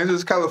Los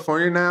Angeles,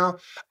 California now,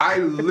 I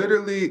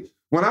literally,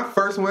 when I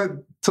first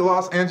went to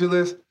Los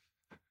Angeles,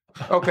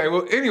 okay,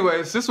 well,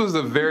 anyways, this was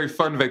a very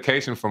fun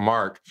vacation for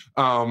Mark,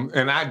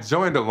 and I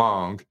joined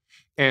along.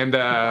 And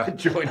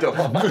joined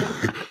along.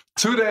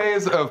 2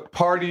 days of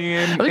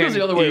partying. I think it was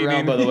the other way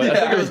around, by the way. I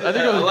think it was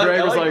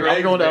Greg was like,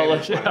 I'm going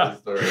to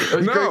LA.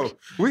 No,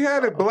 we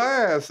had a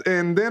blast.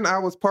 And then I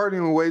was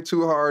partying way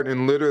too hard.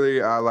 And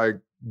literally, I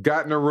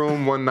got in a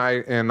room one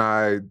night and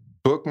I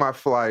booked my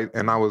flight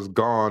and I was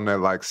gone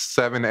at like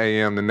 7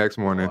 a.m. the next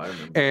morning.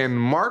 And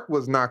Mark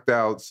was knocked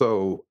out,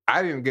 so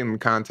I didn't get in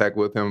contact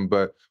with him.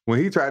 But when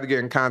he tried to get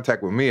in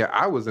contact with me,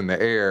 I was in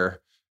the air.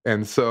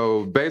 And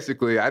so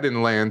basically, I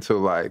didn't land till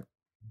like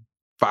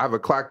 5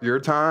 o'clock your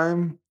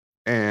time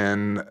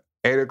and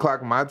 8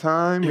 o'clock my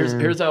time.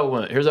 Here's how it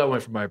went. Here's how it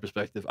went from my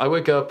perspective. I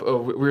wake up.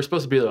 We were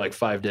supposed to be there like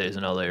 5 days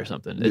in LA or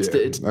something. It's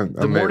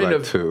the morning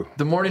of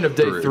the morning of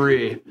day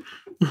 3.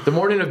 The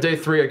morning of day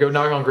 3, I go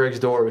knock on Greg's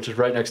door, which is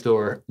right next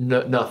door.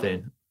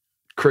 Nothing.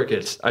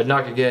 Crickets. I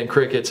knock again.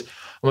 Crickets.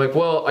 I'm like,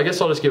 well, I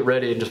guess I'll just get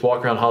ready and just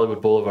walk around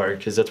Hollywood Boulevard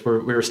because that's where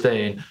we were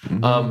staying.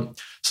 Mm-hmm.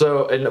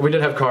 And we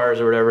didn't have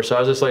cars or whatever. So I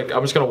was just like,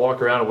 I'm just going to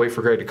walk around and wait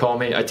for Greg to call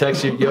me. I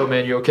text you, yo,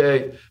 man, you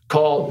okay?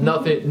 Call,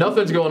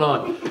 nothing's going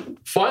on.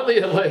 Finally,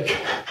 at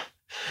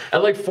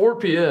like 4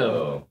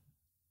 p.m.,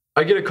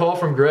 I get a call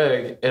from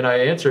Greg and I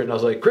answer it and I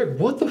was like, Greg,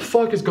 what the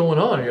fuck is going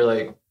on? And you're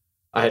like,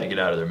 I had to get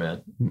out of there,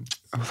 man.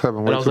 I was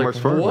having way too much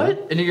fun. What?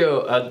 Man. And you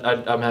go,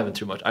 I'm having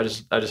too much. I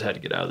just had to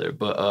get out of there.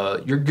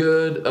 But you're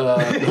good.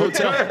 The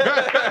hotel,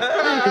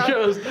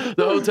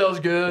 the hotel's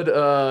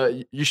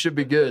good. You should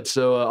be good.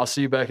 So I'll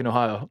see you back in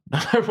Ohio.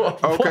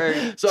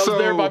 Okay. So I was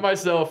there by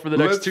myself for the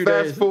next 2 days.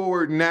 Let's fast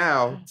forward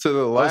now to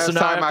the last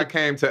time I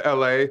came to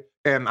LA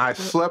and I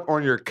slept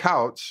on your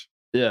couch.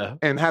 Yeah.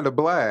 And had a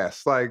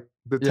blast. Like,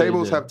 the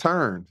tables have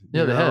turned.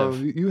 Yeah, they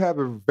have. You have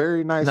a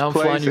very nice now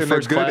place in a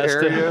good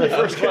area.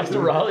 First class to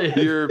Raleigh.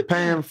 You're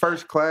paying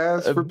first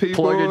class for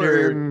people. Plug in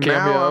your and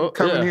Cameo. now I'm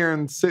coming here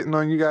and sitting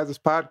on you guys'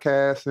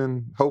 podcast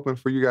and hoping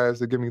for you guys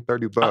to give me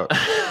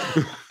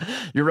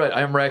 $30. You're right.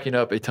 I am racking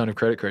up a ton of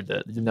credit card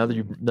debt. Now that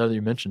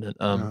you mentioned it.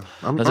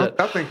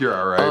 I think you're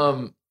all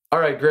right. All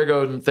right, Greg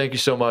Oden, thank you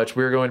so much.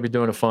 We're going to be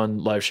doing a fun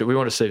live show. We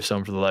want to save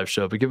some for the live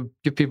show, but give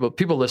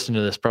people listening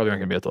to this probably aren't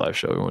going to be at the live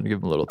show. We want to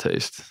give them a little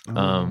taste. That's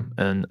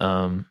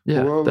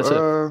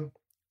it.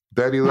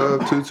 Daddy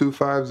Love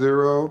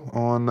 2250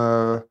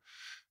 on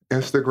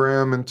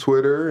Instagram and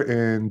Twitter,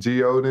 and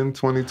Goden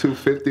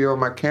 2250 on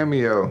my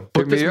Cameo.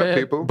 Hit me up,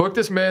 people. Book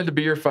this man to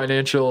be your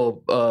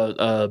financial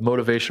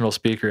motivational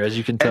speaker. As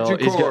you can tell,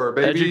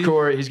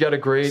 Educore. He's got a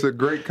great. It's a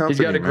great company. He's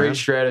got a great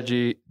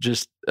strategy.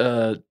 Just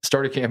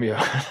start a Cameo.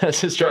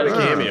 That's his strategy.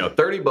 Start a Cameo.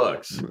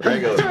 $30. There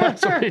you go.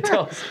 That's what he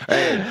tells.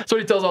 That's what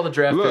he tells all the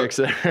draft picks.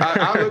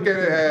 I look at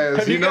it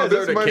as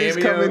this money's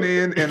coming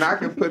in, and I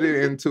can put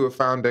it into a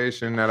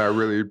foundation that I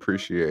really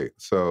appreciate.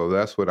 So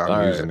that's what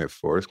I'm using it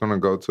for. It's going to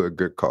go to a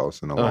good cause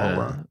in the long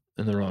run.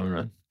 In the long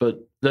run,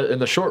 but in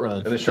the short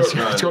run, it's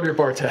going to your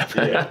bar tab.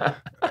 Yeah.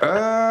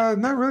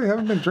 Not really. I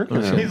haven't been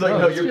drinking. He's like,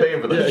 no, you're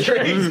paying for those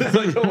drinks. It's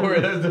like, don't worry,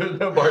 there's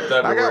no bar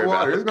tab. I got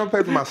water. It's going to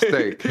pay for my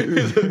steak.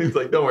 He's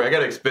like, don't worry, I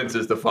got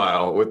expenses to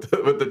file with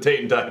the Tate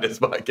and Titus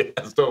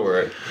podcast. Don't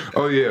worry.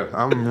 Oh yeah,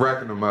 I'm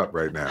racking them up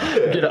right now.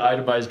 Get an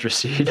itemized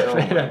receipt. Oh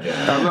my God.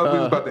 I love we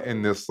was about to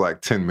end this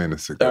like 10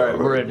 minutes ago. All right,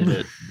 we're ending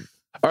it.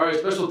 All right,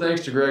 special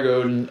thanks to Greg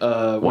Oden.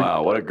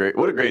 Wow, what a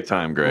great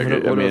time, Greg.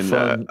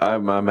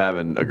 I'm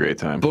having a great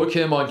time. Book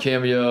him on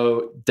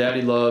Cameo,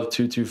 Daddy Love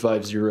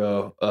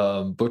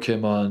 2250. Book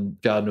him on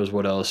God knows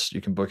what else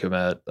you can book him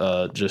at.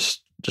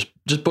 Just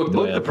book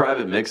the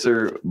private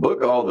mixer.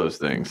 Book all those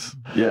things.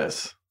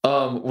 Yes.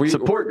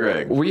 Support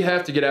Greg. We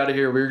have to get out of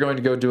here. We're going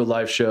to go do a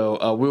live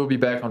show. We'll be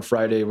back on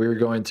Friday. We're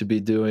going to be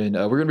doing.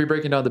 We're going to be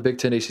breaking down the Big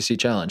Ten ACC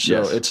Challenge.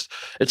 So it's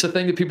the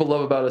thing that people love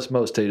about us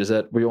most, Tate, is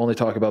that we only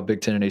talk about Big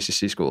Ten and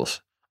ACC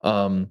schools.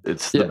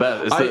 It's the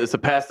best. It's a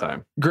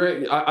pastime.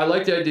 Greg, I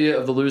like the idea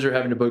of the loser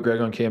having to book Greg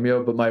on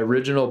Cameo, but my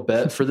original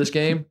bet for this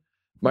game.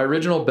 My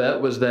original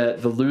bet was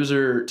that the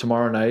loser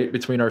tomorrow night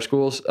between our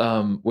schools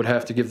would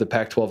have to give the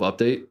Pac-12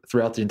 update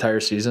throughout the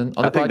entire season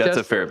on the podcast. I think that's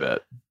a fair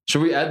bet.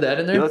 Should we add that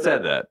in there? Yeah, let's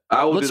add that.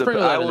 I will do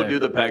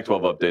the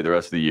Pac-12 update the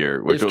rest of the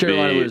year, which will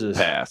be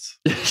pass.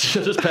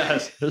 Just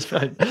pass. That's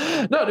fine.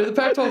 No, dude, the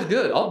Pac-12 is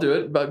good. I'll do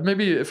it. But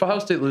maybe if Ohio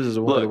State loses,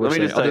 let me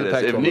just tell you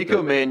this. If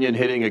Nico Mannion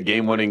hitting a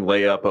game-winning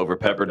layup over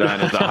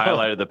Pepperdine is the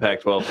highlight of the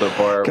Pac-12 so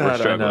far, we're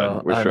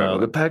struggling. We're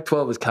struggling. The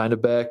Pac-12 is kind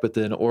of back, but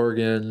then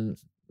Oregon...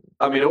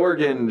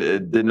 Oregon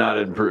did not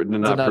improve.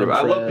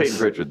 I love Peyton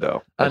Pritchard,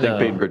 though. I think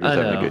Peyton Pritchard's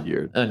having a good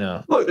year. I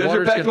know. Look, there's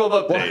your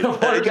Pac-12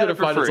 update. I got it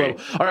for free.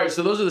 All right,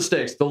 so those are the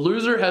stakes. The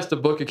loser has to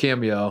book a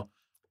Cameo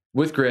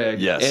with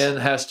Greg and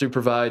has to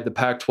provide the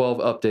Pac-12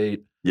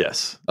 update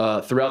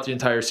throughout the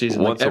entire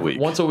season. Once a week.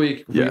 Once a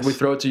week, we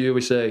throw it to you. We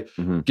say,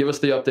 give us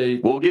the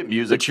update. We'll get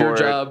music it's your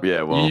for job.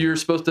 Yeah, well. You're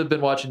supposed to have been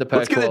watching the Pac-12.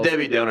 Let's get the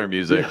Debbie Downer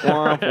music.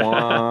 Womp,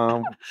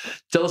 womp.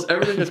 Tell us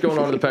everything that's going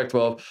on in the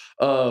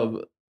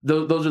Pac-12.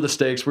 Those are the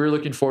stakes. We're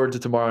looking forward to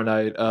tomorrow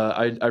night.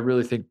 I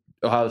really think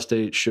Ohio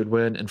State should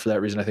win, and for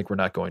that reason, I think we're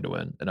not going to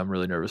win, and I'm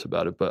really nervous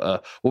about it.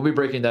 But we'll be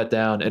breaking that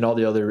down and all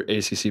the other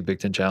ACC Big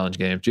Ten Challenge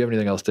games. Do you have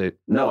anything else, Tate?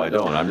 No, I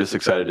don't. I'm just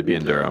excited to be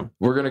in Durham.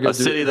 We're going to go a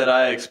city that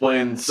I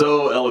explained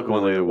so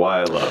eloquently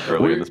why I love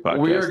earlier in this podcast.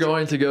 We are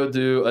going to go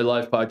do a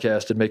live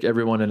podcast and make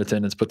everyone in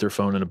attendance put their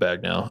phone in a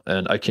bag now,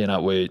 and I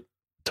cannot wait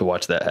to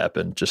watch that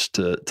happen. Just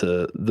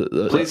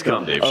please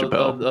come, Dave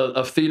Chappelle.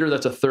 A theater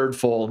that's a third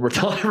full, and we're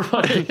telling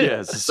everybody.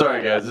 Yes,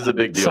 sorry guys, this is a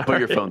big deal. Put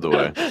your phones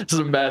away. This is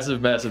a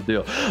massive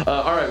deal.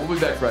 All right, we'll be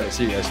back Friday.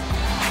 See you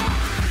guys.